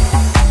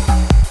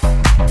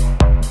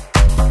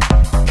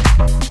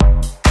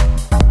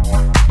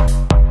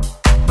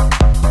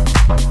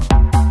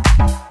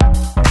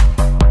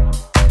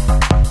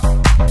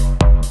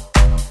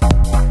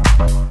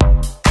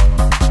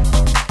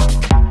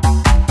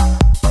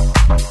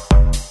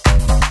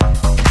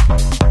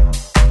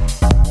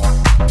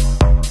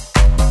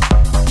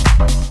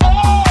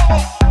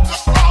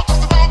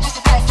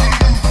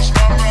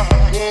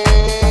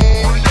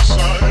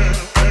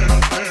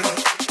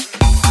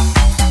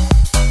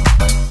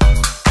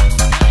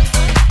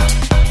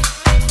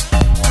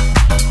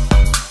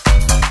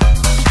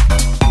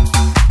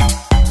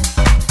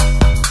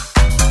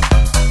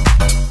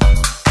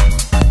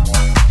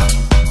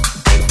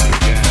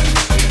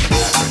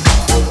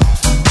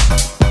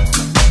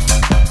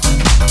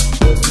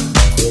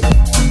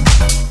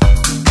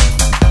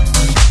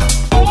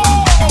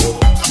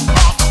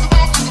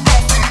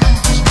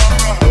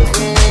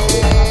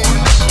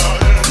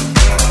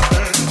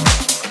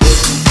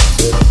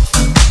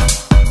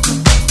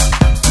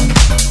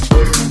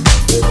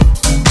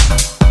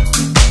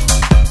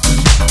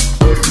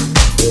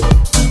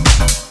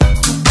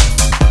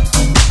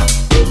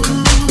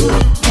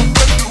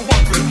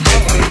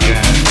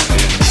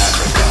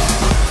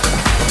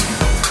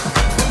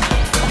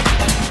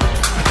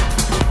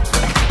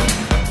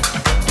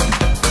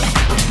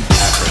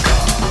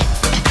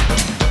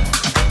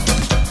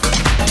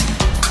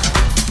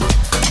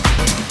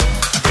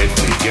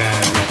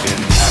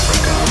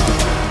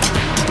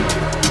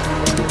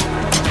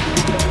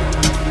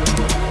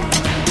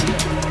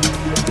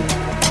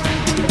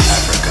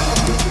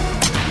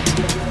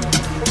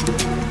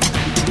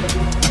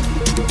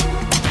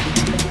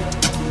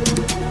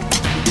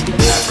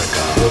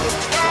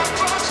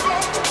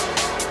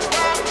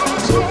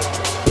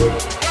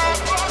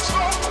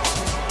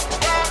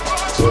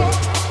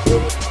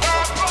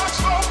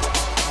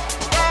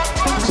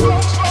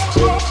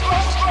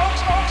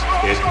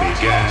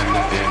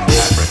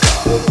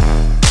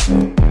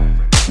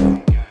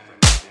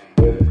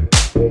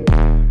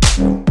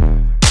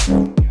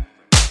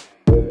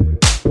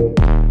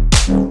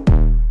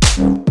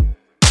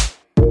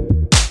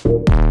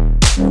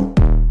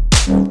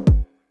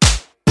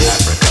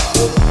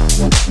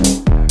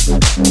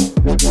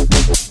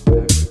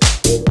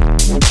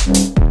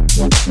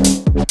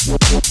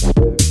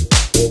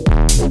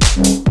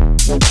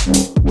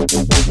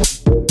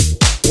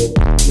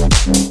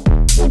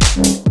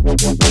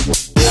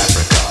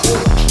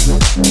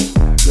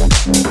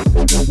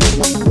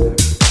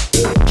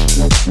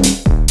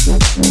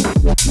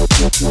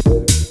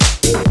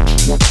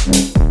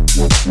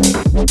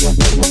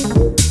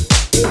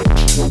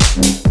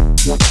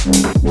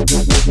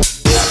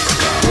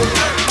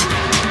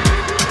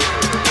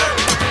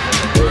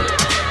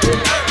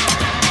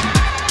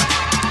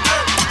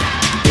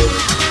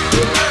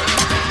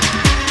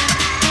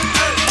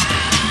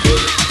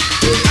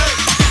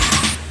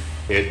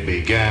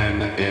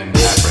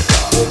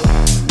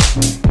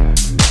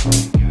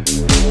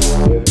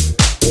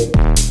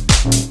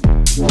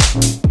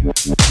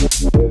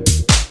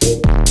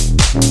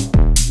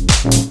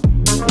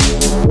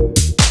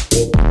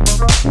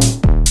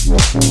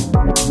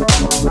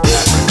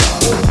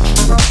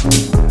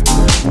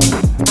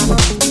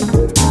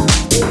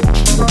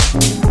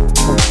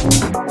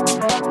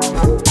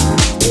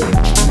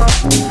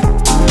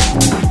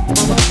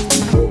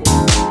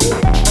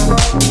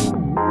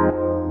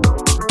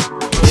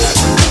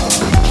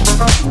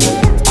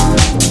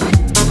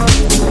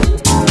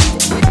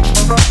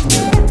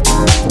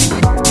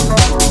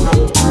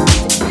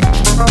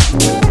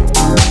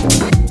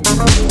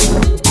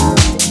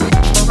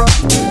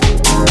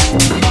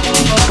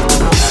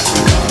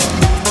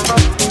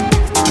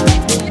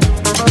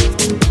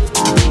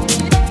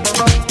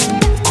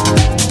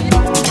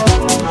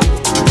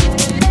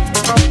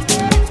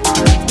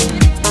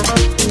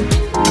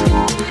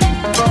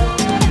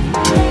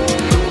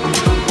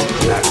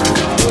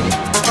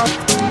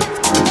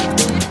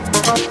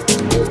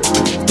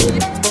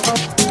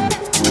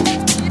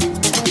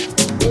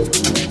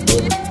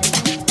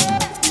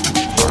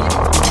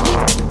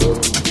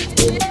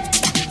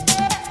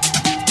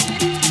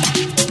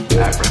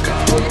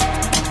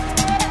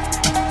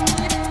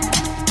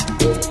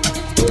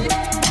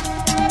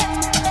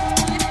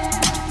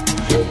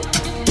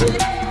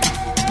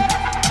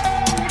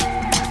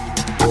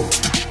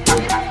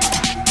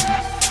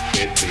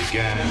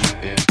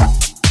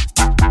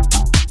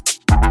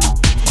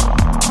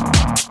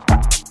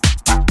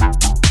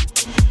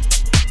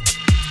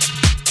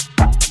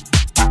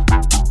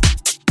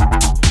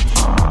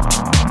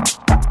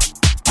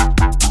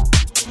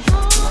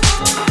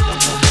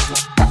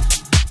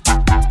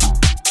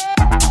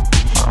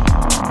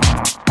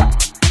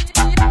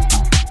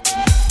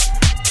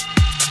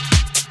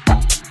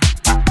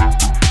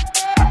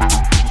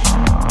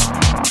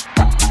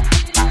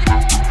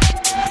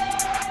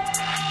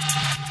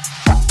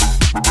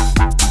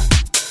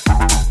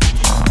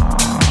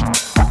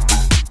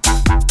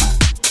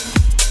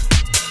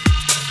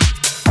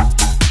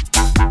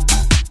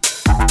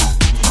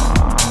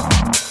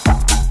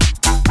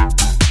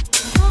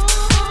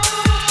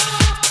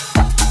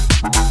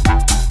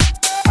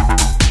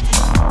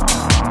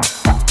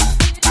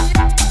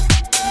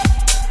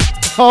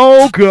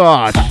 Oh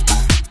God.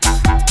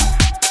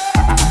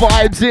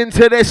 Vibes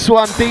into this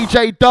one,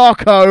 DJ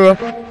Darko,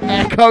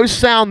 Echo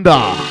Sounder.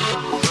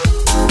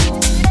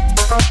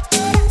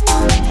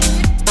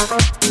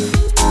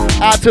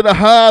 Out to the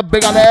Herb,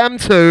 big up them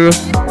too.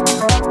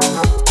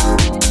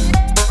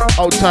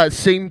 Old tight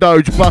Seam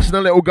Doge, busting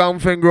a little gun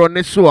finger on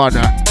this one.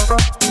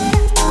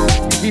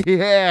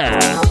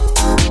 Yeah.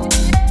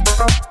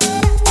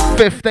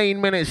 15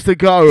 minutes to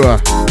go.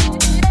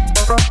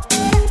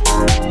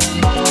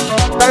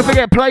 Don't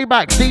forget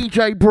playback,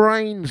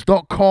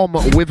 djbrainz.com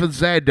with a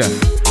Z.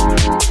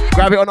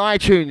 Grab it on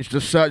iTunes,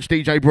 just search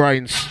DJ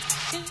Brainz.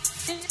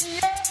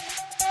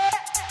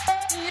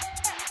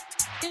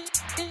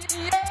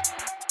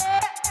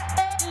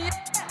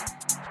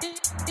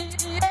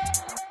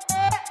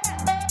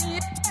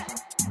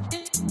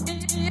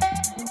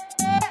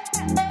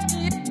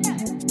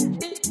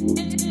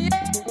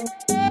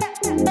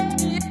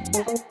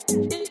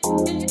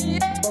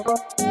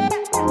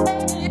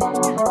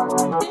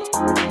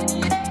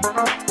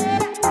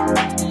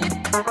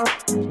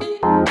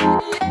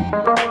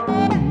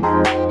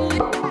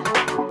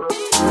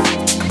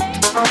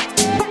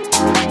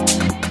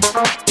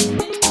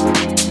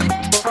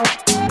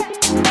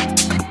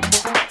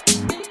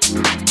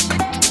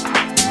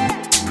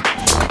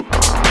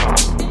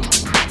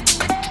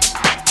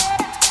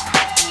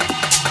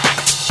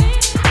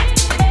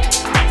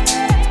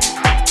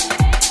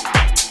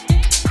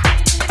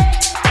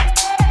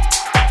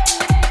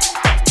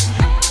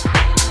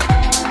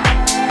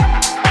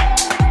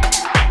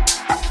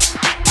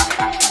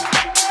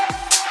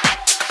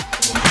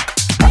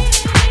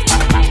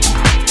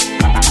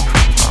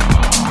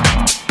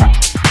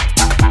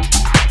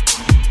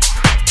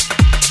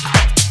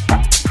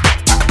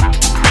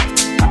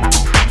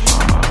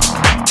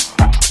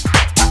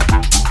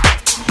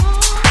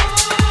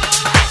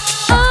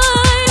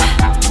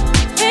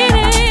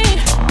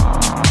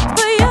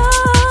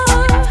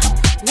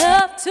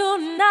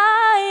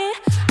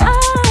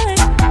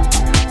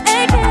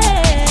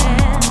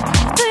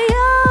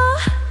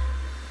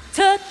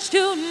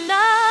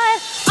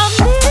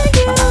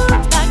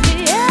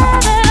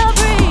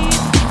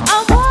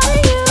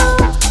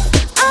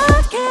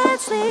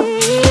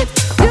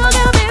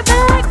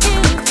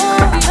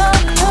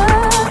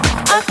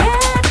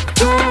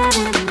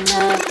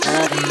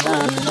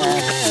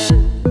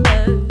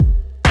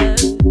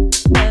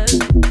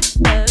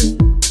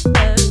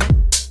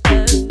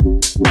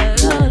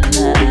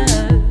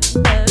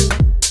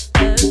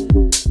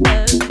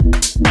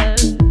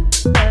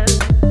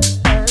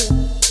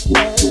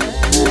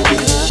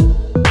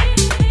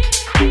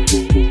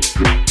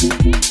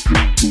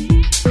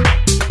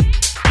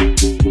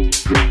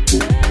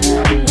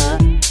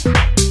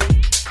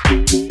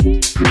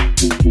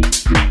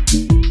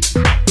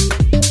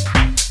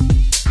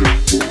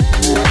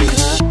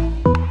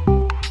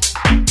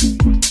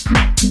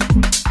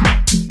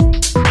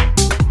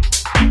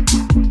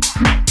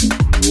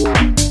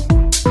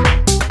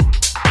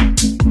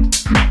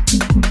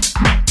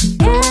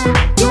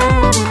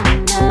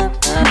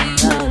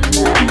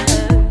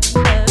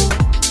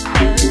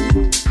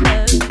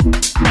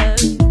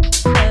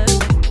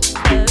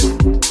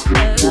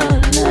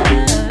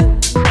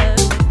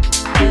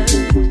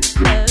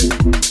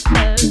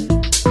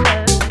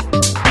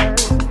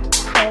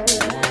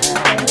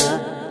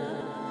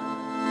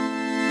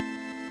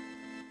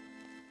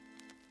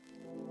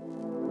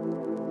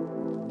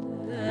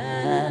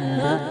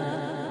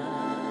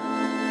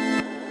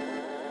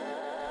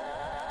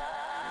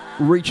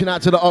 Reaching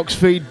out to the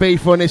Oxfeed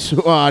beef on this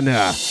one.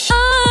 Out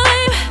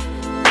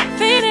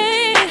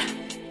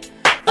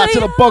to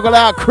the Boggle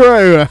Out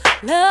crew.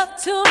 Love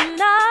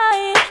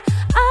tonight.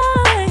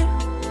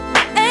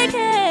 I'm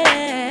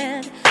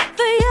aching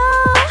for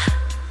your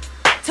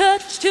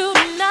touch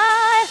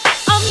tonight.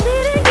 I'm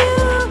needing you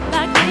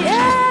like the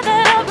air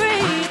that I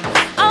breathe.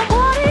 I'm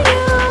wanting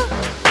you.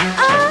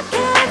 I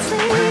can't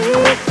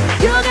sleep.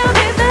 You got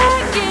me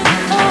begging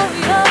for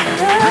your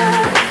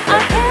love. I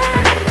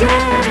can't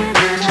get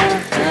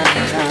enough.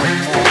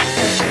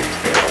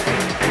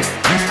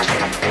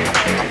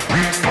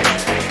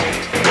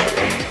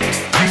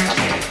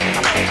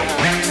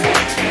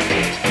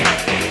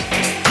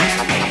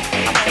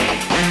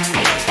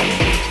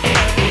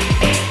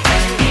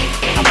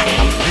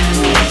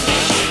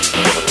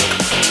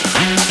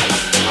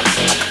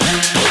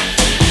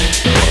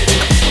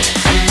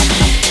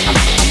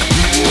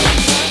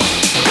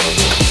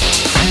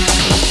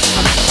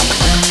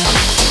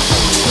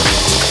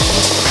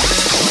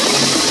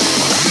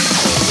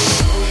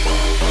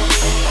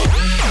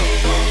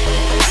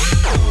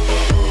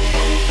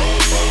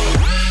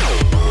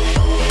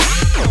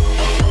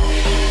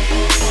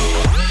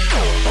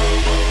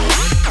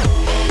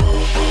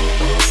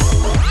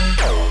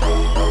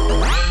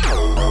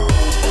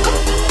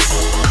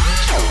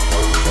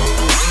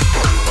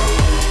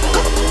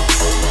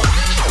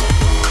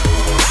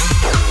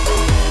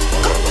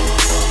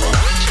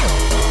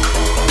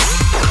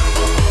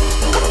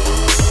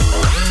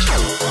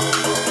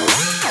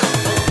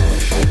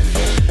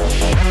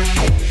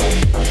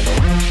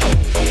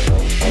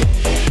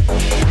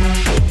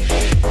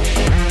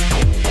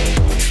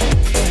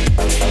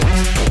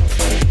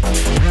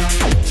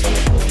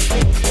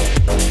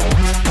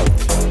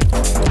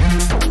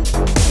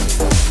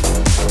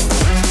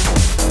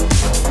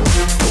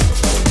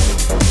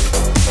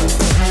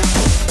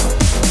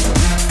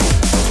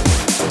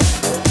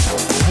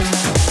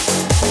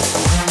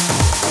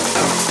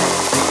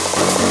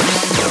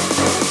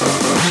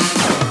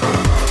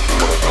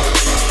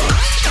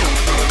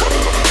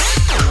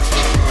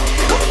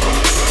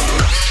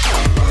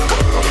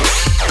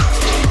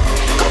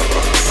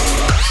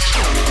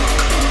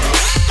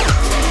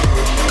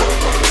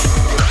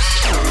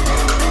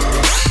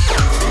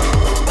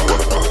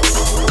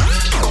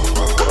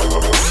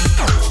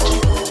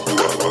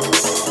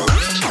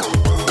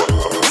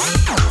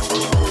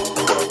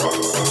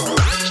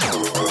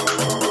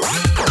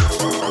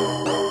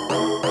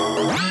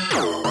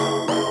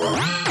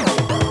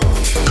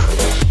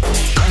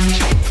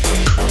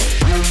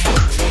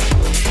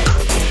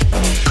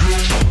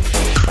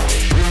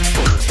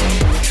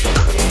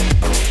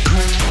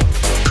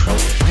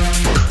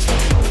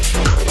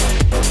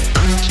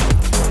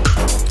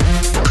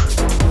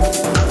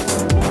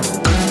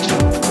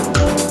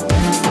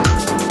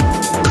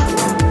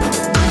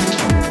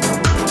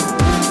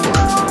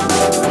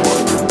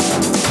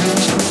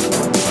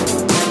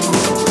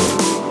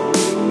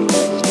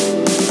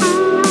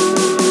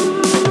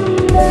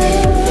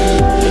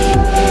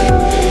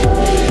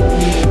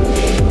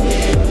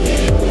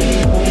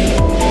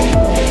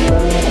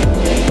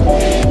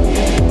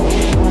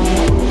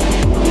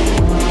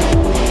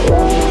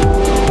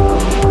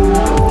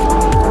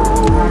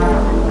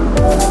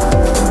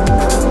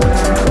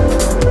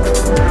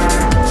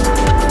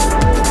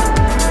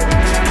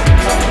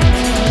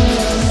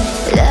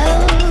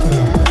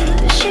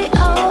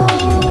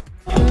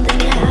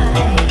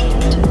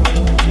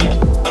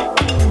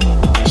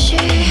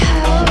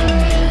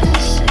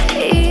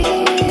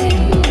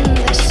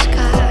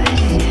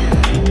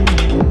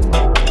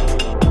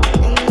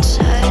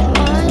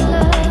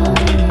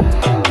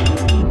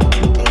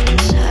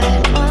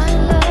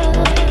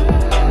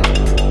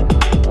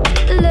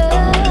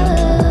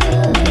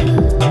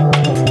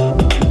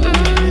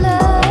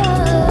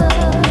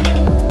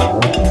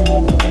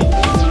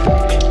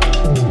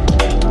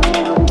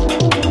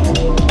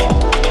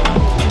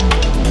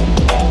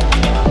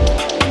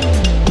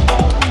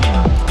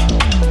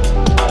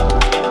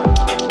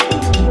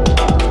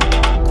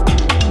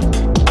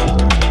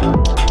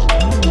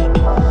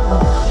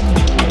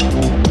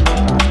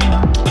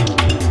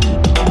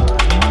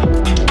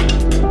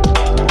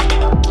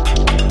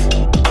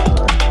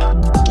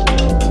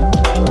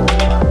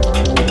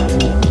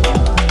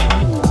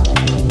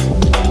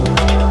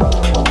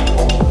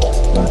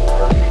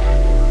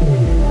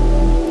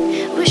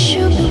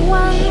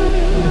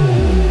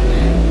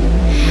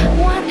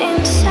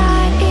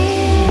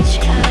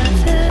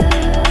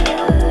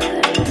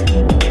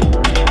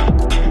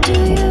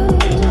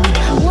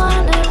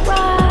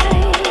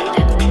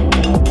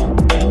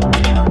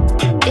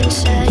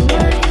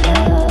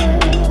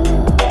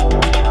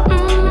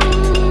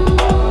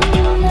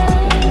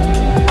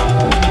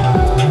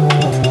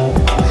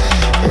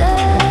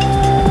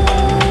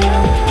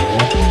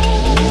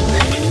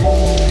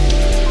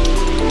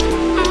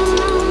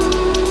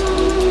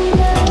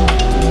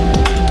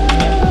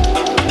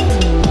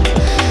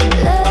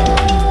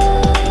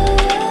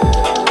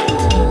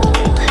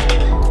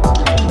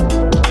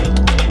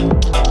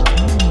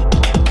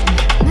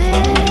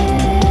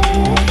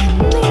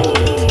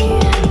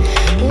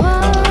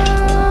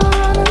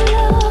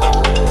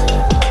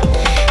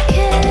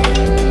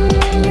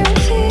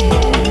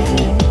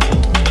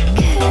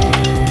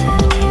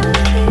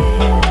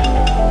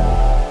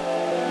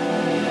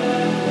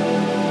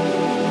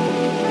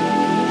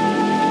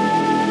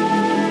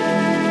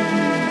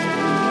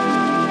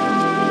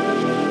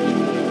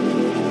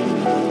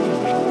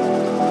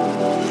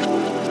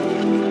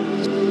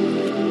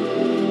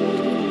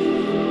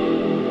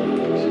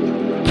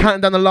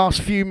 Counting down the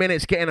last few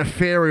minutes, getting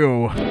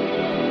ethereal.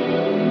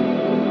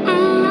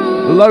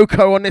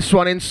 Loco on this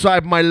one,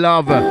 Inside My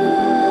Love.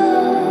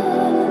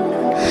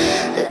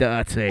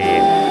 Dirty.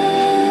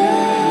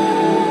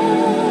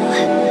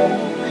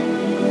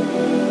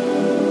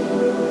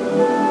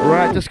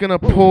 Right, just gonna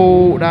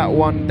pull that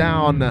one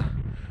down.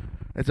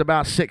 There's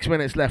about 6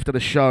 minutes left of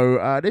the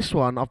show. This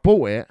one, I've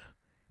bought it.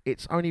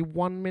 It's only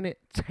 1 minute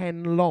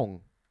 10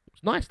 long.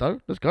 It's nice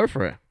though. Let's go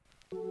for it.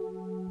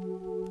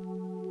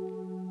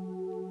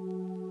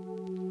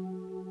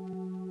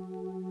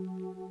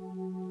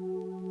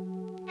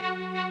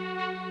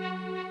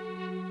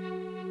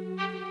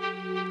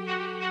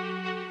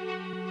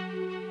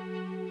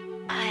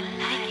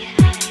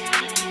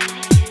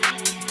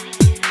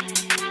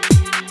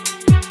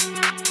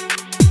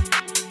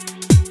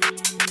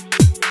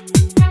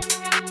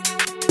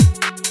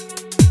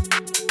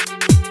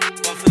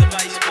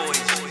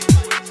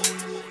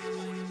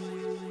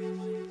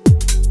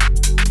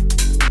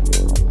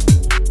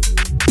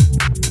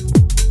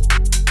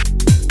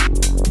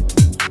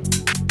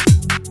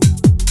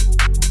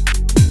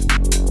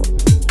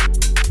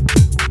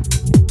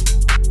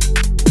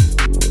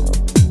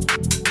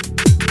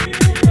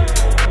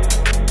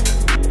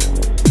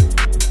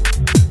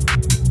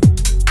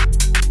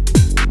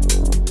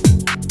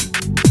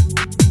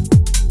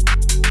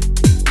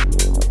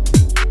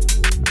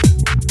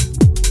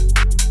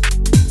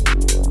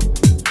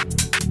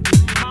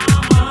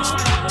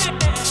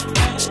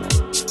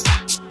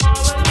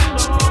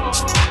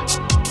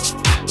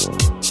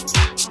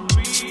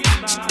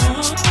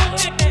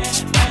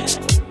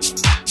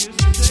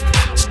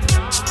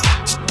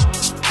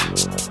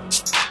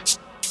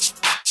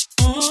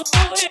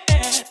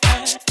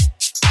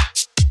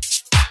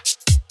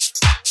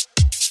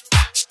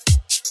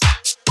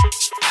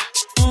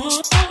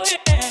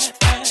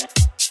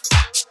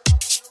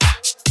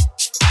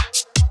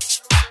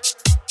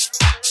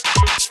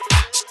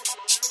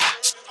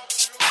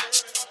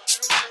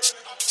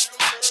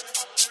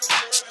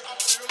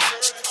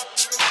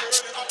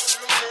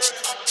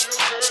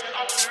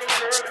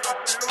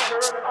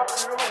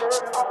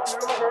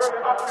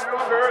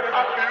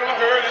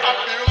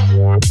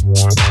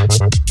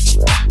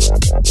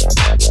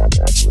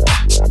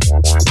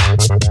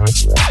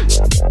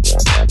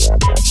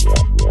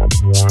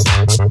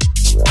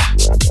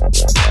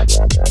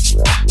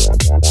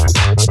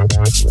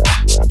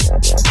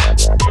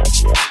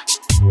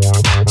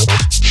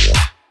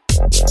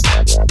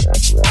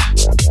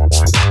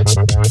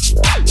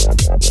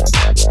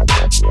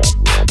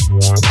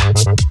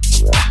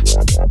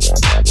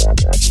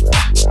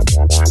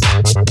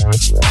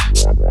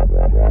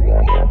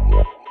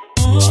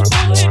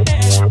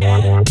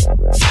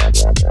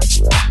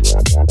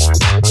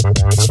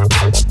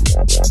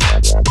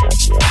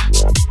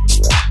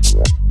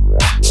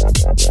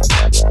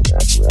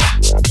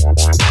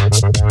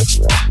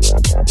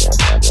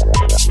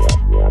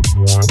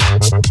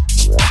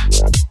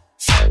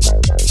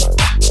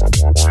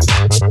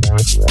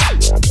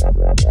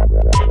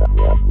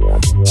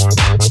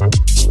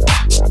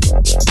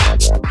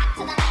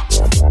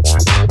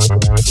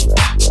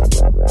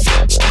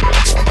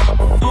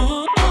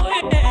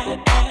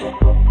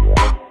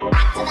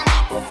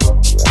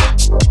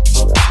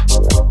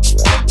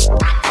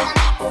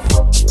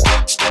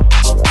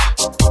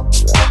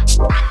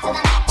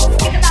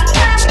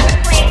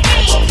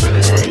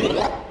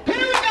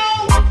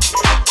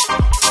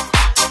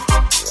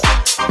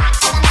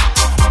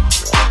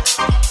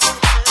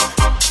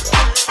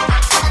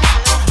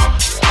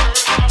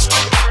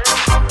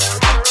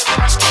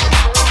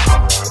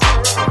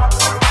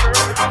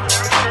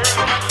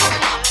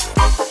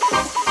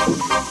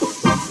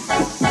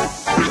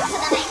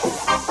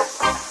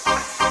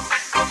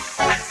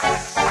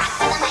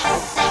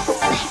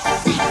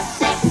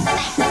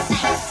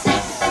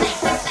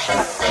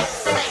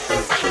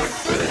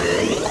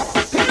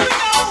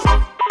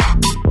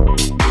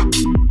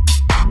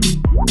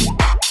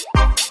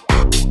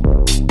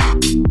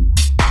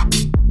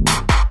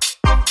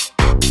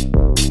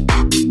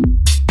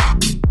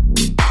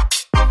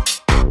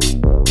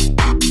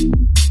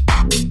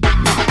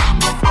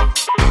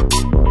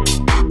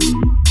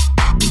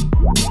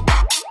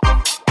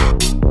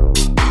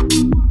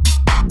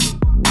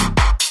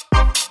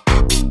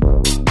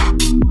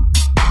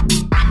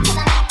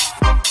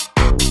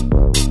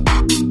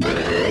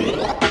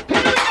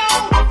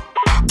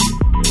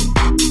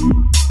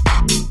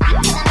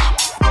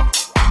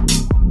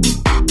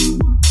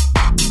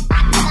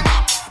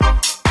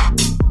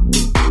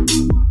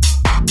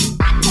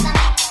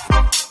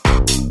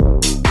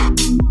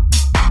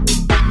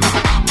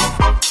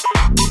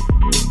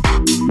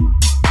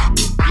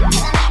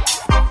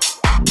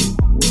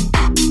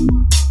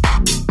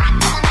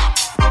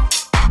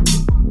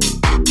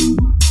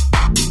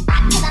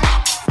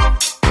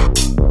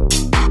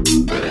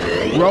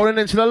 Rolling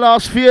into the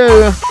last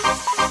few.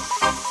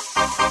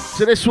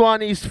 So this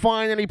one, he's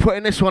finally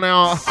putting this one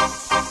out.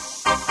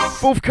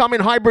 Forthcoming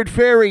Hybrid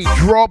Theory,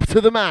 drop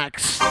to the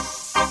max.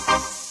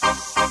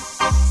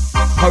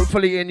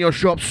 Hopefully in your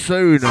shop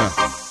soon.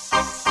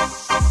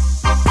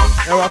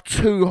 There are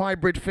 2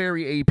 Hybrid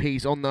Theory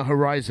EPs on the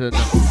horizon.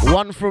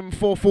 One from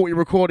 440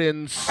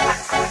 Recordings.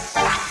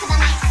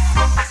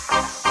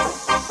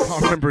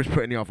 Can't remember who's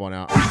putting the other one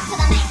out.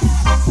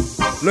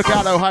 Look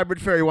out though,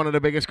 Hybrid Theory, one of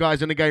the biggest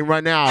guys in the game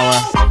right now.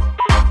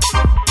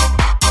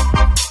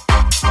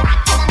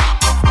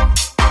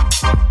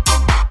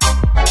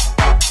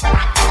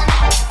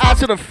 Out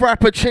to the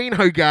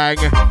Frappuccino gang.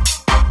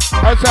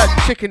 How's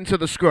that chicken to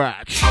the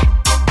scratch?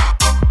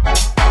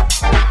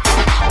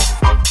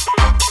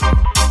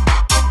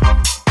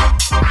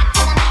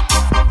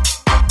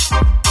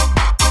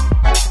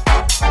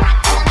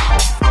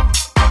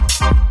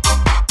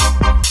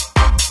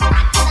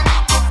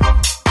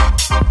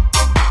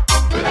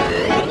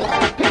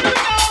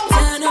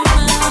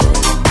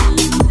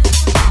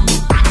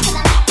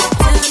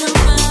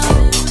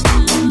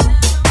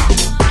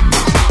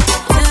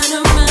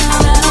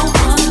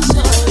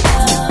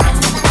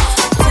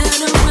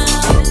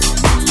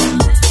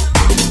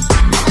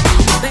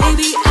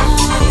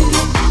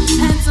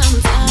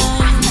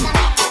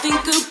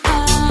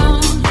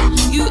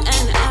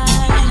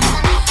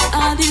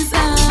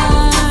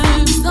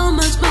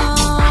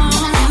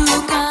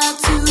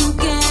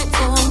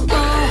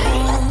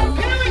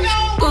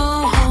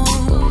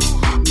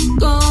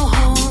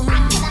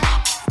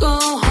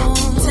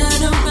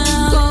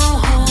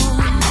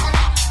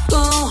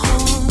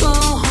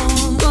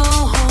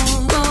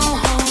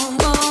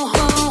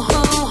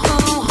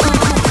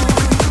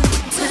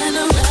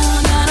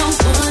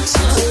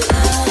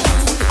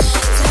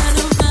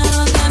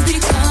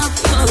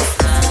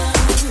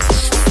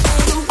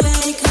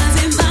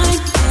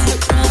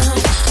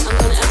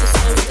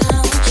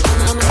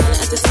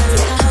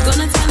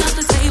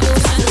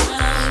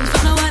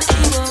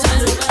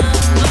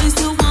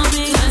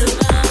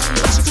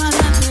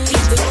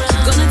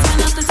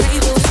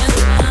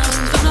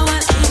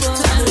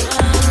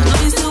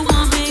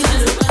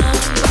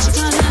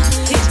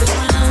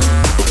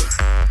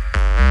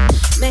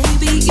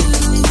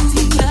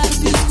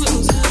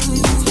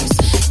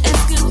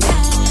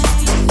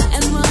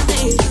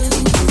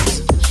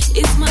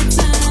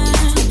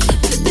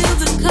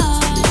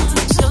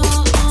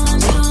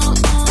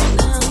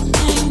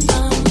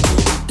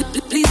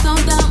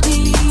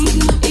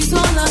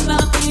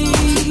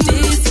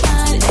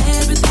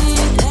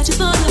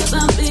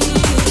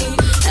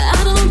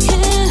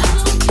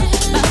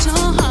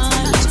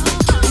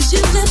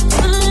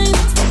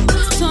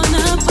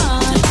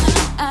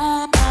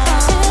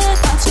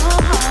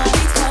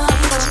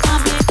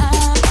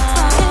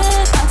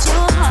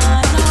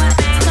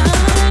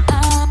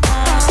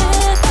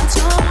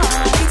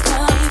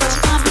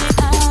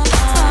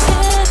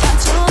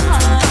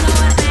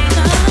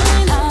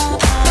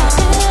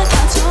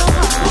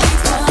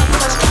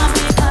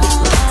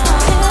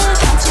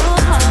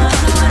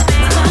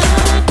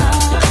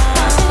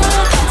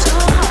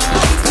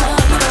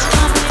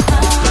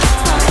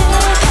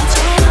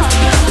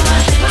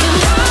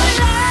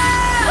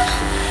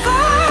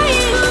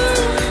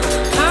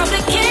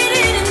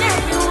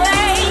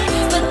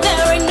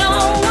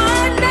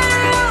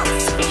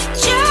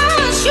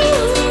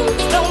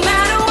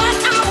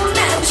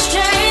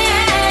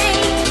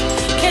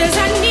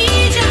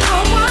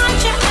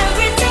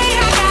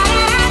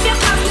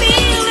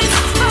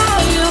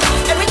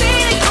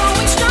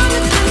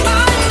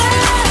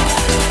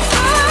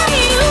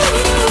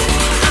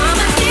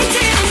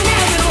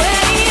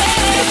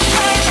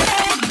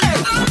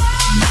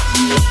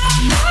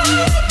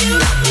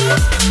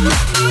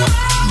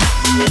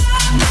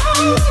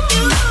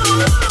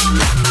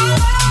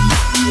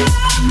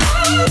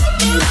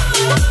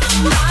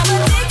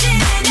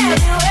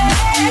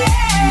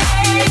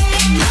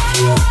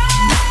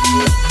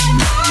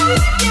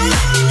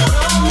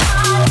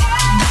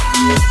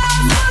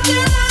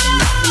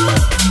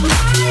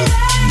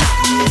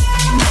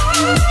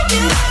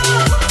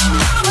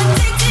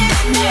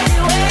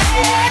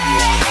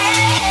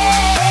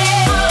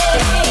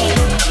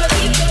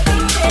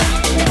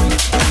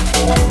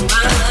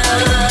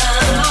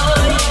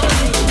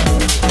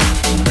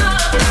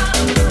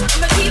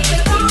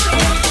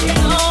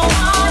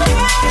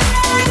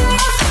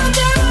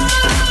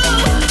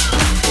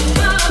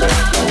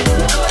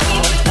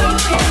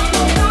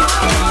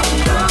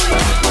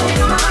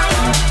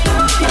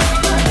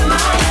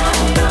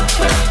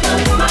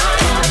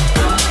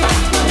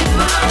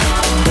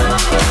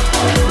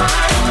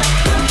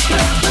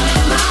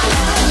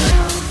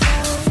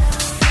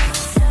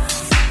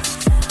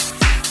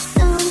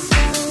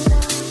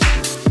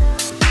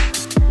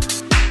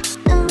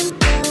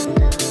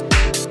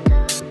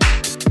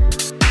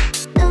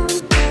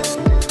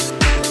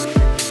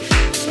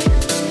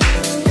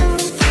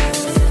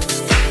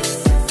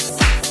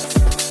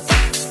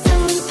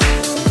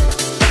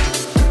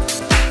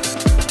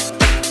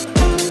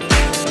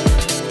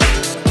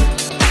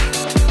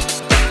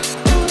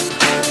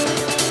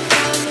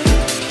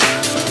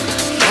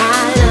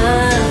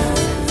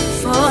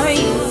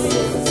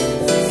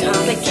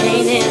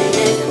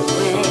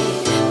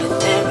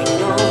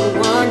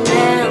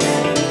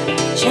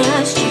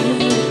 Just you,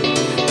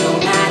 no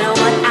matter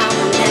what, I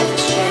will never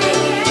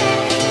stray.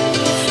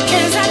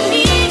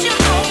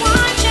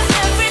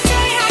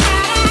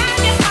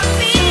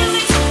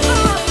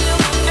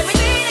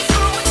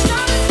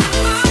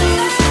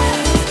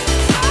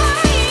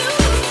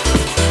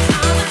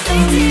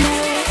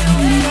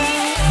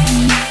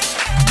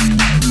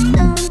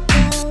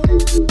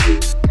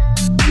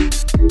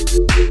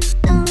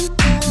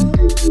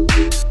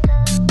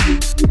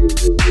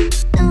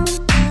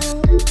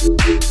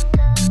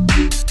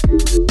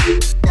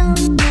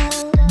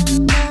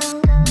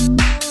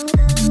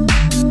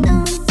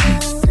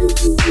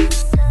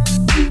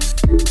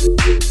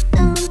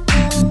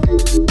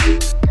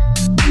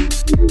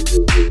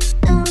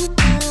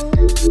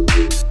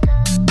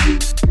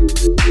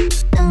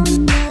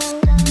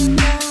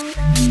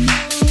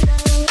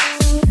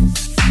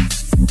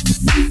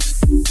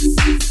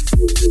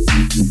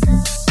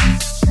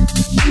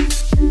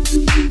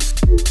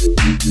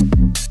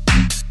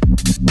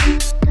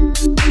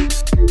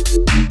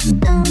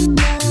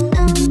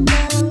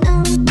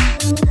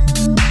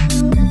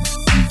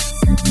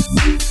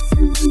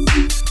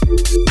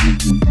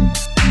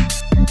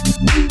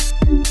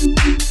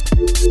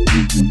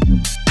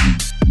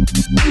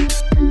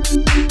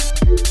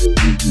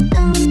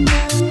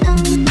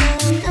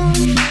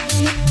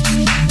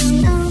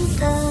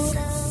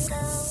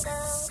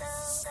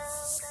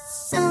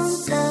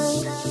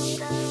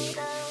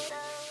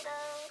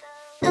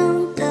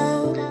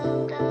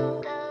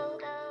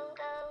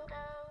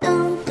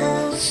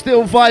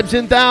 Still vibes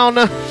in down.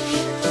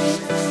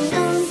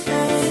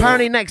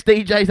 Apparently next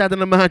DJ's had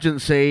an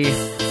emergency,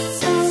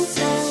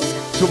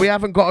 so we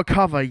haven't got a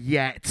cover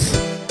yet.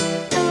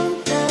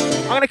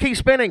 I'm going to keep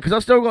spinning because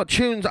I've still got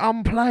tunes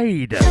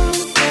unplayed.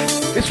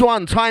 This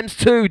one,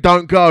 ×2,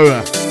 Don't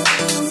Go.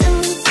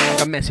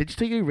 A message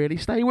to you, really.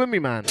 Stay with me,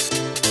 man.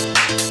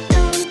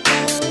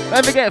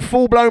 Don't forget,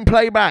 full-blown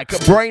playback,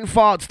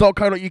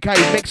 brainfarts.co.uk,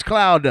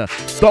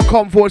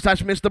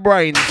 mixcloud.com/Mr.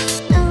 Brainz.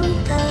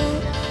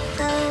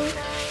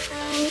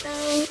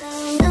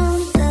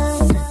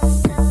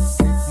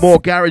 More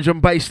garage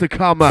and bass to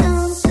come.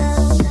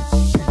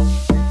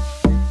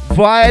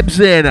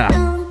 Vibes in.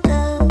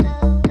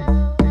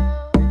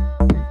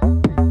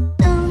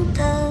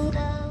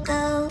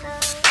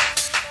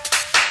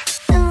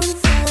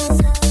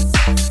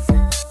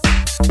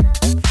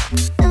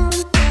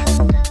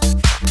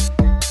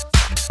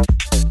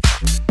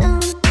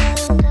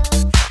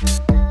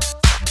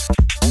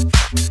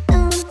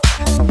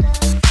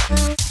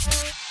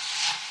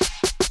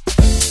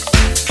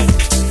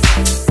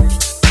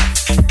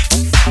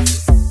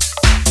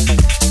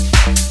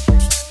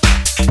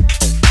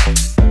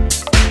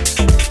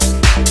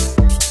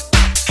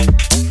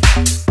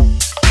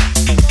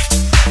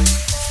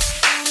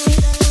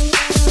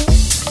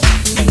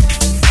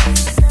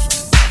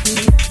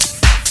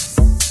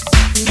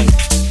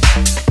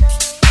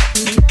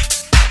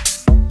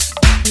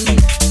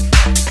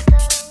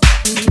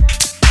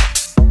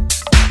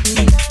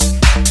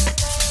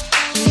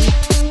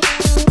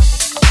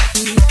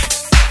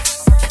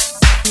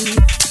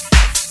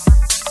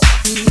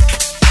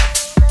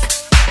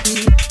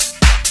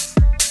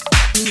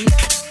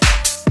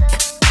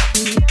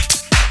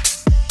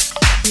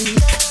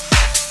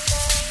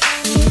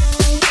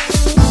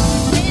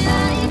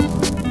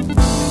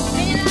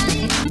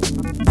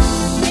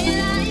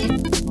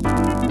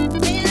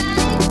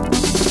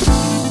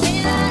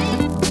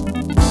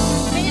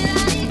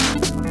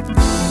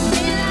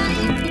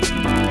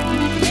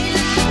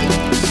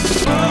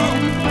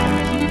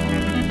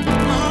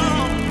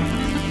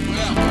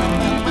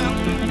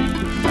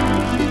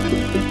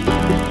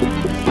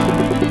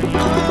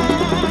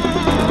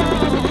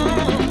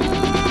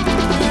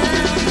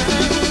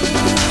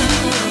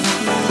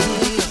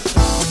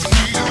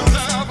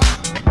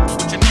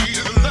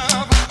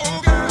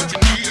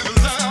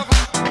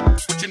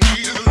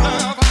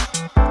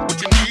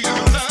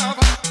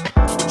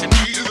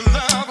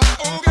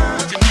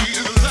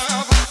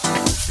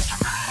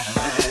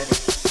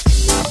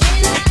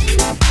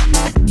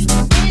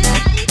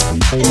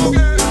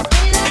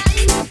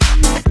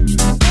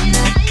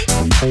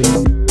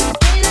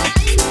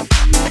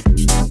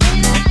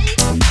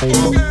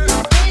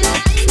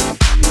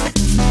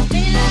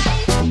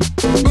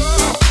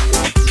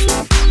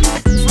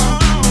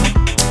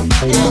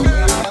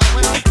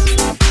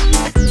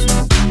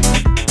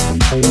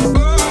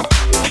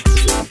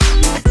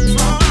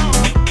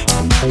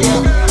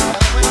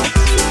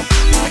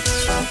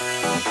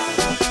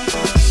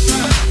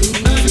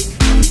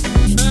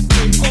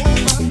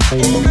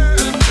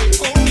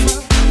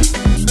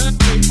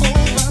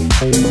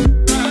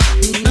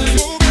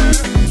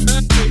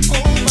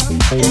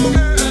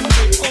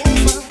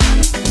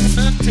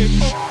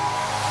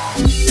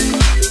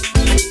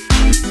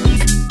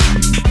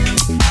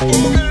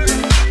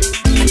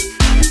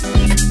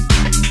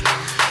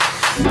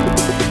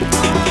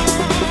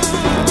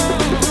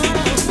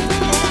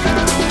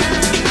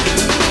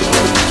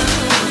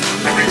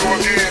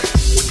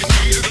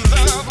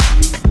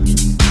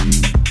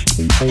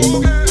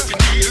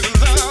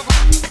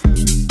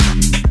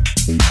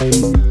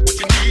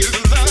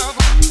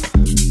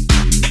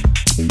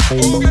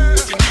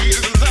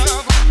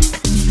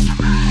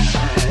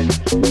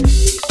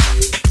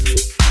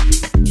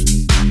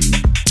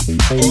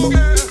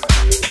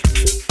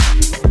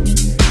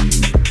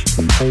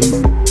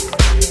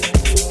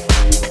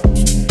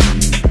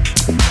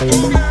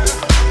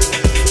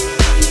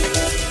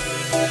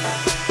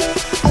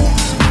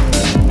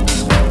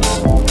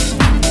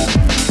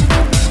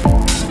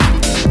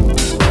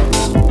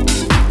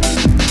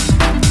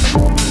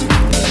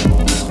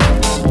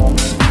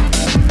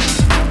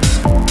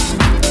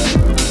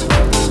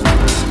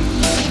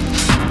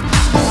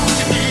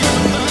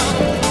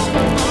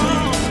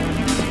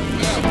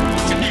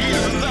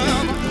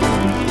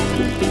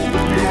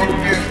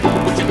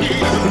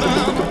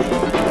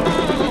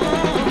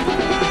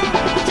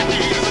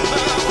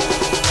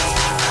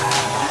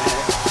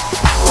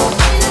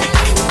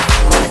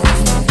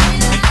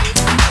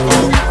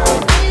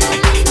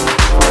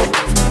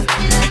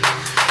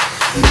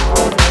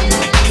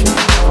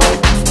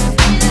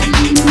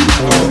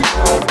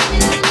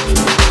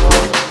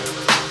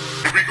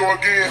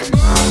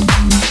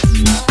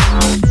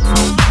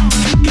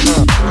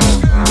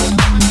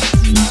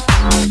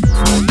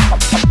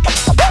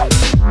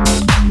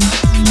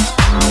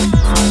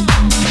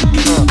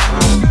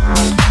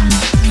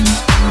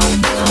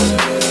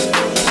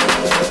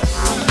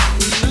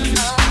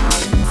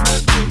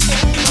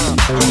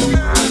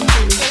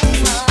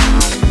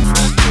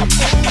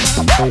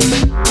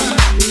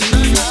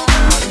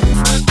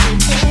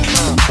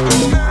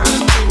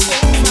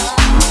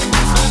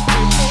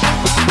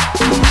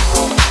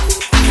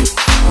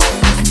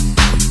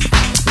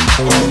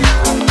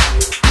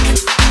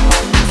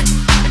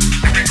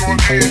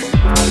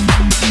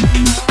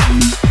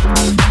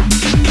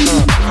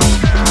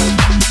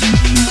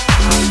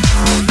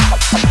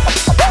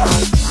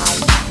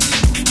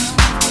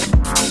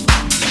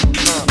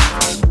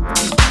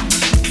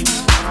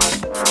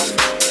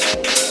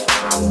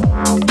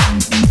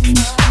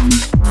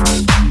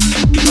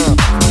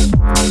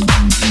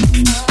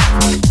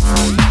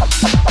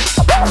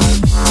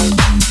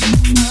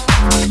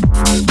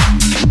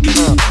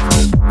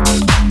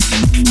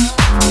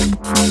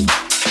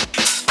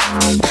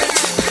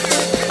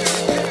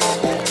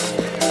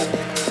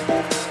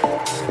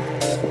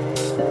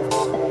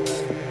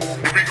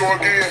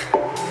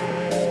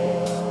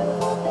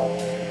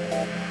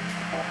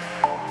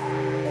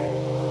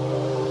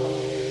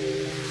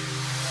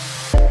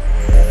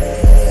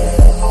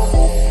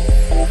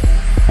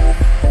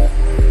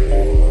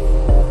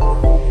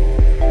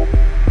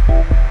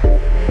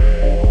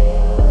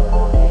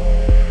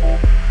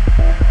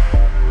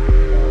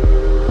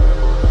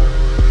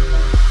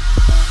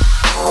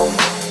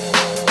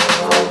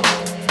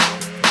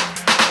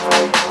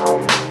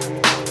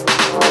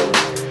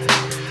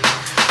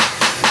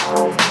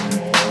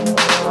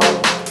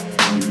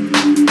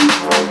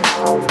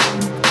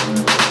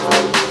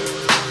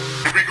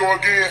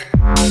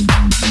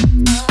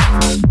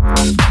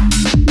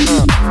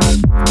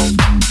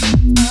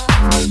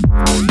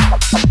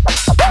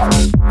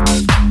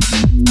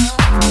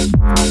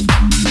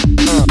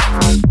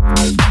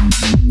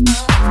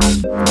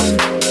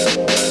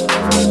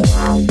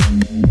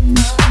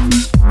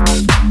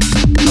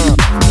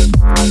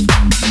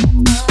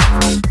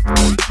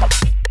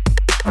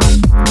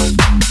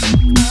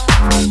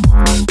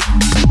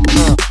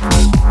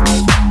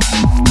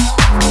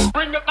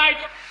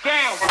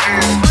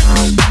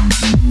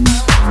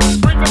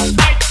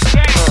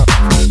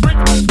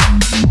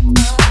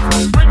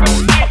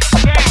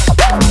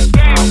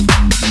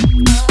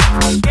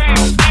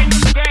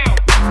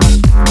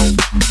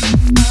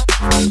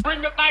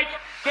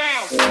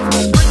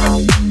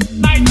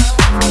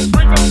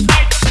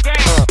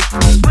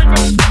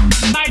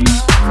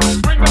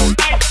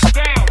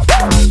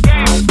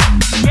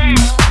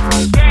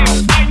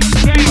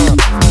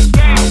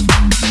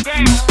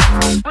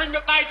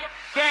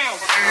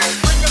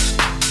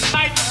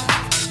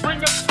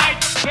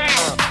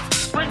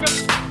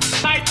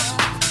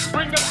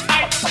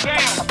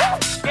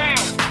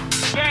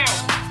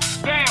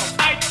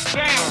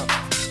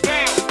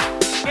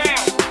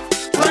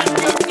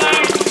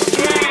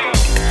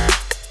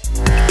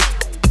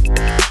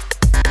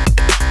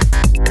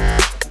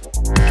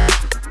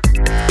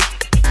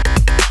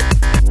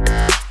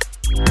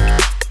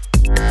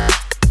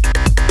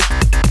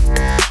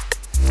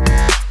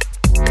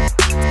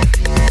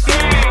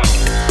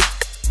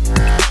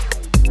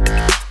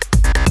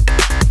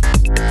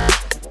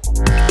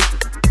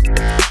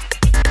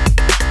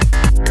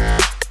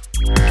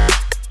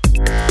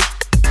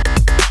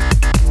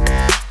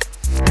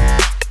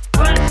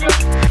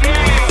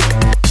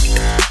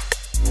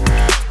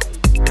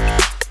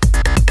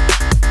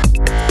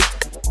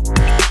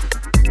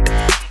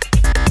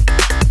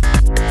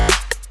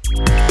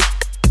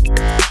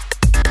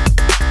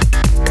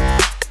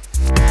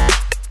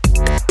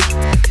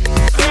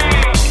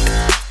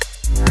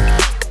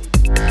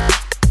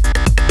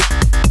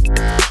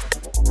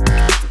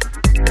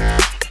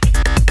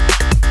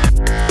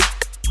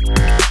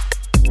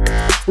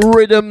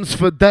 Rhythms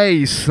for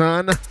days,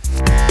 son.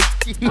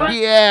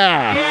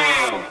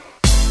 Yeah.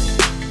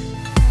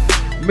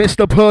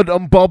 Mr. Pud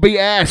and Bobby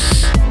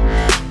S.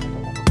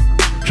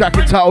 Track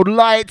entitled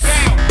Lights.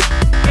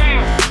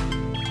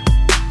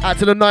 Out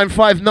to the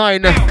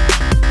 959.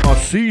 I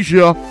see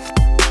ya.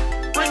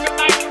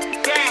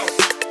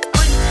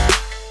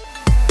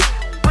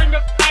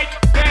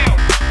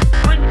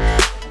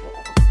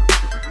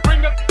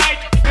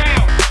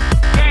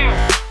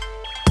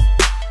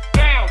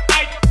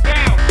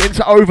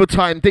 Into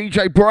overtime,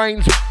 DJ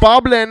Brainz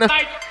bubbling.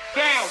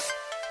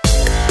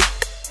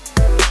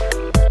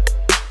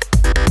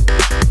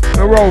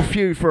 I'll roll a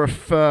few for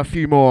a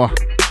few more.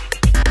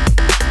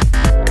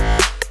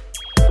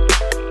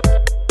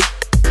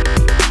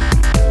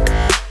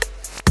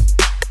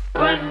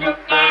 Bring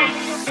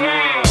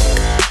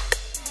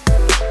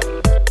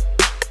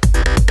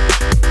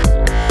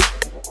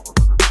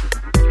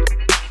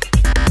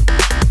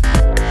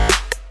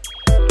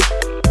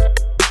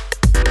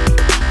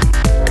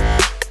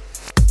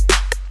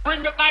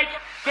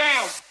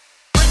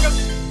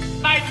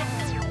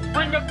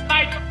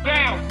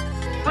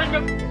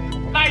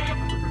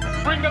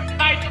the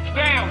lights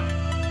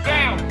down.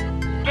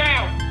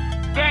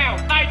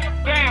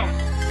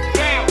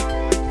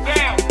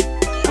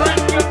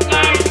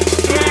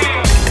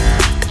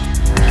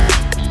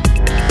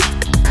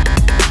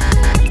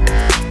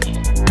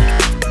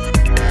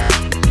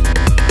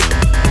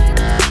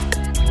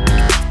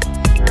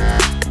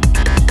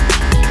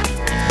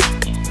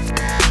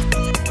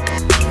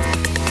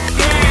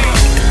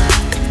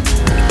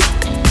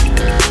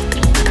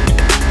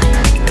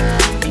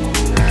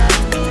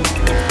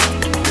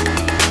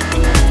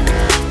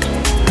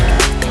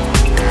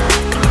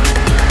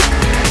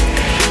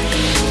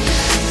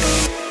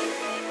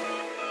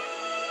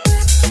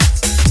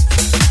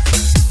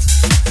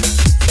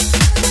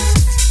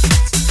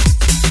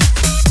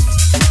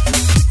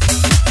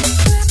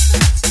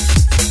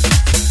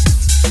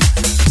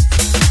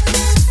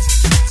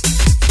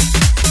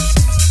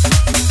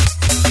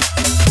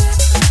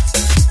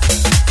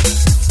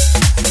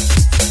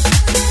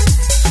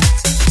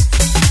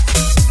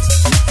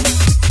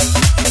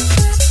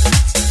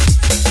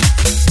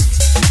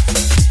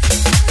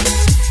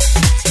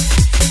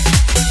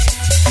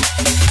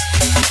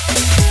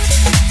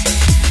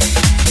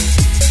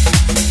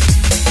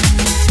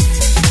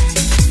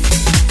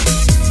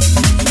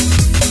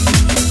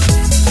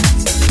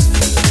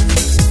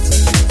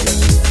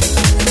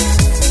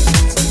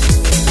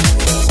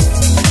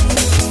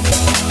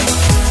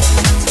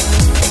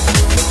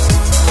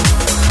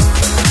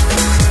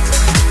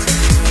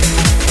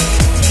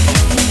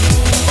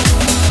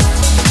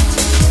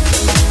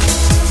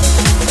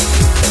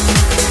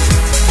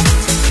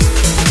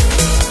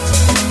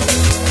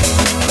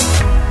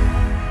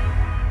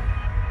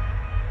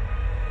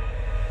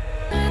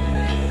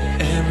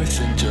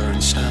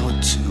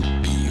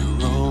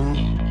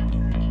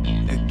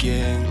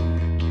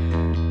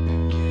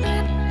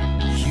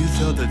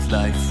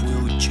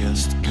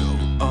 just go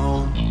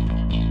on.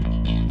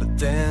 But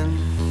then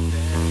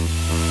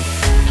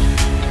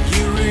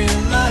you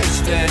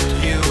realize that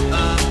you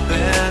are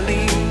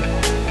barely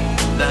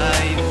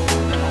alive,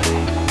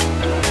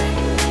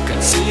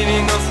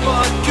 conceiving of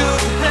what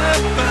could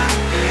happen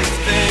if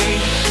they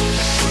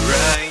were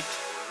right.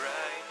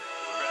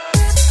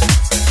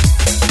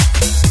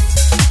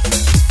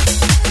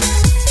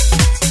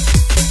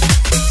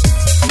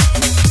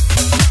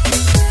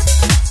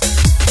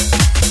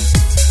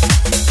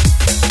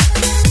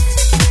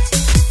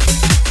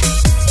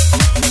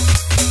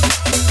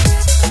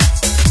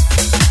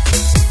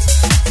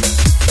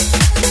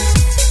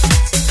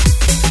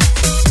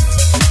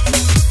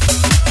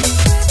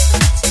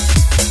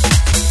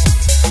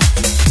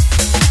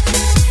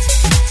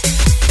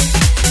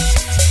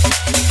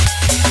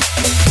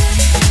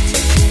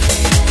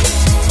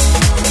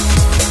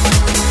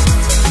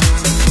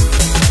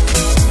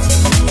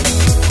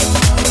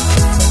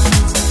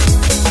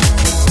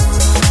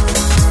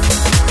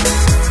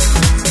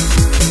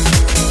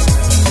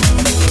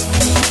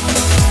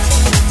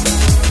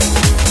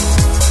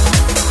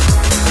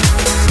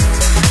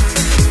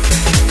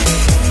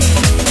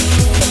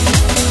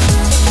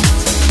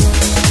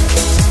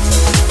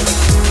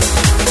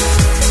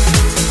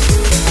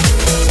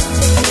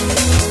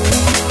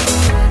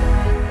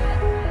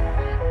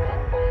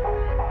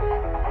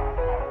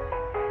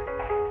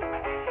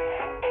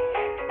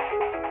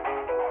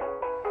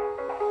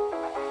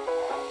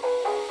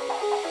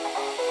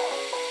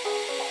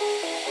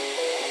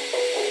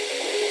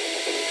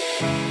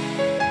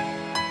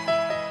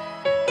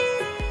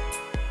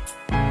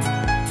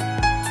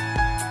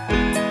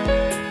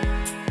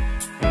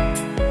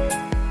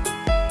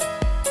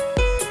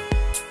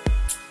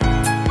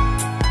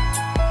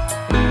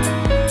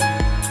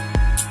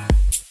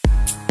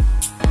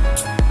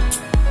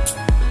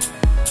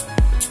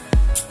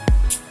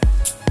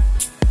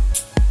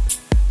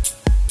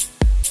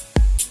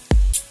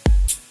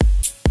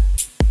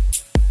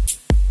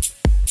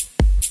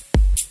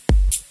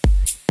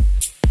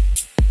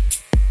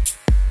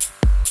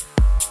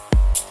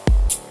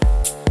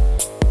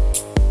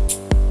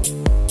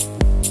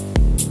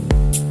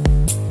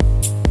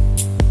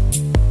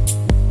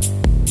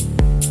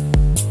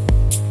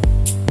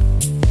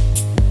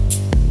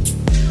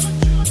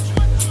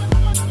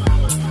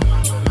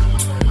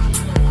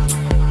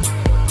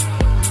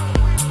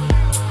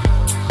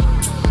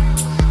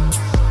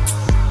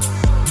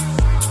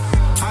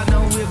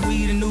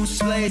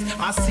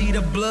 I see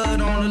the blood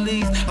on the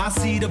leaves. I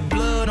see the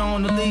blood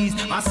on the leaves.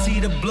 I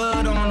see the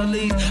blood on the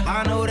leaves.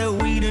 I know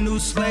that we the new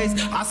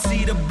slaves. I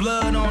see the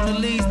blood on the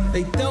leaves.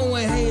 They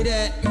throwing hate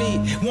at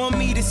me, want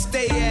me to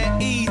stay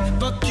at ease.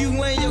 Fuck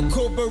you and your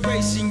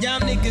corporation. Y'all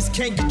niggas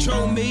can't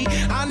control me.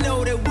 I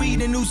know that we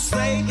the new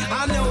slave.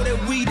 I know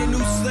that we the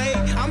new slave.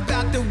 I'm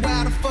about to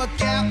wild the fuck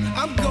out.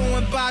 I'm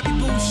going Bobby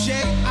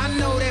Boucher. I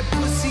know that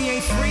pussy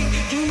ain't free.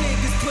 You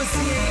niggas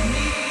pussy ain't me.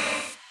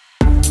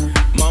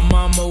 My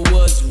mama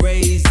was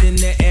raised in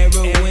the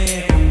era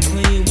when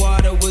clean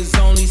water was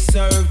only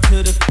served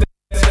to the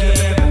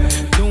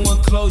fed.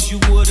 Doing clothes, you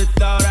would've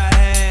thought I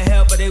had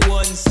help, but they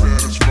wasn't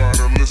satisfied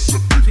unless I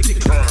pick the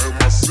car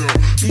myself.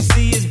 You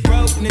see, it's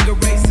broke, nigga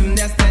race him.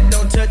 That's that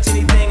don't touch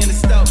anything in the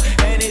stove.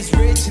 And it's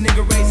rich,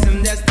 nigga race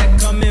him. That's that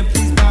come in,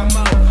 please buy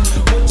more.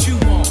 What you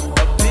want?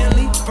 A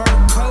Bentley, fur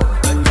coat,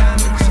 a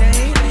diamond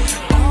chain?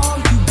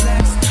 All you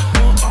blacks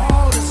want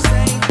all the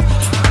same.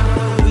 I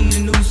know we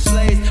the new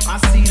slaves. I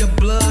see the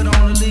blood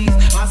on the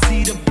leaves. I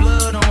see the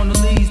blood on the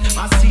leaves.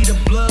 I see the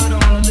blood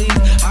on the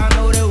leaves. I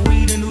know that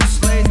we the new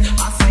slaves.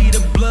 I see the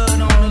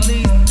blood on the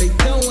leaves. They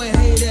throwing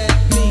hate at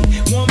me,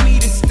 want me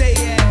to stay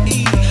at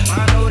ease.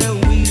 I know that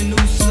we the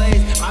new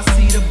slaves. I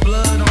see the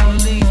blood on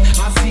the leaves.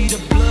 I see the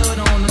blood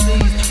on the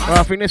leaves.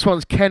 I think this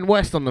one's Ken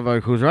West on the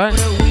vocals, right?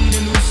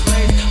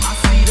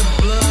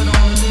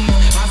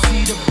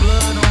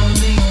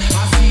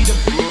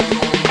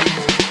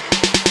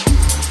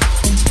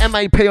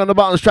 MAP on the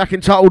buttons track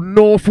entitled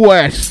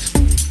Northwest.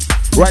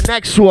 Right,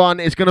 next one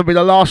is going to be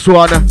the last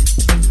one.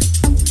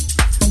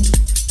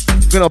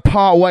 Going to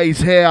part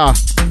ways here.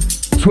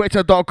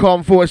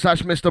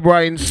 Twitter.com/Mr.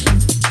 Brainz.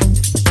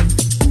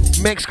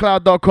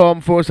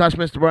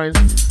 Mixcloud.com/Mr. Brainz.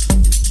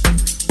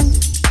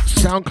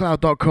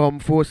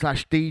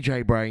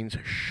 Soundcloud.com/DJ Brainz.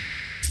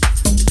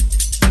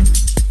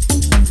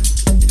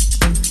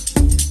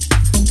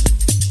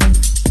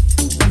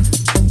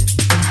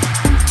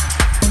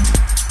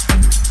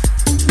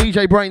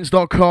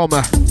 DJBrainz.com.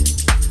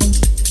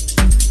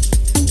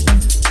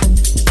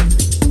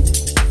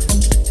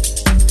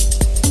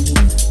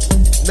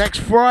 Next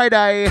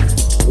Friday,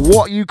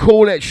 What You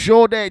Call It,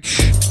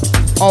 Shoreditch,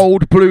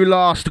 Old Blue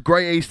Last,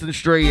 Great Eastern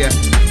Street.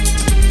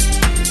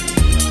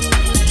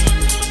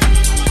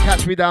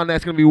 Catch me down there,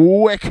 it's going to be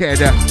wicked.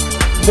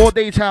 More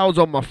details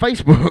on my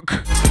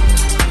Facebook,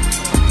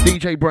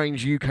 DJ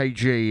Brainz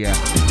UKG.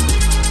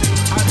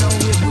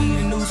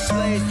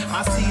 slaves.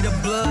 I see the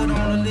blood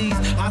on the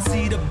leaves. I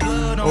see the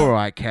blood on.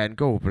 Alright, Ken,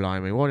 go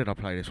blimey. What did I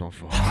play this one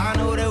for? I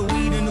know that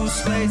we the new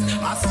slaves.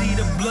 I see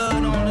the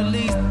blood on the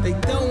leaves. They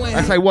don't.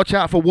 I say watch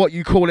out for What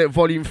You Call It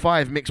Volume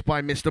 5 mixed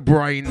by Mr.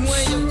 Brainz.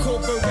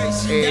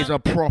 It is a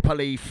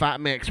properly fat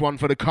mix, one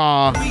for the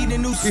car.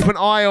 Keep an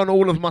eye on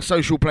all of my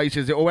social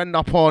places. It will end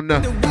up on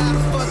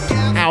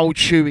Al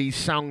Chewy's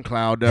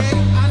SoundCloud.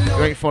 If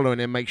you ain't following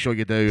him, make sure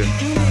you do.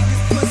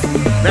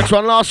 Next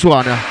one, last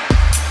one.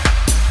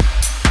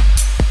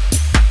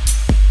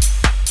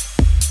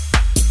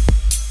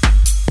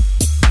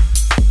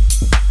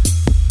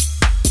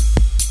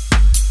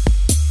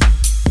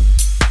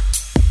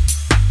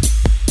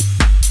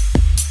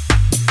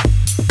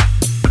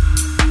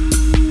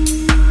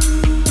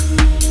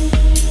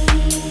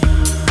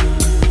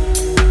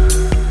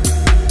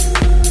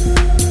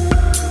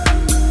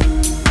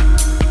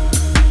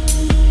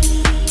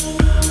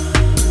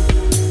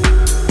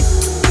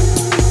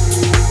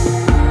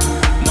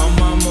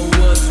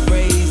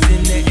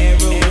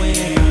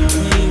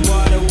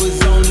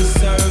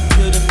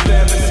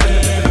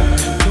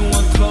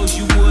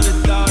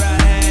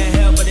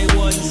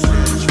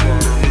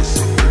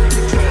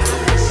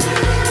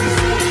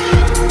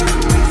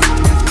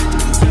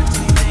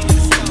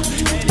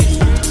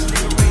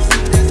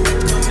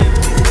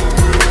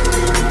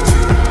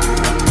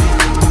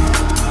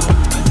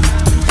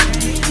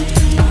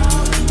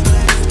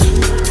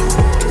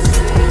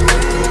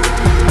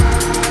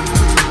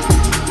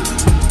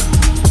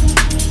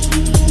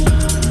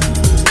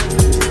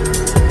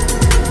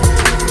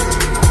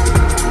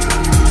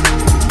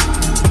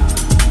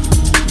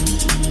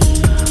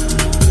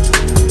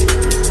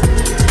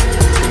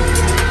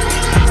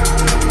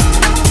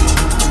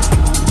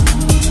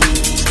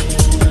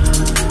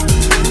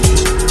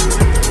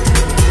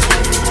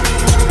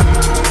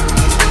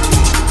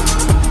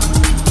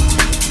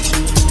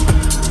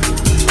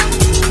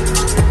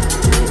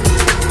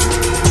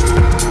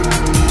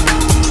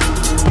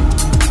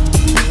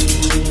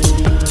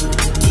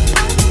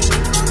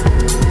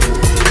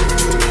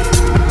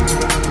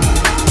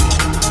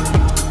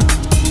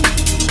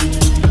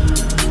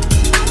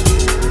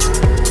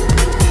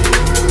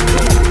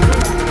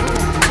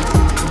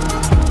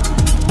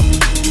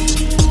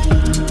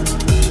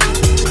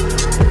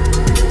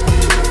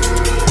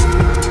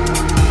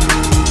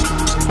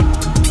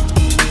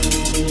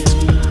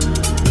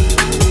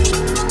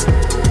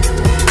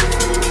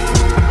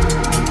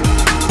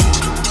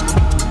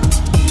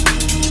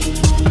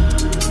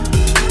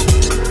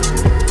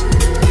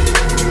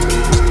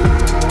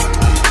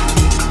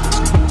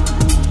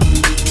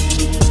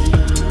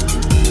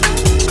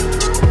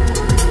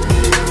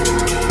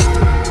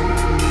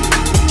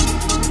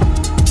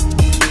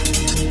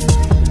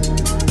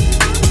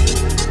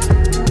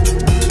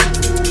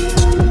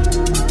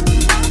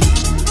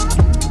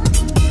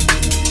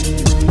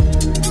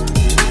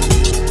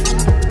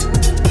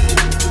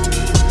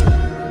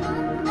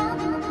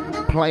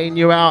 Playing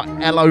you out,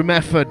 LO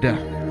Method.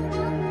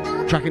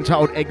 Track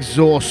entitled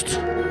Exhaust.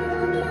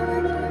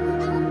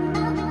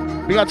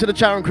 Big up to the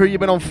chat room crew, you've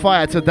been on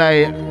fire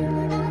today.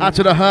 Out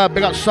to the Herb,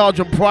 big up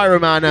Sergeant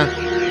Pyroman.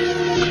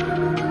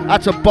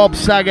 Out to Bob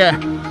Saget.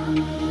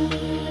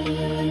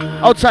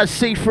 Outside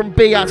C from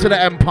B, out to the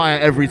Empire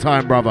every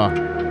time, brother.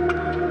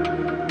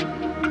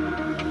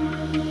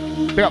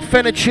 Big up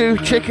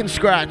Fenichu, Chicken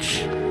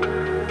Scratch.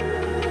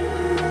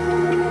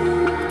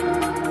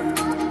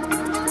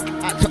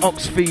 To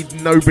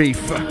Oxfeed, no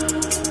beef.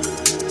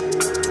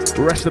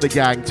 Rest of the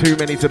gang, too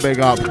many to big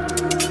up.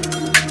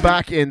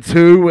 Back in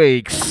 2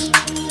 weeks.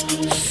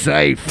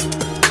 Safe.